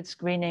recommended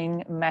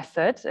screening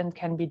method and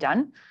can be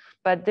done,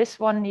 but this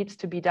one needs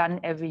to be done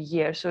every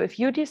year. So if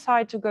you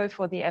decide to go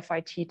for the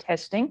FIT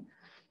testing,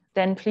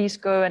 then please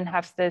go and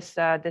have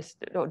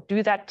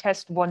do that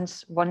test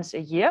once a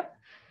year.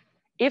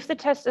 If the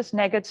test is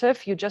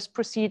negative, you just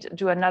proceed to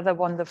do another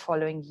one the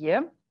following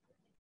year.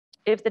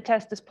 If the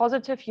test is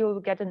positive, you'll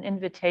get an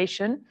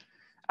invitation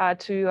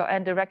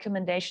and a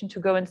recommendation to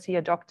go and see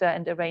a doctor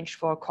and arrange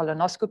for a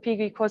colonoscopy,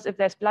 because if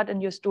there's blood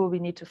in your stool, we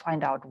need to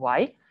find out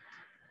why.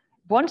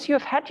 Once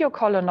you've had your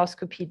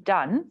colonoscopy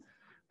done,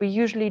 we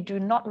usually do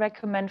not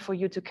recommend for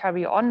you to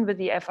carry on with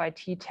the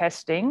FIT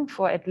testing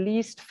for at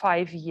least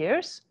 5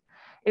 years.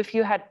 If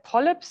you had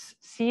polyps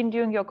seen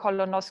during your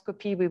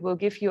colonoscopy, we will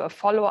give you a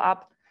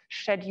follow-up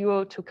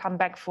schedule to come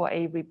back for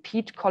a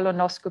repeat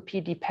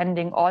colonoscopy,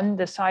 depending on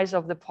the size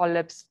of the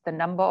polyps, the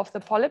number of the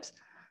polyps,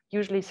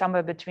 usually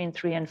somewhere between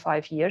 3 and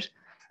 5 years.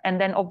 And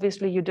then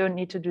obviously you don't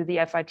need to do the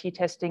FIT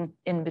testing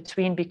in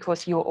between,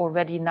 because you're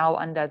already now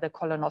under the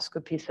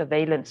colonoscopy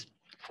surveillance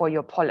for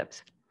your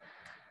polyps.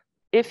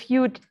 If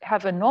you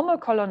have a normal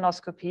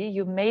colonoscopy,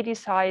 you may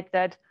decide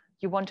that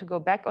you want to go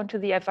back onto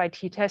the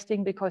FIT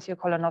testing because your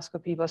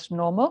colonoscopy was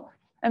normal.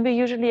 And we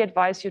usually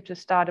advise you to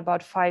start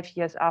about 5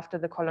 years after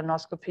the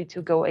colonoscopy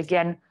to go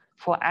again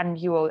for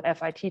annual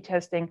FIT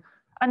testing,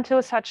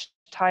 until such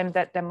time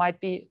that there might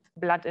be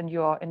blood in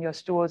your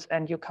stools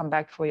and you come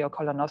back for your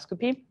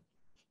colonoscopy.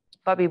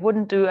 But we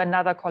wouldn't do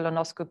another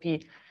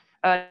colonoscopy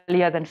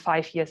earlier than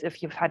 5 years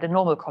if you've had a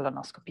normal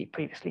colonoscopy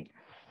previously.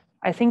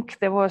 I think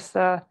there was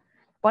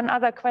one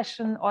other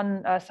question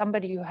on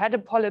somebody who had a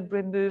polyp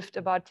removed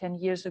about 10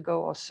 years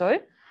ago or so.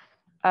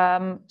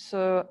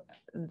 So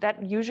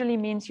that usually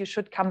means you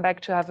should come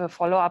back to have a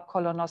follow-up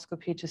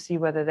colonoscopy to see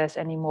whether there's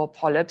any more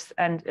polyps.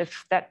 And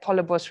if that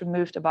polyp was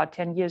removed about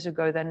 10 years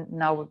ago, then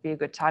now would be a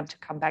good time to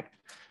come back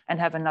and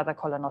have another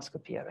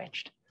colonoscopy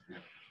arranged.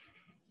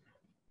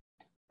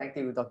 Thank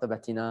you, Dr.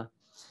 Bettina.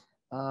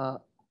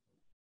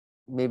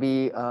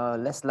 Maybe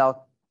let's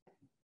now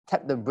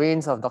tap the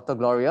brains of Dr.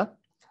 Gloria.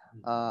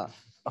 A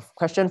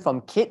question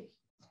from Kit.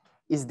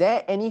 Is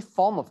there any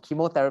form of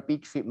chemotherapy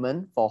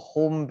treatment for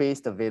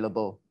home-based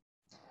available?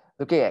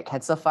 Looking at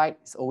cancer fight,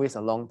 it's always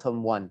a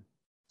long-term one.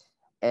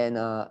 And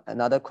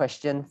another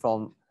question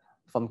from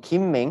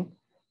Kim Ming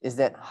is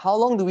that how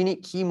long do we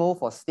need chemo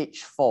for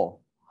stage 4?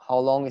 How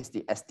long is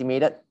the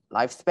estimated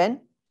lifespan?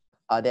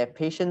 Are there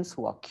patients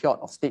who are cured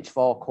of stage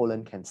 4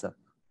 colon cancer?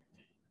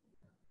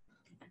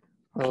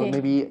 Okay.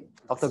 Maybe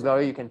Dr.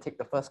 Gloria, you can take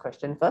the first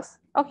question first.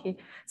 Okay,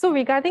 so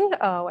regarding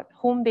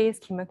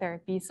home-based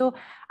chemotherapy, so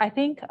I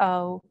think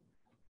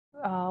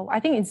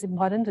it's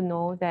important to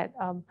know that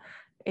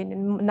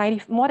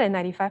more than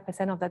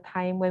 95% of the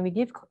time when we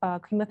give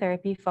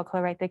chemotherapy for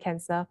colorectal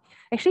cancer,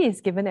 actually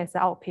it's given as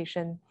an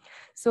outpatient.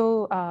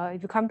 So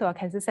if you come to a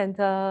cancer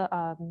center,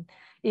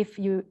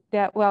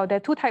 there are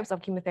 2 types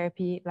of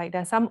chemotherapy. Like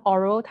there are some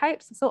oral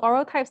types. So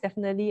oral types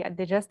definitely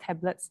they're just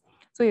tablets.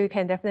 So you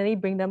can definitely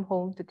bring them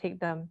home to take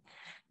them.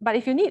 But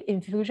if you need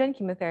infusion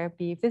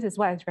chemotherapy, if this is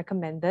what is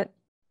recommended,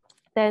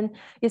 then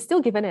it's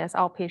still given as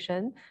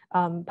outpatient.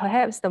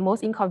 Perhaps the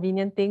most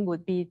inconvenient thing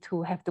would be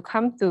to have to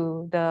come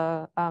to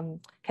the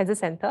cancer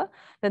center.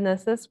 The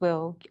nurses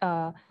will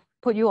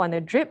put you on a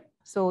drip.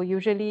 So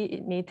usually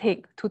it may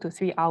take 2 to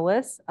 3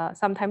 hours,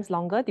 sometimes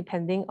longer,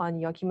 depending on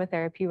your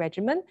chemotherapy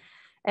regimen.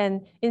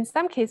 And in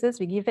some cases,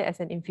 we give it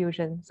as an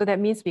infusion. So that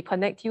means we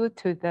connect you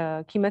to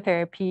the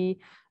chemotherapy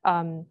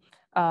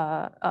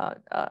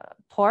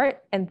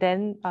port, and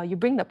then you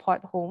bring the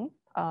port home.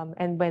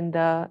 And when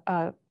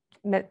the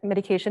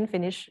medication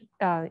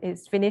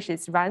is finished,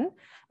 it's run,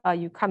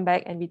 you come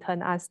back and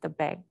return us the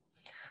bag.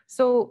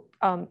 So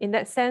in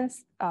that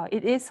sense,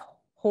 it is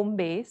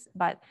home-based,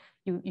 but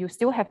you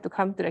still have to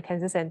come to the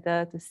cancer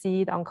center to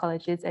see the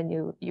oncologist, and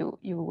you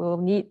will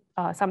need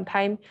some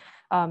time.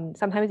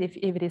 Sometimes if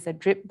it is a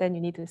drip, then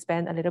you need to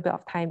spend a little bit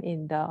of time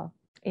in the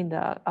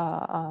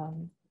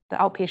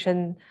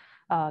outpatient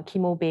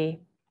chemo bay.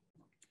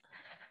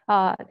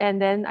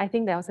 And then I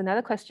think there was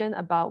another question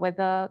about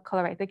whether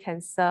colorectal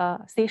cancer,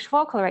 stage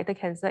 4 colorectal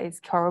cancer is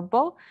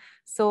curable.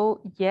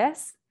 So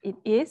yes, it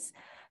is,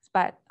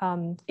 but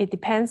it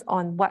depends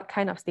on what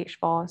kind of stage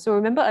 4. So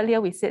remember earlier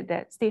we said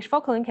that stage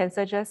 4 colon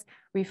cancer just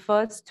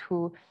refers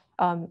to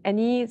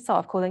any sort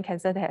of colon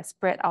cancer that has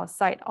spread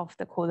outside of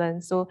the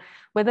colon. So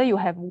whether you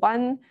have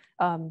one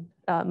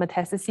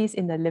metastasis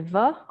in the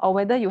liver, or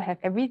whether you have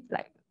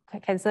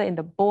cancer in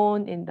the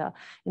bone, in the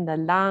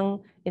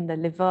lung, in the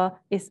liver,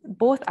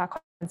 both are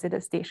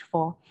considered stage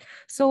 4.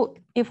 So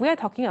if we are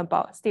talking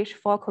about stage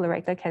 4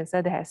 colorectal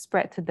cancer that has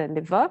spread to the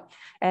liver,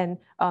 and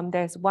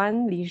there's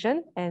one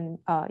lesion, and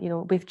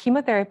with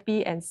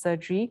chemotherapy and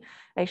surgery,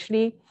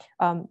 actually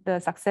the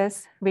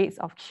success rates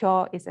of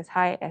cure is as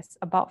high as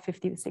about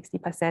 50 to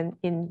 60%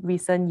 in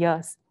recent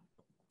years.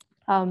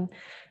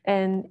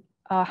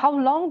 How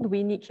long do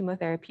we need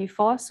chemotherapy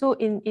for? So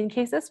in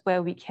cases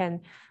where we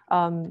can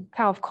kind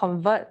of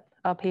convert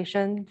a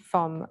patient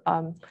from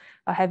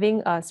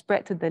having a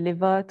spread to the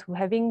liver to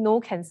having no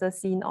cancer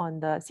seen on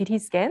the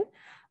CT scan,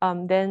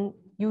 then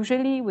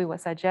usually we would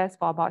suggest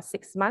for about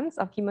 6 months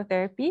of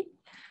chemotherapy.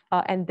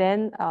 And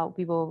then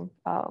we will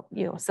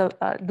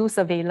do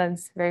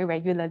surveillance very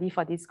regularly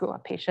for this group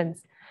of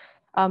patients.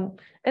 And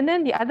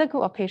then the other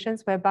group of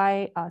patients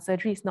whereby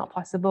surgery is not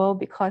possible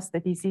because the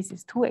disease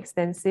is too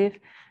extensive,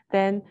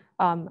 then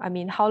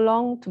how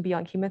long to be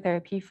on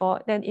chemotherapy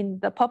for? Then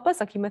the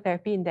purpose of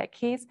chemotherapy in that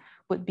case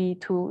would be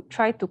to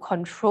try to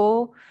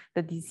control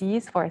the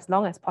disease for as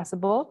long as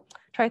possible,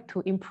 try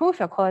to improve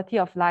your quality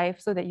of life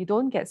so that you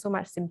don't get so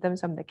much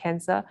symptoms from the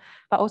cancer,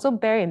 but also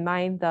bear in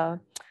mind the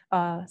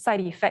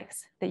side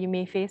effects that you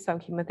may face from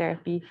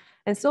chemotherapy.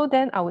 And so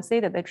then I would say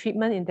that the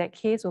treatment in that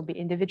case will be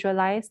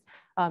individualized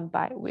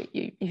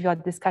if your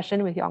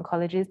discussion with your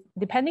oncologist,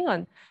 depending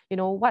on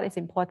what is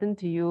important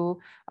to you,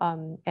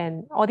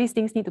 and all these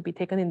things need to be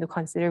taken into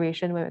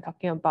consideration when we're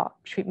talking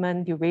about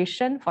treatment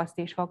duration for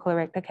stage 4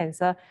 colorectal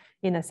cancer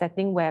in a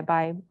setting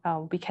whereby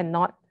we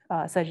cannot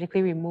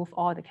surgically remove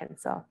all the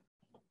cancer.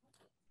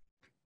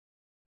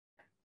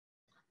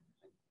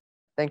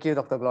 Thank you,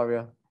 Dr.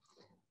 Gloria.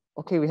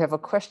 Okay, we have a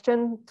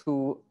question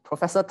to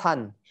Professor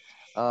Tan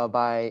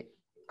by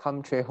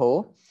Kam Chue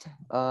Ho.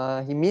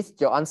 He missed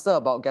your answer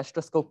about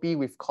gastroscopy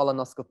with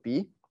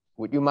colonoscopy.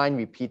 Would you mind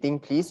repeating,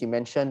 please? You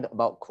mentioned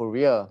about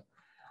Korea.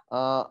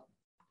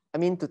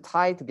 To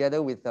tie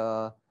together with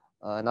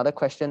another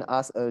question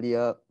asked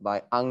earlier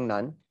by Ang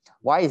Nan,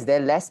 why is there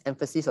less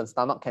emphasis on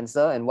stomach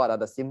cancer, and what are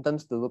the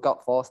symptoms to look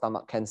out for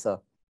stomach cancer?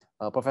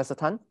 Professor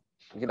Tan?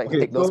 Would you like to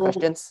take those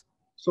questions?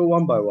 So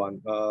one by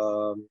one.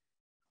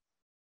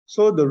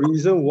 So the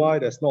reason why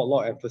there's not a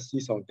lot of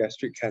emphasis on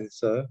gastric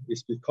cancer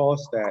is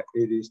because that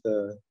it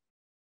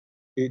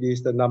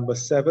is the number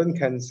 7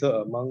 cancer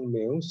among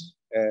males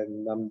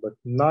and number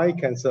 9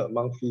 cancer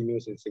among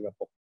females in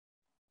Singapore.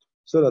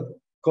 So the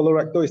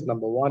colorectal is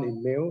number 1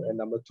 in male and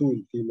number 2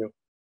 in female.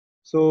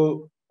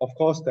 So of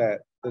course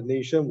that the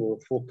nation will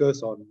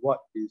focus on what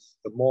is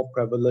the more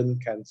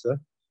prevalent cancer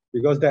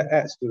because that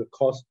adds to the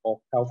cost of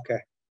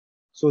healthcare.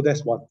 So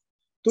that's one.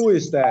 2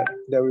 is that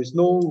there is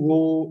no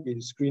role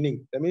in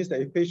screening. That means that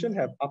if patients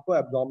have upper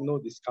abdominal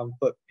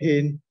discomfort,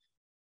 pain,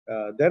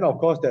 then of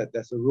course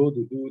there's a role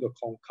to do the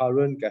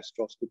concurrent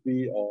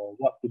gastroscopy or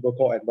what people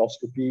call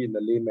endoscopy in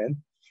the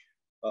layman.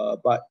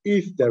 But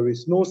if there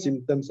is no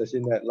symptoms as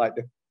in that, like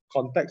the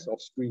context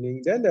of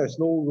screening, then there's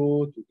no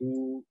role to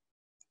do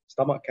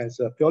stomach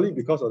cancer purely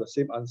because of the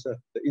same answer.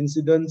 The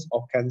incidence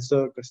of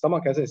cancer, because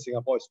stomach cancer in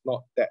Singapore is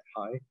not that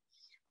high.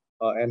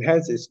 And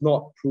hence it's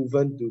not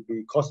proven to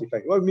be cost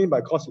effective. What I mean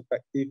by cost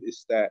effective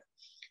is that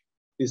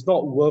it's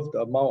not worth the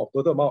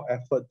total amount of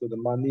effort to the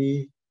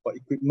money for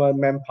equipment,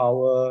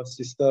 manpower,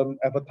 system,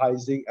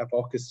 advertising,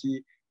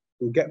 advocacy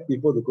to get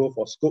people to go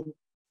for scope.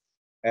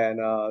 And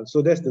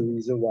so that's the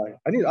reason why.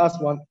 I need to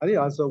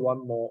answer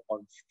one more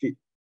on fit.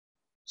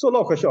 So a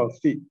lot of questions on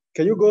fit.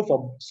 Can you go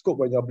for scope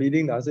when you're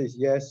bleeding? The answer is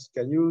yes.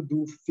 Can you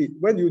do fit?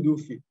 When do you do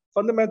fit?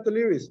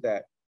 Fundamentally is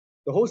that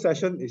the whole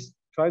session is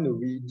trying to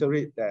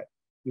reiterate that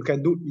you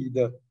can do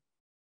either.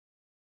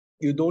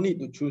 You don't need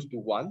to choose to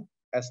one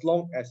as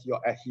long as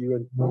you're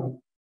adherent.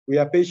 We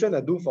have patients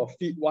that do for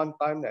fit one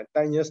time and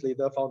 10 years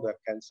later found they have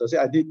cancer. Say,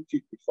 I did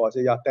fit before. I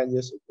say, yeah, 10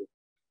 years ago.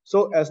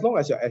 So as long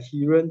as you're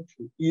adherent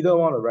to either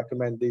one of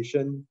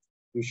recommendation,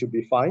 you should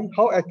be fine.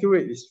 How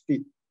accurate is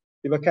fit?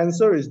 If a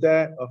cancer is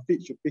there, a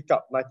fit should pick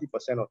up 90% of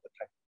the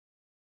time.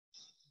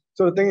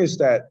 So the thing is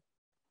that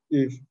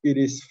if it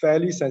is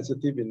fairly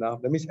sensitive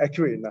enough, that means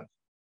accurate enough.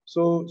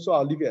 So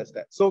I'll leave it as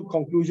that. So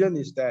conclusion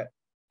is that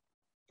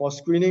for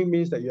screening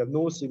means that you have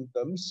no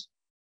symptoms.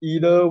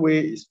 Either way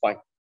is fine.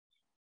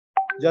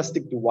 Just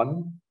stick to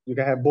one. You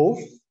can have both.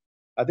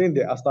 I think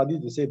there are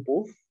studies to say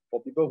both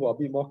for people who are a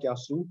bit more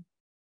kiasu.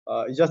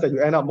 It's just that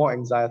you end up more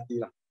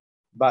anxiety.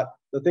 But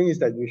the thing is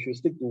that you should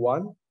stick to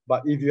one.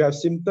 But if you have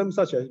symptoms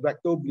such as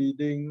rectal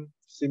bleeding,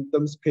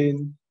 symptoms,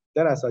 pain,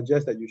 then I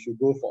suggest that you should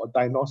go for a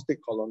diagnostic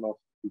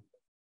colonoscopy.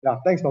 Yeah,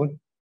 thanks, Norman.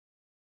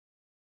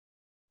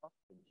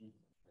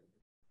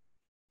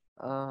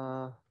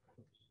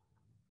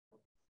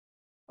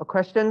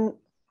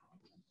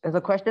 There's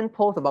a question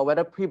posed about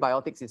whether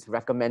prebiotics is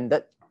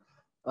recommended.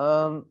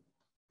 Prebiotics,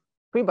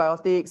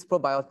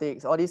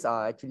 probiotics, all these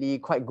are actually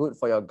quite good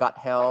for your gut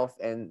health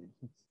and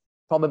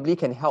probably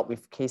can help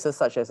with cases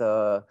such as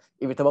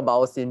irritable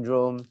bowel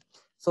syndrome.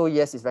 So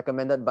yes, it's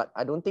recommended, but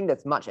I don't think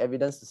there's much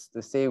evidence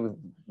to say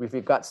with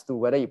regards to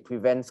whether it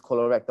prevents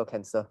colorectal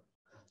cancer.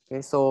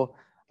 Okay, so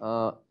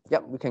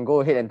yep, we can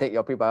go ahead and take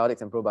your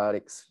prebiotics and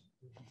probiotics.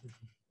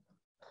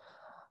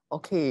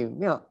 Okay,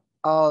 yeah,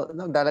 I'll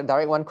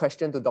direct one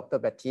question to Dr.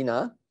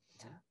 Bettina.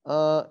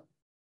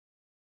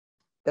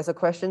 There's a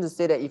question to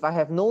say that if I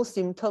have no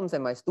symptoms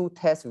and my stool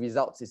test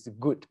results is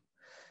good,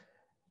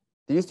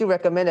 do you still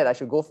recommend that I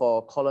should go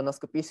for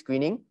colonoscopy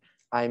screening?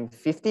 I'm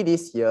 50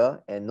 this year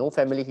and no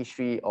family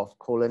history of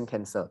colon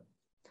cancer.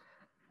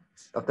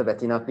 Dr.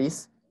 Bettina,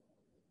 please.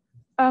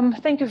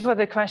 Thank you for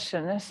the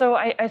question. So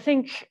I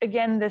think,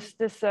 again, this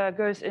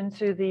goes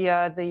into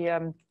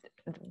the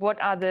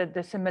what are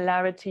the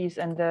similarities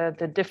and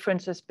the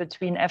differences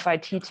between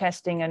FIT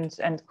testing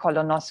and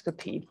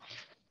colonoscopy.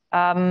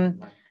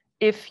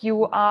 If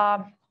you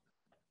are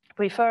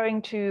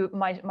referring to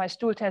my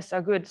stool tests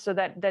are good, so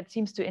that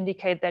seems to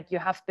indicate that you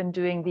have been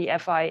doing the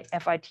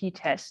FIT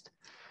test.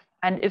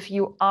 And if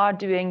you are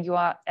doing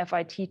your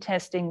FIT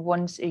testing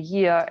once a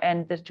year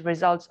and the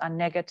results are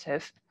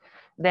negative,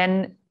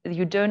 then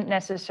you don't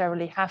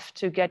necessarily have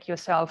to get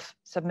yourself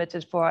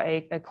submitted for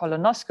a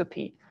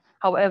colonoscopy.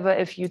 However,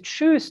 if you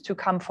choose to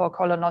come for a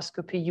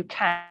colonoscopy, you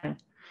can,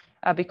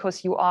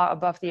 because you are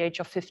above the age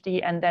of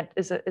 50, and that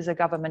is a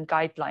government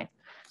guideline.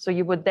 So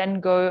you would then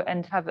go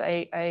and have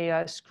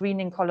a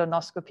screening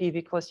colonoscopy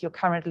because you're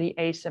currently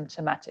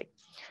asymptomatic.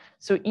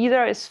 So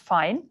either is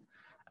fine.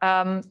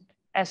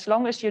 As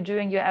long as you're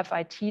doing your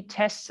FIT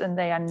tests and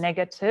they are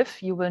negative,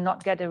 you will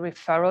not get a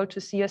referral to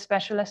see a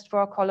specialist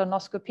for a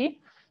colonoscopy.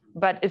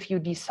 But if you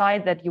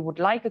decide that you would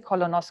like a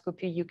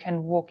colonoscopy, you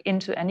can walk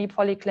into any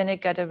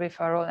polyclinic, get a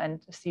referral, and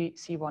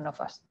see one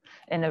of us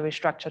in a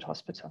restructured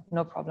hospital.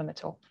 No problem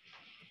at all.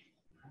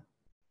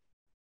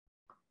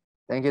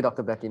 Thank you,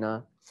 Dr.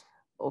 Bettina.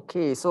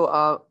 Okay,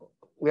 so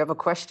we have a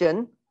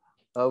question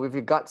with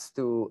regards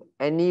to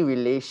any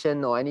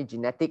relation or any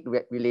genetic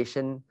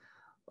relation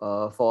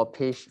for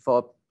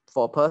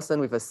a person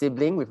with a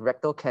sibling with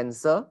rectal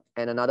cancer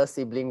and another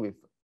sibling with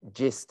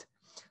GIST.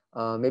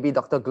 Maybe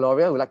Dr.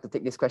 Gloria would like to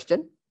take this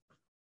question.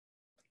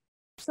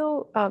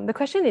 So the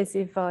question is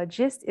if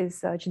GIST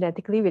is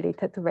genetically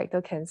related to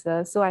rectal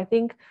cancer. So I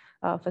think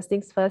First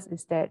things first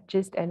is that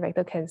GIST and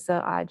rectal cancer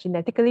are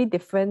genetically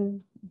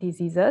different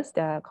diseases.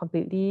 They're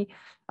completely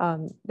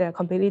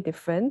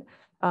different.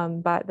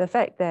 But the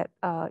fact that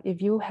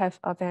if you have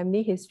a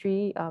family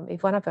history,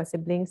 if one of your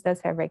siblings does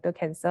have rectal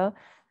cancer,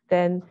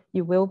 then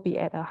you will be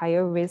at a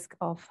higher risk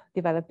of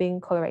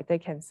developing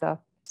colorectal cancer.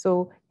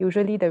 So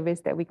usually the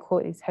risk that we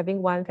quote is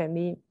having one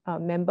family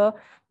member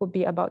would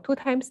be about 2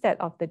 times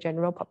that of the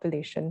general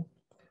population.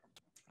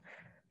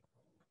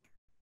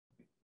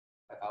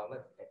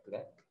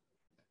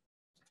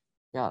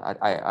 Yeah,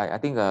 I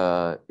think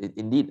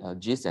indeed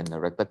GIST and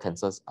rectal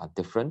cancers are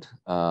different,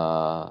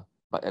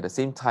 but at the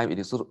same time, it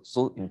is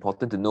so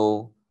important to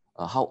know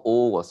how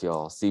old was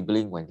your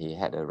sibling when he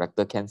had a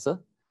rectal cancer,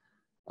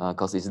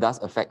 because it does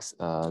affect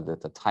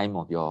the time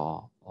of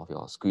your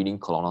screening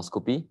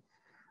colonoscopy.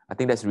 I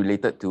think that's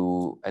related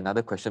to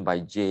another question by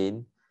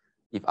Jane.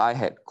 If I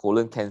had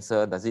colon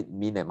cancer, does it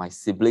mean that my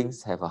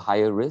siblings have a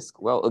higher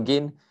risk? Well,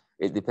 again,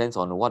 it depends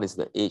on what is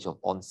the age of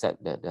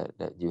onset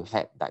that you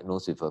had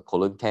diagnosed with a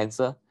colon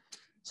cancer.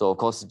 So of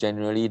course,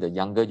 generally, the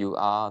younger you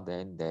are,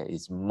 then there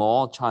is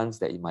more chance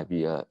that it might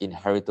be an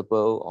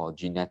inheritable or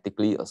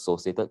genetically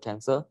associated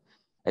cancer.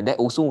 And that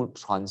also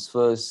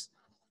transfers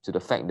to the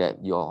fact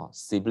that your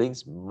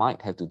siblings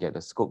might have to get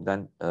the scope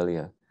done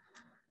earlier.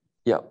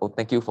 Yeah, well,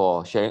 thank you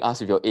for sharing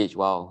us with your age.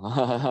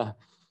 Wow.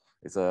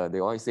 They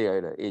always say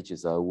the age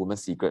is a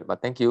woman's secret,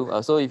 but thank you.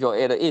 So if you're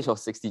at the age of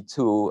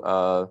 62,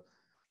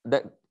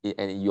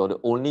 and you're the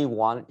only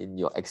one in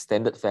your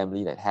extended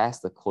family that has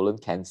the colon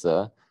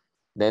cancer,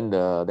 then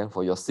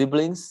for your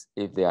siblings,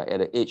 if they are at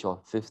the age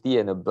of 50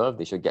 and above,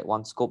 they should get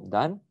one scope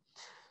done.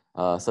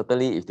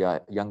 Certainly, if they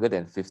are younger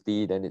than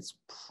 50, then it's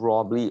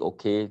probably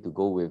okay to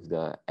go with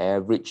the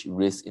average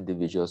risk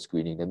individual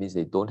screening. That means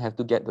they don't have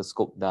to get the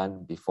scope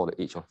done before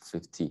the age of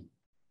 50.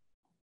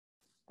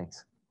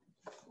 Thanks.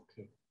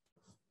 Okay.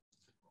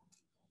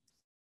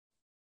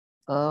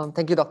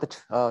 Thank you,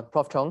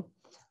 Prof. Chong.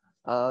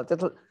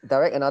 Just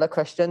direct another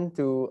question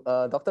to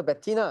Dr.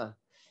 Bettina.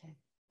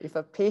 If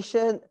a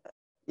patient,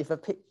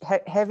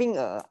 having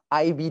a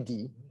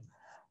IBD,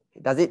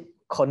 does it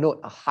connote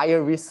a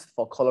higher risk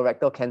for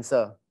colorectal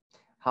cancer?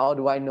 How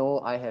do I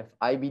know I have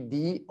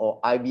IBD or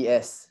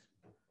IBS?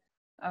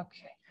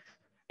 Okay.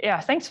 Yeah,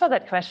 thanks for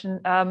that question.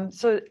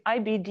 So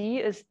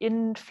IBD is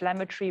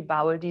inflammatory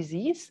bowel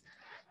disease.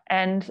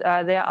 And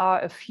there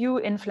are a few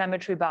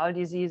inflammatory bowel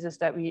diseases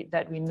that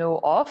we know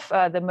of.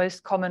 The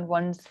most common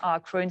ones are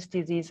Crohn's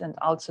disease and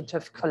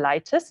ulcerative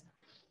colitis.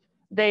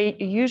 They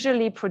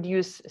usually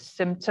produce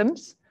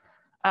symptoms,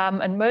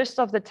 and most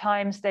of the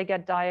times they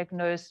get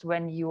diagnosed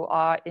when you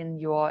are in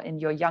your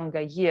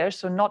younger years,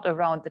 so not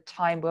around the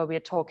time where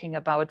we're talking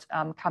about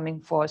coming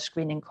for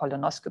screening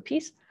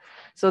colonoscopies.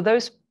 So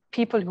those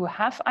people who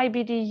have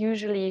IBD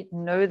usually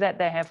know that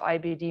they have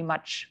IBD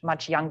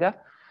much younger.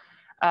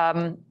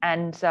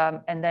 And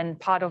then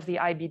part of the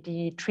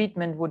IBD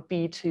treatment would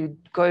be to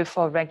go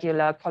for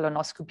regular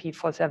colonoscopy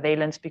for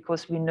surveillance,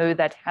 because we know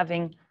that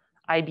having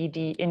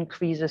IBD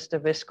increases the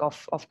risk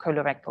of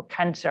colorectal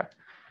cancer.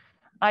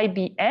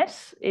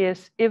 IBS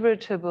is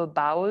irritable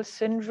bowel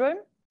syndrome,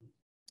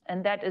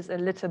 and that is a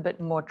little bit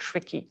more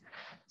tricky.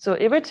 So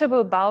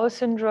irritable bowel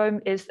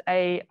syndrome is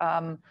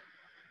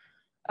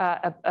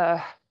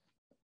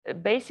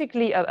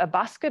basically a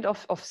basket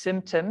of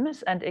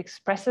symptoms and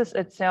expresses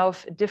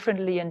itself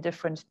differently in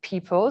different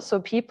people. So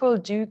people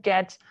do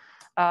get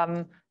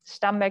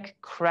stomach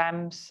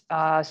cramps,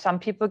 some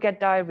people get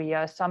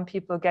diarrhea, some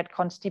people get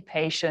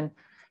constipation.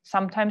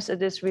 Sometimes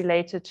it is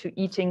related to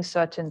eating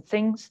certain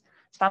things.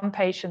 Some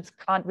patients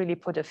can't really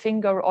put a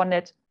finger on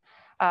it.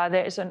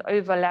 There is an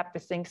overlap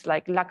with things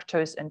like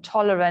lactose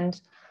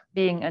intolerant,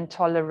 being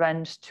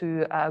intolerant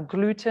to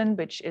gluten,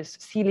 which is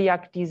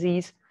celiac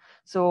disease.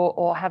 So,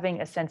 or having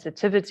a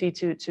sensitivity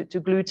to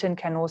gluten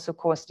can also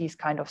cause these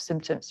kind of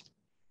symptoms.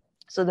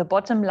 So the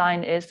bottom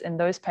line is, in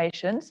those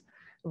patients,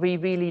 we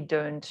really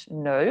don't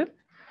know,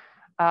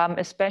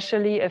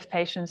 especially if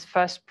patients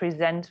first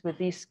present with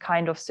these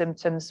kind of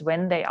symptoms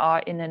when they are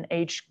in an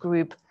age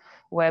group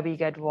where we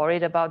get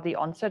worried about the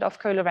onset of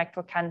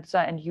colorectal cancer.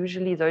 And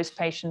usually those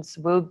patients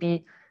will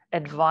be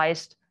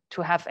advised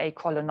to have a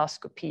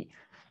colonoscopy.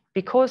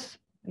 Because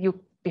you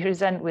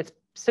present with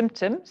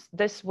symptoms,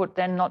 this would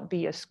then not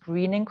be a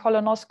screening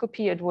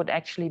colonoscopy. It would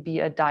actually be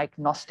a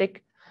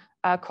diagnostic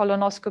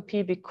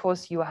colonoscopy,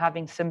 because you are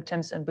having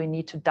symptoms and we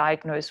need to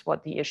diagnose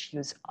what the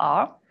issues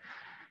are.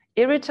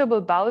 Irritable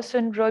bowel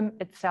syndrome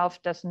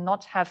itself does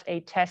not have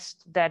a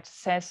test that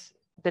says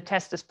the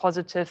test is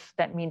positive,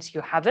 that means you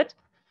have it.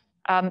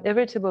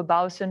 Irritable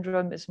bowel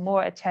syndrome is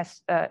more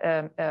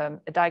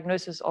a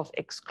diagnosis of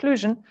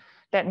exclusion.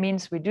 That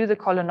means we do the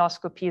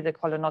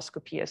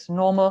colonoscopy is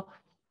normal.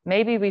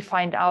 Maybe we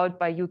find out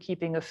by you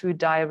keeping a food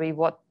diary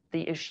what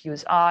the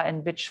issues are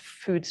and which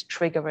foods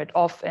trigger it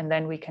off, and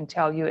then we can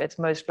tell you it's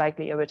most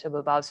likely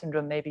irritable bowel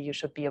syndrome. Maybe you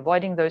should be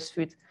avoiding those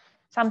foods.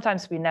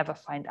 Sometimes we never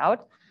find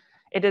out.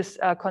 It is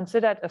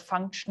considered a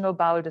functional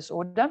bowel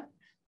disorder,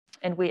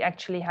 and we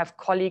actually have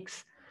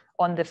colleagues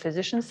on the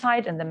physician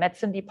side in the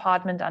medicine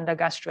department under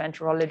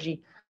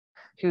gastroenterology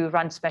who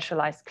run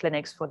specialized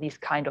clinics for these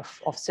kind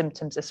of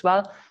symptoms as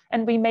well.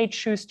 And we may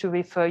choose to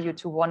refer you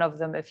to one of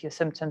them if your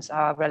symptoms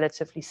are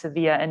relatively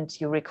severe and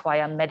you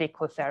require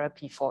medical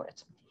therapy for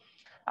it.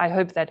 I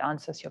hope that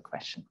answers your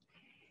question.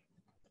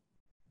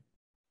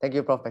 Thank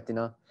you, Prof.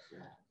 Bettina.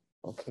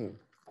 Okay.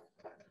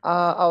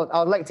 I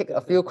would like to take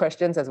a few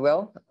questions as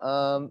well.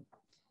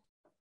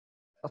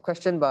 A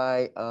question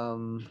by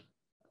an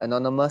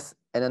anonymous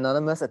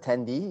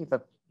attendee.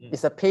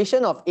 If a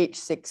patient of age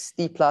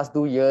 60 plus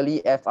do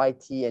yearly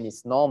FIT and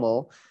is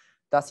normal,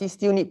 does he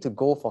still need to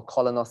go for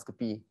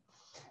colonoscopy?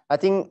 I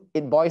think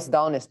it boils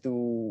down as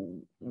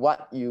to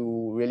what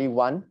you really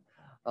want.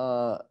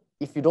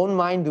 If you don't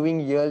mind doing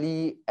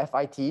yearly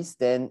FITs,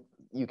 then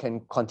you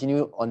can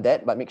continue on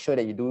that, but make sure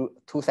that you do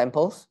 2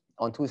 samples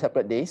on 2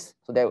 separate days,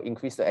 so that will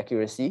increase the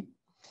accuracy.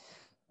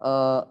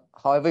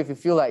 However, if you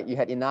feel like you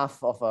had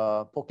enough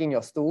of poking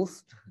your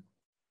stools,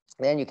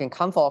 then you can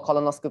come for a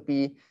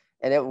colonoscopy,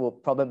 and that will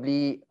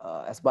probably,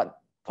 as what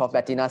Prof.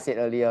 Bettina said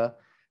earlier,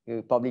 it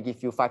will probably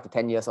give you 5 to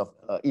 10 years of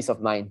ease of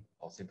mind.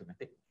 Or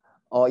symptomatic.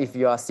 Or if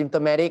you are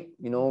symptomatic,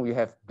 you know, you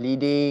have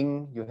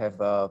bleeding, you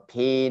have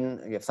pain,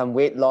 you have some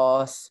weight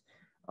loss,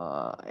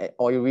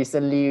 or you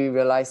recently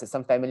realized that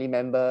some family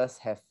members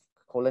have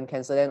colon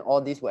cancer, then all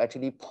these will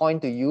actually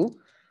point to you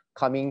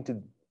coming to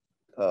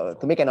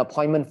make an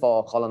appointment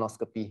for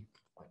colonoscopy.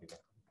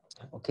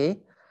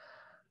 Okay.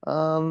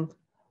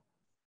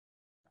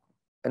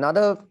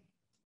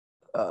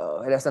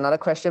 There's another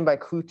question by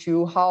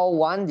Kuchu. How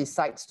one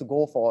decides to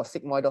go for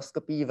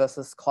sigmoidoscopy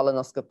versus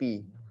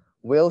colonoscopy?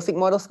 Will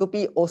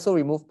sigmoidoscopy also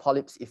remove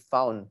polyps if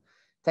found?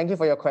 Thank you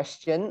for your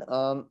question.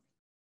 A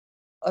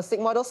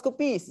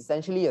sigmoidoscopy is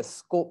essentially a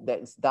scope that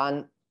is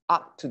done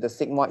up to the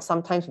sigmoid.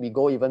 Sometimes we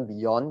go even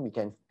beyond. We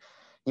can,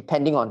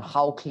 depending on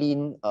how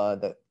clean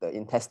the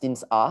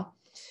intestines are.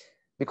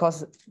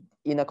 Because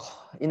in a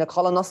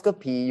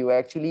colonoscopy, you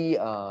actually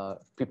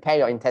prepare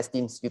your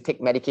intestines. You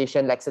take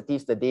medication,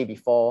 laxatives the day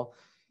before.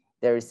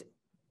 There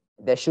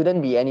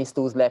shouldn't be any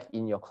stools left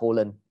in your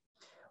colon.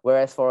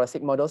 Whereas for a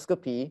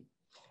sigmoidoscopy,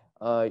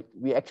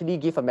 we actually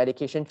give a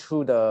medication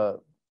through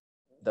the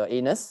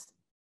anus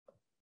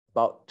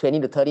about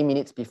 20 to 30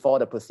 minutes before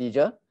the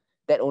procedure.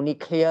 That only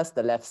clears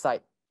the left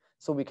side.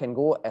 So we can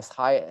go as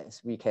high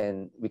as we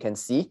can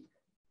see.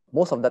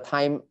 Most of the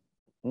time,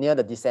 near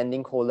the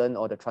descending colon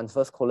or the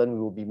transverse colon, we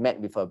will be met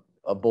with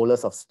a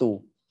bolus of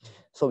stool.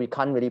 So we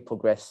can't really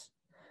progress.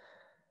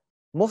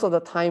 Most of the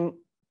time,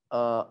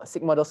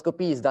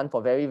 sigmoidoscopy is done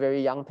for very,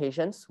 very young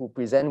patients who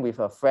present with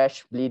a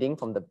fresh bleeding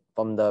from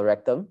the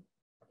rectum.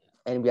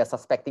 And we are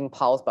suspecting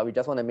piles, but we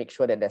just want to make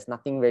sure that there's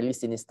nothing really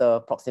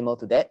sinister proximal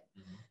to that.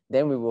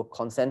 Then we will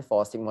consent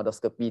for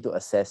sigmoidoscopy to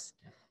assess.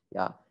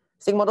 Yeah.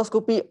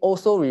 Sigmoidoscopy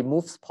also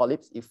removes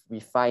polyps if we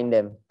find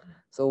them.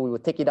 So we will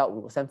take it out, we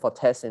will send for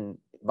tests, and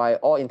by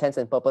all intents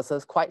and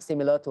purposes, quite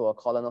similar to a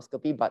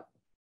colonoscopy, but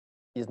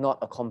is not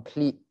a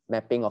complete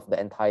mapping of the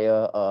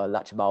entire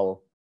large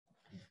bowel.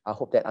 I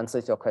hope that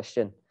answers your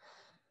question.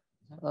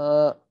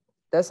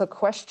 There's a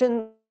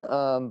question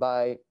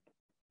by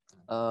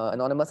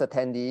anonymous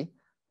attendee.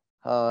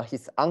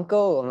 His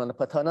uncle on the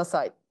paternal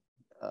side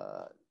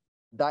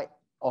died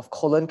of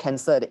colon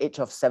cancer at the age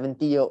of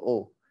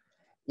 70-year-old.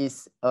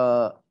 Is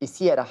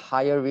he at a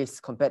higher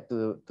risk compared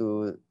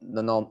to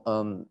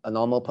a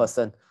normal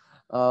person?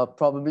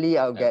 Probably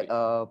I'll get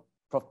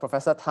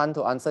Professor Tan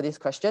to answer this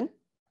question.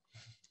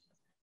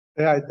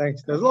 Yeah,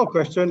 thanks. There's a lot of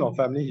question on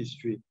family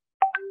history.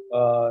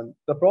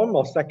 The problem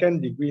of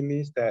second degree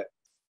means that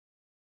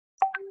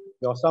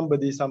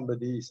somebody is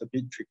a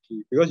bit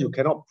tricky because you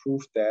cannot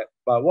prove that.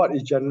 But what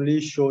is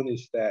generally shown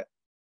is that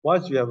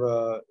once you have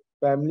a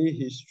family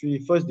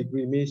history, first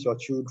degree means your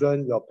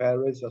children, your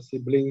parents, your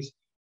siblings,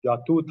 you are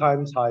 2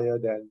 times higher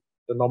than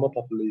the normal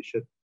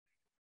population.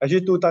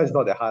 Actually, 2 times is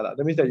not that high.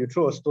 That means that you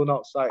throw a stone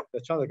outside,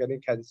 the chance of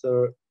getting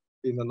cancer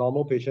in a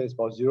normal patient is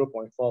about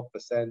 0.4%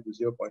 to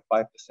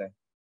 0.5%.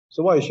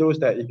 So what it shows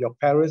that if your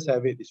parents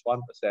have it, it's 1%.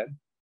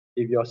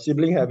 If your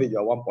sibling have it,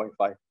 you're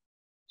 1.5.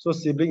 So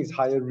sibling is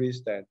higher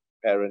risk than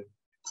parent.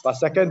 But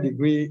second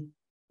degree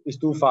is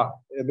too far.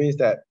 It means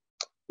that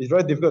it's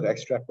very difficult to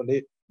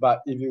extrapolate.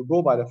 But if you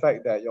go by the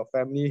fact that your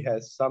family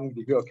has some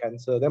degree of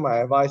cancer, then my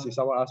advice, if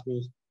someone asks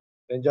me,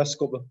 then just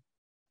scope.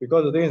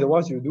 Because the thing is that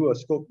once you do a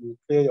scope, you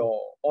clear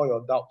all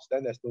your doubts,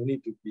 then there's no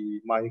need to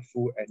be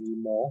mindful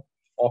anymore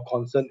or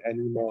concerned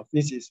anymore.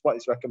 This is what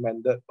is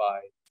recommended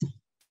by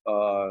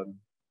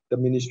the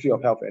Ministry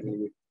of Health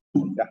anyway.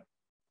 Yeah.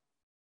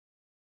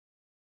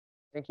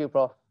 Thank you,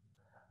 Prof.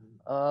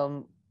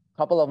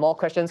 Couple of more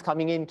questions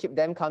coming in. Keep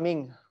them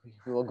coming.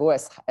 We will go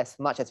as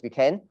much as we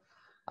can.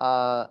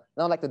 Now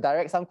I'd like to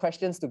direct some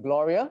questions to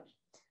Gloria.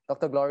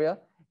 Dr. Gloria,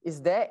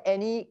 is there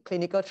any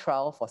clinical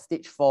trial for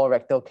stage 4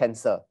 rectal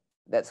cancer?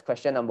 That's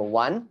question number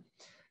 1.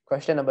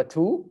 Question number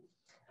 2,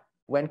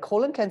 when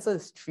colon cancer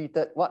is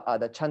treated, what are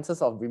the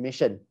chances of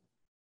remission?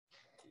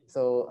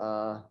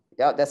 So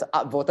yeah, that's an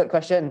upvoted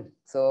question.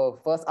 So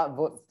first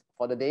upvote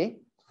for the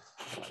day.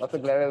 Dr.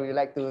 Gloria, would you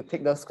like to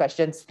take those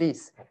questions,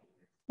 please?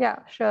 Yeah,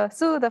 sure.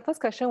 So the first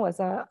question was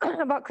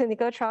about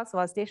clinical trials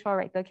for stage 4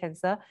 rectal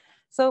cancer.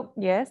 So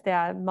yes, there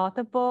are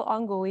multiple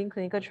ongoing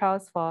clinical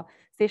trials for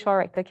stage 4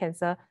 rectal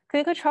cancer.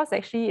 Clinical trials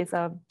actually is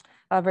a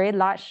very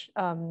large,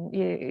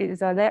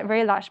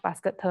 very large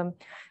basket term.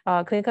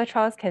 Clinical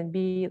trials can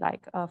be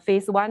like a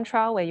phase 1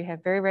 trial where you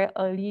have very, very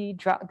early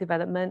drug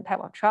development type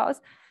of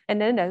trials.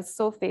 And then there's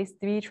also phase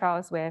 3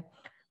 trials where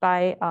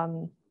by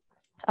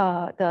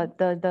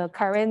the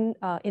current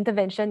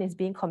intervention is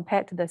being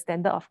compared to the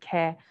standard of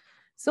care.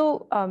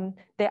 So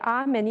there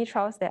are many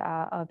trials that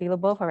are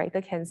available for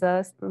rectal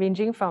cancers,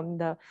 ranging from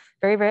the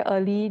very, very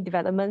early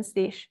development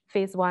stage,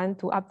 phase 1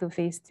 to up to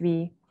phase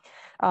 3.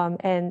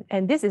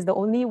 And this is the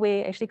only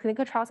way, actually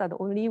clinical trials are the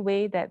only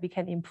way that we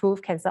can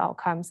improve cancer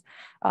outcomes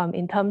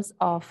in terms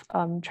of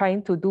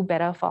trying to do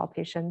better for our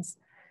patients.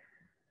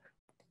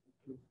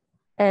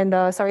 And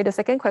sorry, the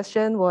second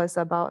question was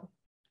about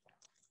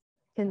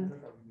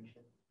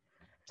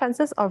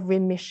chances of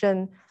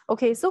remission.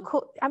 Okay, so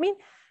I mean,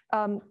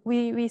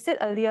 we said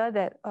earlier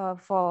that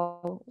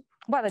for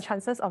what are the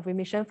chances of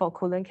remission for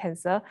colon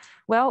cancer?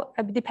 Well,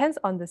 it depends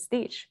on the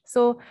stage.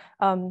 So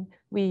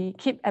we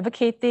keep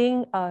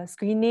advocating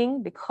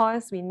screening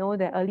because we know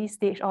that early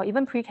stage or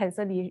even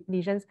pre-cancer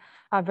lesions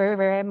are very,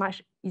 very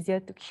much easier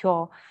to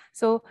cure.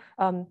 So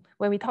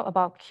when we talk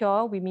about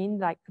cure, we mean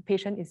like the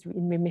patient is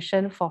in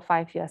remission for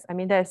 5 years. I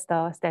mean, that's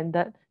the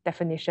standard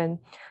definition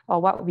or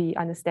what we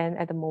understand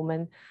at the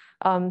moment.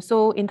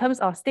 So in terms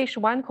of stage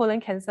 1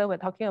 colon cancer, we're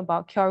talking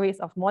about cure rates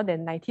of more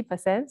than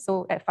 90%.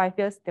 So at 5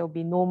 years, there will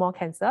be no more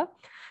cancer.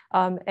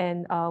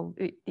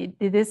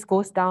 This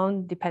goes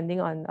down depending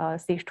on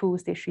stage 2,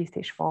 stage 3,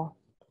 stage 4.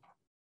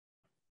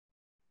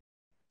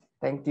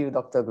 Thank you,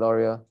 Dr.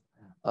 Gloria.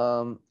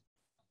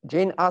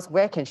 Jane asked,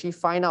 where can she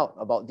find out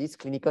about these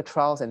clinical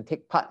trials and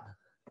take part?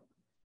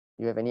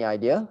 Do you have any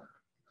idea?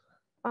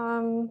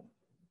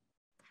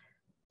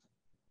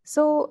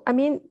 So, I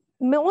mean,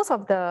 most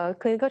of the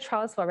clinical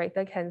trials for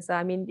rectal cancer,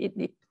 I mean,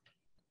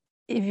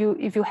 if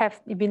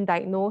you've been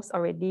diagnosed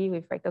already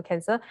with rectal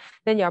cancer,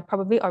 then you're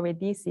probably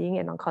already seeing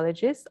an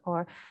oncologist,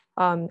 or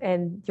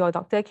and your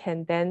doctor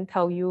can then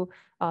tell you,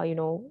 you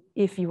know,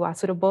 if you are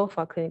suitable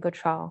for a clinical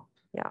trial.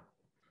 Yeah.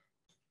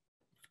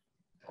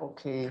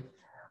 Okay.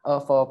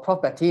 For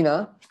Prof.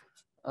 Bettina,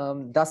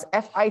 does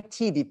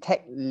FIT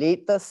detect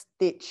later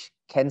stage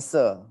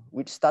cancer,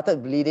 which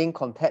started bleeding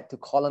compared to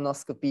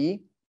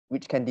colonoscopy,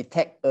 which can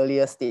detect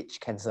earlier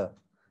stage cancer?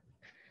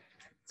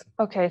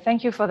 Okay,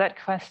 thank you for that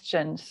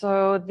question.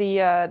 So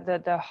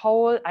the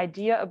whole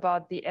idea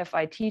about the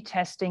FIT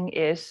testing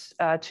is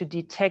to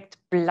detect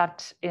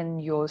blood in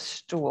your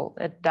stool.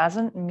 It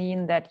doesn't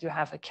mean that you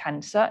have a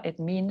cancer. It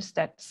means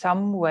that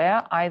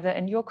somewhere, either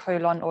in your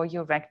colon or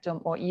your rectum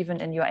or even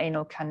in your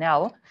anal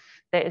canal,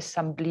 there is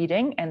some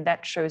bleeding, and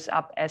that shows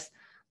up as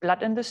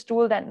blood in the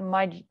stool that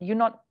might you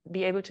not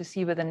be able to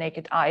see with the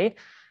naked eye,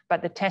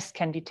 but the test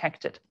can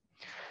detect it.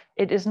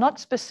 It is not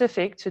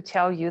specific to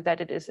tell you that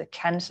it is a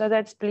cancer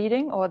that's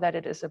bleeding or that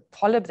it is a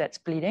polyp that's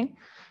bleeding.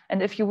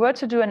 And if you were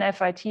to do an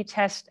FIT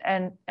test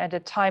and at a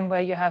time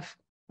where you have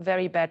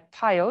very bad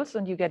piles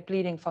and you get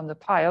bleeding from the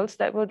piles,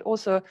 that would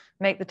also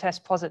make the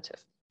test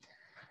positive.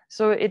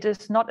 So it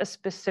is not a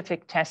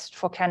specific test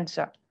for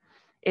cancer.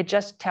 It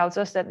just tells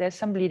us that there's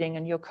some bleeding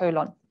in your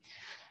colon.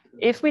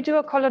 If we do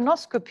a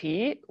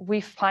colonoscopy, we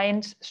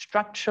find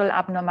structural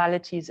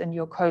abnormalities in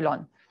your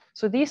colon.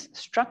 So these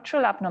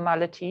structural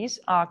abnormalities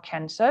are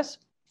cancers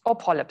or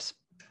polyps.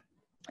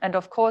 And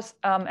of course,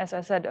 as I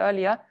said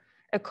earlier,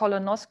 a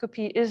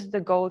colonoscopy is the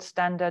gold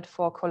standard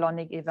for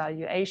colonic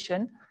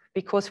evaluation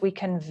because we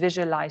can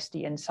visualize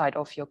the inside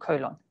of your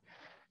colon.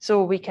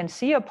 So we can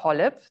see a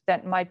polyp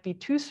that might be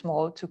too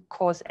small to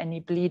cause any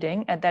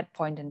bleeding at that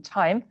point in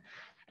time.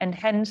 And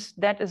hence,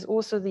 that is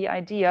also the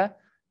idea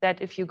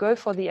that if you go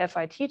for the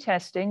FIT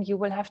testing, you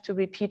will have to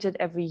repeat it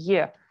every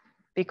year,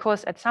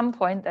 because at some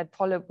point that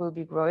polyp will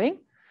be growing.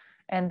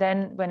 And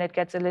then when it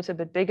gets a little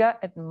bit bigger,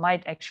 it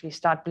might actually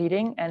start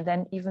bleeding. And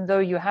then even though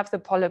you have the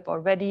polyp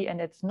already and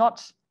it's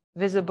not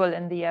visible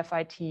in the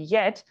FIT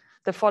yet,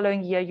 the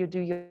following year you do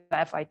your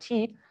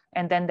FIT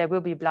and then there will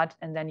be blood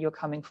and then you're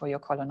coming for your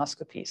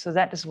colonoscopy. So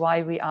that is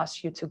why we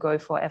ask you to go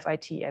for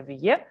FIT every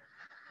year,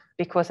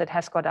 because it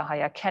has got a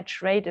higher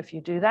catch rate if you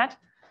do that.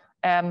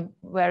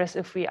 Whereas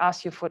if we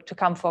ask you to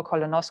come for a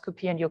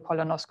colonoscopy and your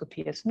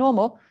colonoscopy is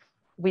normal,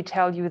 we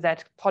tell you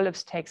that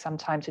polyps take some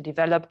time to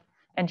develop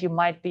and you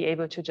might be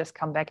able to just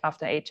come back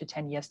after 8 to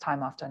 10 years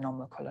time after a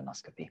normal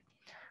colonoscopy.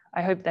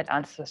 I hope that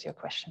answers your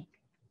question.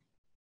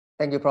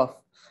 Thank you, Prof.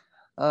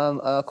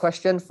 A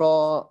question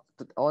I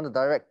want to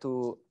direct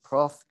to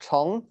Prof.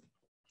 Chong,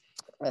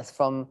 as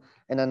from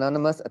an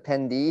anonymous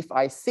attendee. If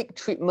I seek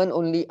treatment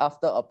only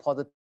after a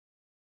positive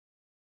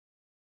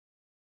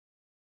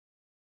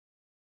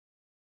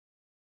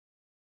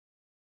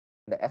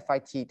the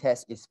FIT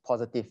test is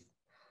positive,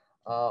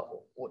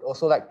 would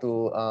also like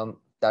to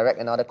direct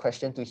another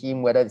question to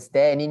him, whether is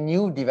there any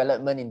new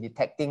development in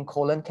detecting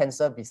colon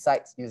cancer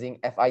besides using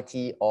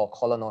FIT or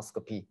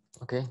colonoscopy?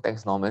 Okay,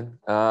 thanks, Norman.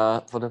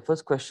 For the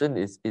first question,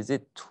 is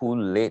it too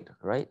late,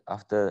 right?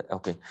 After,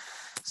 okay.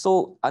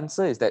 So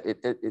answer is that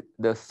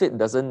the fit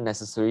doesn't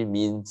necessarily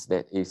means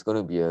that it's going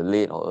to be a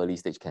late or early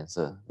stage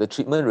cancer. The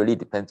treatment really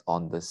depends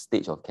on the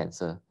stage of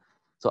cancer.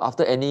 So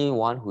after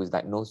anyone who is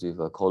diagnosed with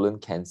a colon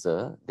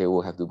cancer, they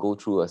will have to go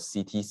through a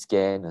CT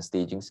scan, a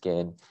staging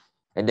scan,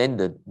 and then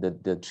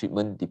the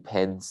treatment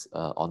depends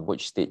on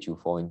which stage you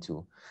fall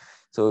into.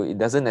 So it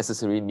doesn't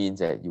necessarily mean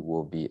that you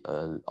will be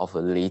of a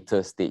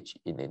later stage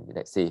in,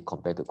 let's say,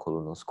 compared to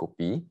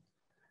colonoscopy,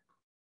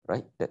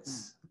 right?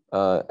 That's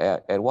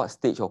at what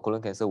stage of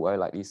colon cancer will I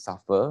likely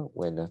suffer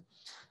when,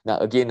 now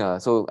again,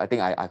 so I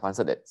think I've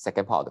answered that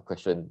second part of the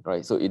question,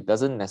 right? So it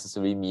doesn't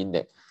necessarily mean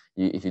that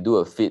if you do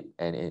a FIT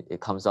and it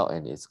comes out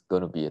and it's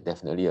going to be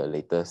definitely a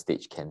later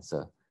stage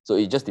cancer. So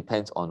it just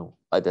depends on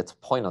at that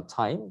point of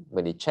time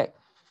when they check.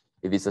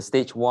 If it's a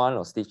stage 1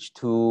 or stage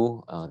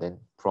 2, then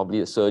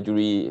probably a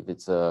surgery. If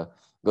it's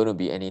going to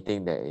be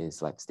anything that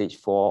is like stage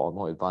 4 or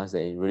more advanced,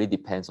 then it really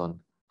depends on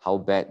how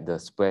bad the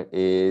spread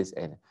is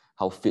and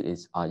how fit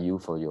are you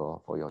for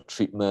your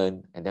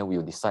treatment. And then we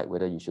will decide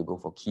whether you should go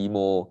for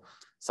chemo,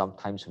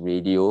 sometimes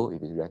radio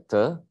if it's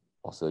rectal,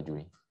 or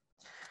surgery.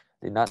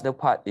 Another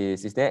part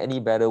is there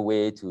any better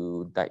way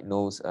to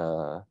diagnose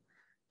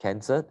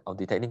cancer or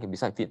detecting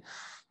besides FIT?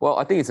 Well,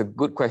 I think it's a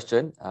good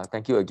question.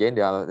 Thank you again.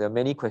 There are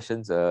many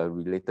questions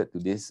related to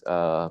this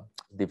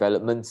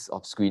developments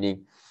of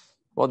screening.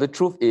 Well, the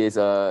truth is,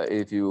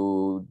 if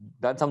you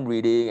done some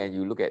reading and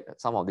you look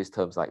at some of these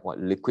terms like what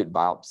liquid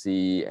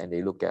biopsy, and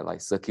they look at like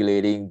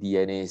circulating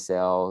DNA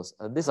cells,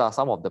 these are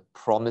some of the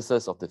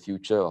promises of the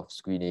future of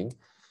screening.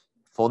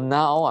 For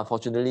now,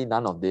 unfortunately,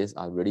 none of these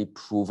are really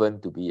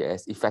proven to be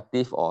as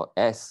effective or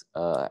as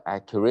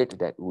accurate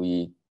that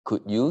we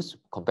could use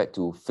compared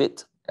to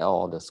FIT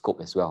or the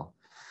scope as well.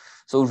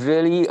 So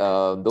really,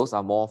 those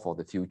are more for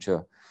the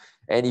future.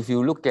 And if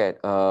you look at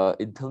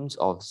in terms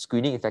of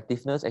screening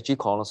effectiveness, actually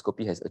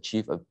colonoscopy has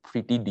achieved a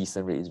pretty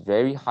decent rate. It's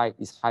very high,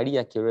 it's highly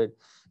accurate,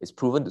 it's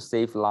proven to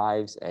save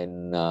lives,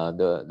 and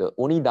the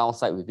only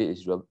downside with it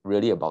is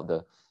really about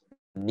the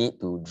need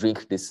to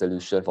drink this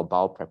solution for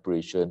bowel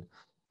preparation.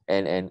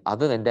 And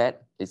other than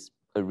that, it's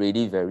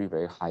already very,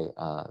 very high,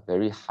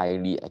 very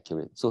highly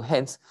accurate. So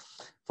hence,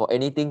 for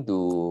anything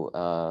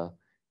to,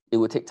 it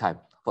will take time.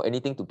 For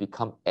anything to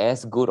become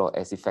as good or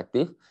as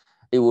effective,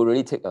 it will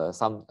really take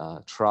some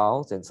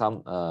trials and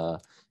some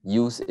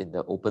use in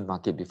the open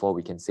market before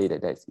we can say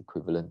that that's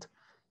equivalent.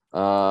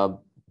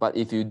 But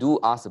if you do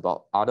ask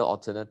about other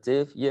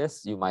alternatives,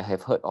 yes, you might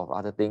have heard of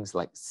other things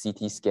like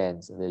CT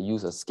scans. They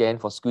use a scan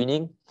for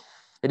screening.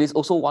 It is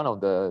also one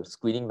of the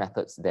screening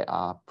methods that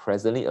are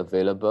presently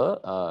available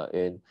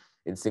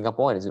in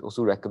Singapore, and is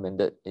also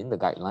recommended in the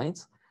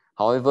guidelines.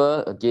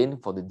 However, again,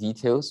 for the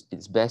details,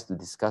 it's best to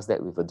discuss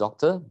that with a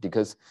doctor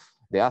because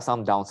there are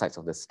some downsides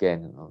of the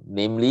scan.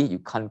 Namely, you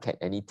can't get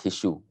any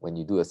tissue when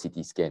you do a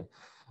CT scan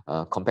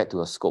compared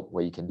to a scope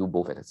where you can do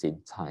both at the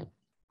same time.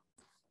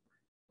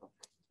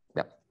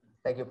 Yep.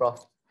 Thank you,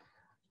 Prof.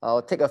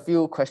 I'll take a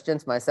few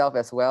questions myself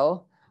as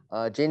well.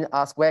 Jane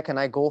asked, where can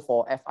I go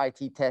for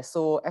FIT tests?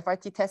 So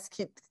FIT test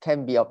kit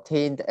can be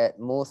obtained at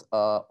most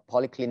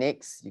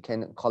polyclinics. You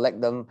can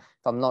collect them,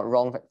 if I'm not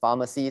wrong, at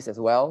pharmacies as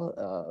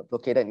well,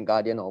 located in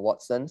Guardian or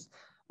Watson's.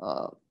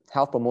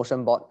 Health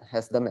Promotion Board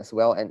has them as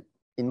well. And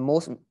in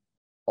most,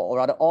 or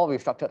rather all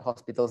restructured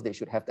hospitals, they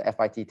should have the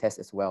FIT test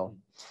as well.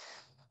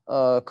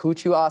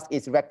 Kuchu asked,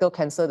 is rectal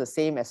cancer the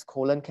same as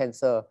colon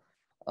cancer?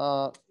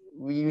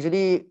 We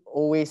usually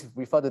always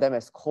refer to them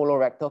as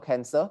colorectal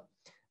cancer.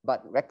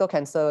 But rectal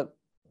cancer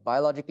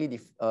biologically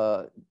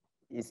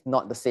is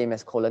not the same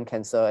as colon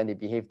cancer and they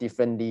behave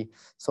differently.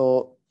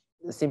 So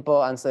the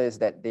simple answer is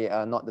that they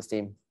are not the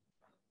same.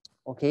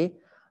 Okay.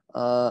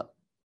 And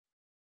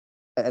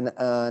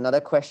another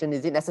question,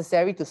 is it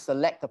necessary to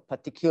select a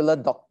particular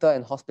doctor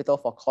and hospital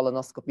for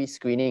colonoscopy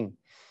screening?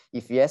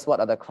 If yes, what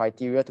are the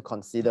criteria to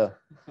consider?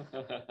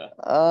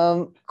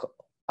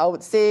 I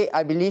would say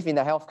I believe in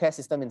the healthcare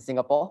system in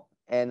Singapore,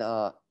 and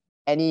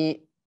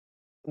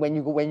when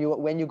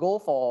you go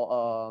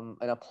for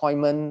an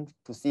appointment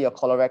to see a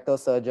colorectal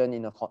surgeon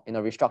in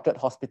a restructured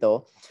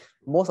hospital,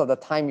 most of the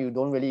time you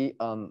don't really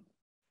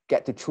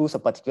get to choose a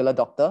particular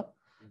doctor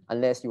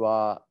unless you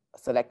are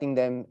selecting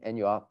them and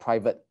you are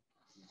private.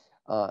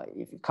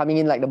 If coming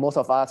in like the most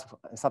of us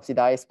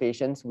subsidized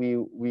patients, we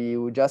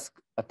will just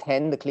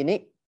attend the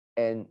clinic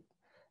and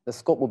the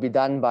scope will be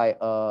done by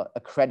an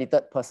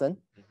accredited person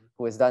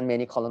who has done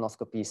many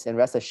colonoscopies, and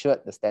rest assured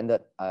the standard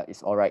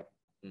is all right.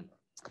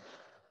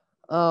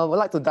 Would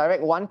like to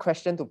direct one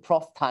question to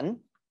Prof. Tan.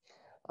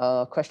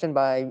 Question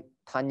by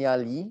Tanya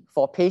Lee.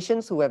 For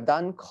patients who have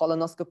done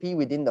colonoscopy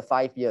within the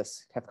 5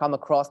 years, have come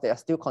across they are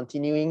still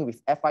continuing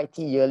with FIT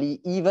yearly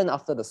even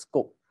after the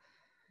scope.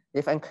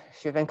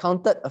 You've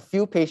encountered a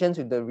few patients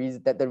with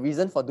the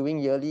reason for doing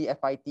yearly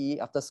FIT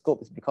after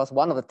scope is because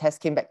one of the tests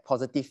came back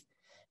positive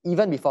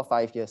even before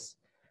 5 years.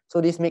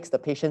 So this makes the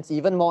patients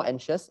even more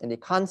anxious and they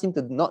can't seem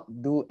to not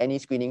do any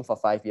screening for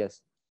 5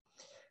 years.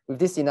 With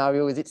this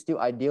scenario, is it still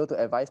ideal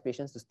to advise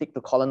patients to stick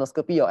to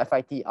colonoscopy or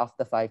FIT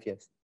after 5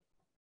 years?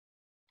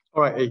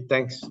 All right, hey,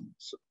 thanks.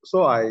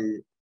 So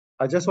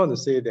I just want to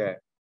say that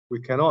we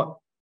cannot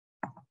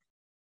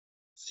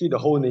see the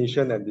whole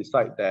nation and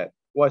decide that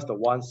what's the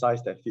one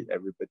size that fit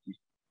everybody.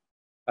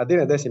 I think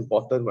that that's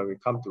important when we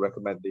come to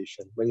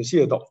recommendation. When you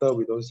see a doctor,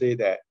 we don't say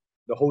that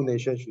the whole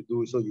nation should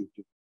do so you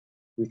do.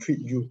 We treat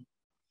you.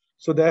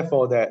 So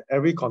therefore that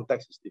every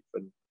context is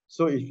different.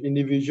 So if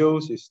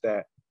individuals is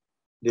that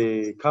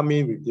they come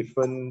in with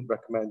different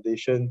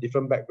recommendation,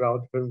 different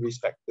background, different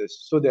risk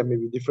factors. So there may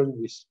be different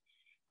risks.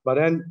 But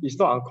then it's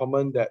not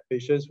uncommon that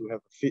patients who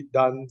have FIT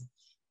done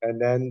and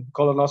then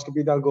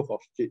colonoscopy done go for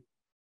FIT.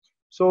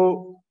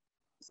 So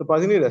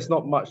surprisingly, there's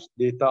not much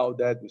data out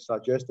there to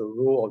suggest the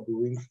role of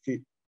doing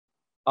FIT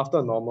after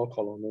a normal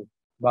colonoscopy.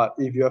 But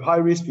if you have high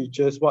risk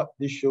features, what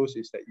this shows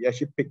is that you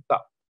actually picked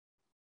up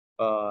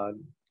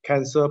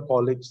cancer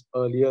polyps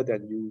earlier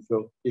than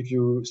usual. If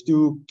you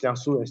still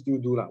kiasu and still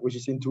do that, which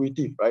is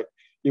intuitive, right?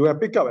 You will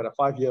pick up at a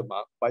 5-year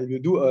mark, but if you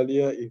do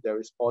earlier, if there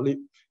is polyp,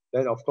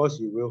 then of course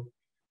you will.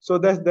 So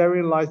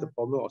therein lies the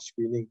problem of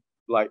screening.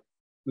 Like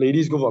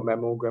ladies go for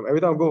mammogram.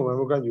 Every time you go for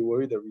mammogram, you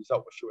worry the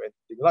result will show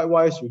anything.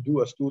 Likewise, you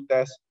do a stool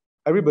test,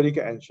 everybody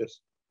get anxious.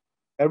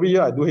 Every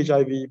year I do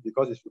HIV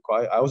because it's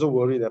required. I also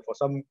worry that for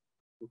some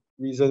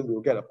reason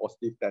we'll get a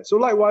positive test. So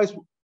likewise,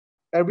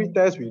 every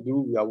test we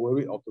do, we are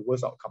worried of the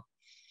worst outcome.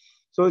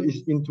 So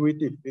it's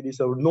intuitive. It is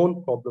a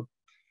known problem.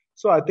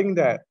 So I think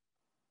that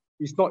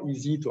it's not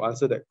easy to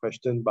answer that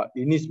question, but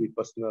it needs to be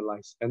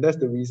personalized. And that's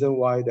the reason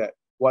why that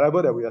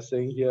whatever that we are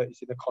saying here is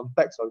in the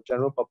context of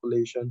general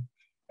population.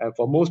 And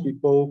for most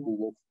people who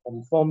will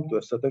conform to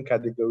a certain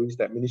categories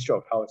that Ministry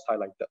of Health has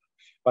highlighted.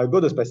 But I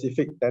go to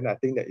specific, then I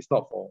think that it's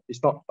not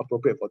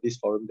appropriate for this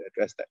forum to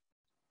address that.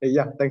 Hey,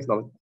 yeah, thanks,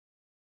 Norman.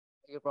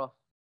 Thank you, Prof.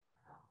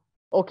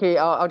 Okay,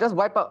 I'll just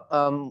wipe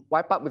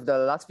up with the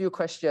last few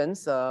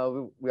questions.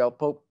 We are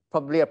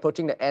probably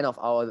approaching the end of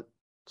our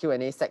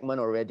Q&A segment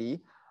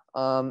already.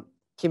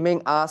 Kim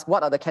Meng asked,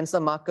 what are the cancer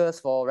markers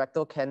for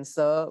rectal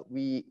cancer?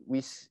 We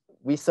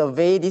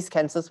survey these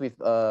cancers with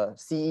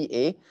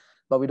CEA,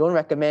 but we don't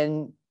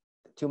recommend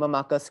tumor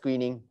marker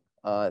screening.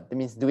 That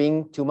means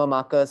doing tumor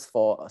markers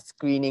for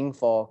screening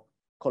for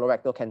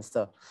colorectal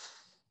cancer.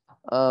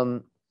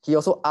 He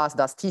also asked,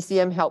 does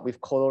TCM help with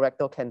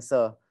colorectal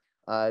cancer?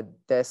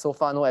 There's so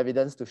far no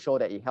evidence to show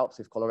that it helps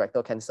with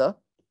colorectal cancer.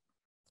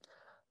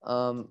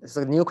 So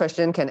a new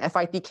question, can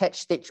FIT catch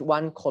stage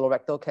 1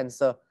 colorectal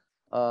cancer?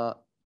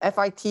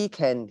 FIT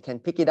can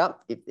pick it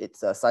up if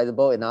it's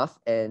sizable enough,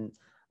 and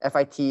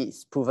FIT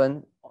is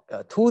proven,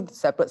 2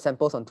 separate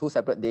samples on 2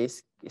 separate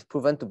days is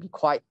proven to be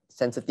quite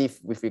sensitive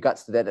with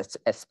regards to that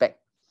aspect.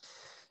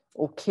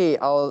 Okay,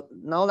 I'll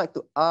now like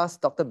to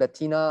ask Dr.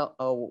 Bettina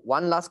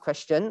one last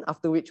question,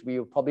 after which we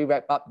will probably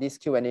wrap up this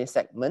Q&A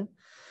segment.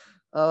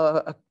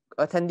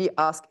 Attendee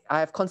asked, I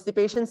have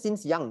constipation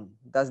since young.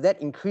 Does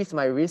that increase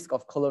my risk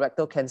of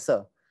colorectal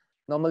cancer?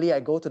 Normally, I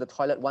go to the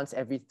toilet once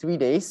every 3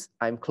 days.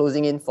 I'm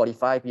closing in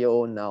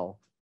 45-year-old now.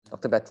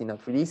 Dr. Bettina,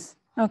 please.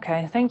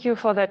 Okay, thank you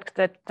for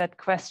that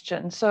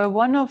question. So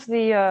one of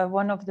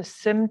the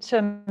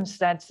symptoms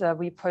that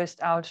we post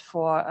out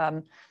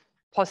for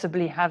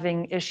possibly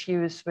having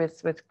issues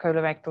with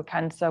colorectal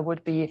cancer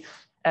would be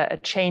a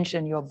change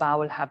in your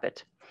bowel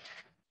habit.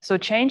 So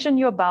change in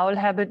your bowel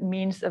habit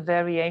means a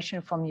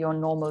variation from your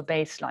normal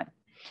baseline.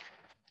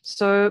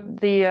 So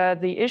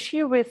the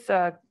issue with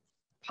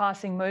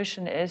passing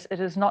motion is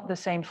it is not the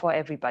same for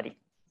everybody.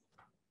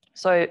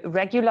 So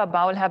regular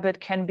bowel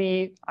habit can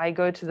be, I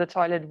go to the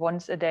toilet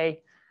once a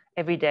day,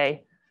 every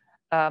day.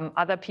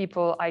 Other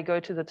people, I go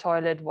to the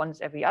toilet once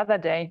every other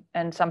day.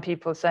 And some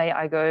people say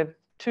I go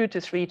 2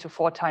 to 3 to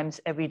 4 times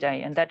every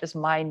day. And that is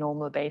my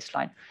normal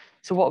baseline.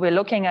 So what we're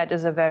looking at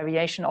is a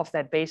variation of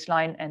that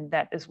baseline, and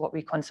that is what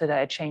we consider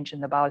a change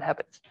in the bowel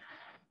habits.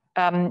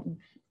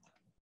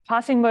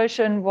 Passing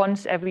motion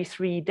once every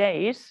 3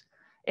 days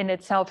in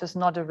itself is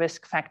not a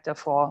risk factor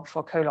for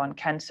colon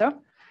cancer.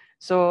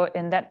 So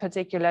in that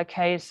particular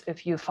case,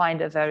 if you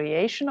find a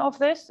variation of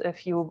this,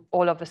 if you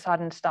all of a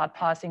sudden start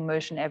passing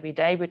motion every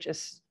day, which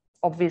is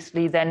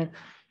obviously then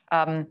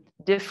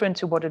different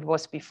to what it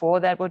was before,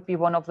 that would be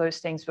one of those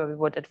things where we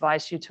would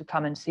advise you to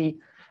come and see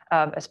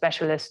a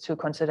specialist to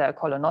consider a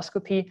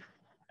colonoscopy.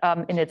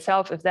 In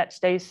itself, if that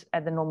stays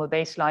at the normal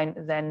baseline,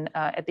 then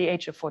at the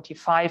age of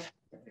 45,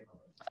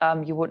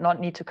 you would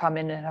not need to come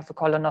in and have a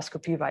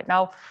colonoscopy right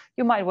now.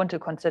 You might want to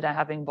consider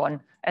having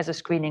one as a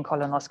screening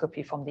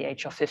colonoscopy from the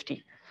age of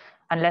 50.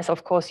 Unless,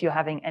 of course, you're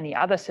having any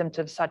other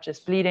symptoms such as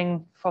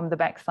bleeding from the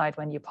backside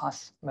when you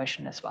pass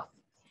motion as well.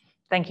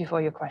 Thank you for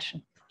your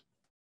question.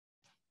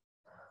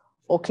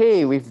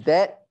 Okay, with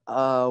that,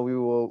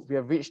 we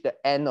have reached the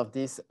end of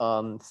this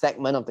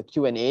segment of the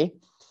Q&A.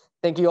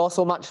 Thank you all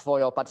so much for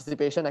your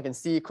participation. I can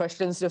see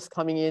questions just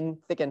coming in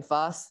thick and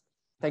fast.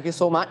 Thank you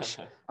so much.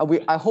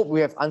 I hope we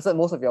have answered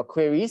most of your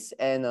queries.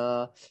 And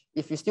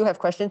if you still have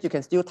questions, you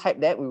can still type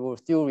that. We will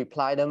still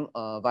reply them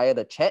via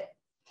the chat.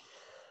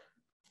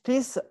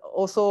 Please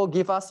also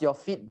give us your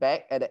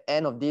feedback at the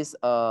end of this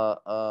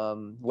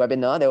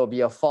webinar. There will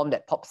be a form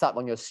that pops up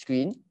on your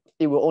screen.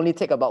 It will only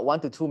take about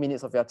 1 to 2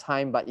 minutes of your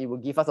time, but it will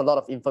give us a lot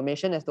of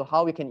information as to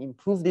how we can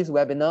improve this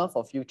webinar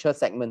for future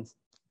segments.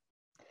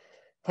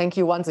 Thank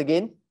you once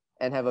again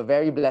and have a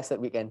very blessed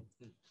weekend.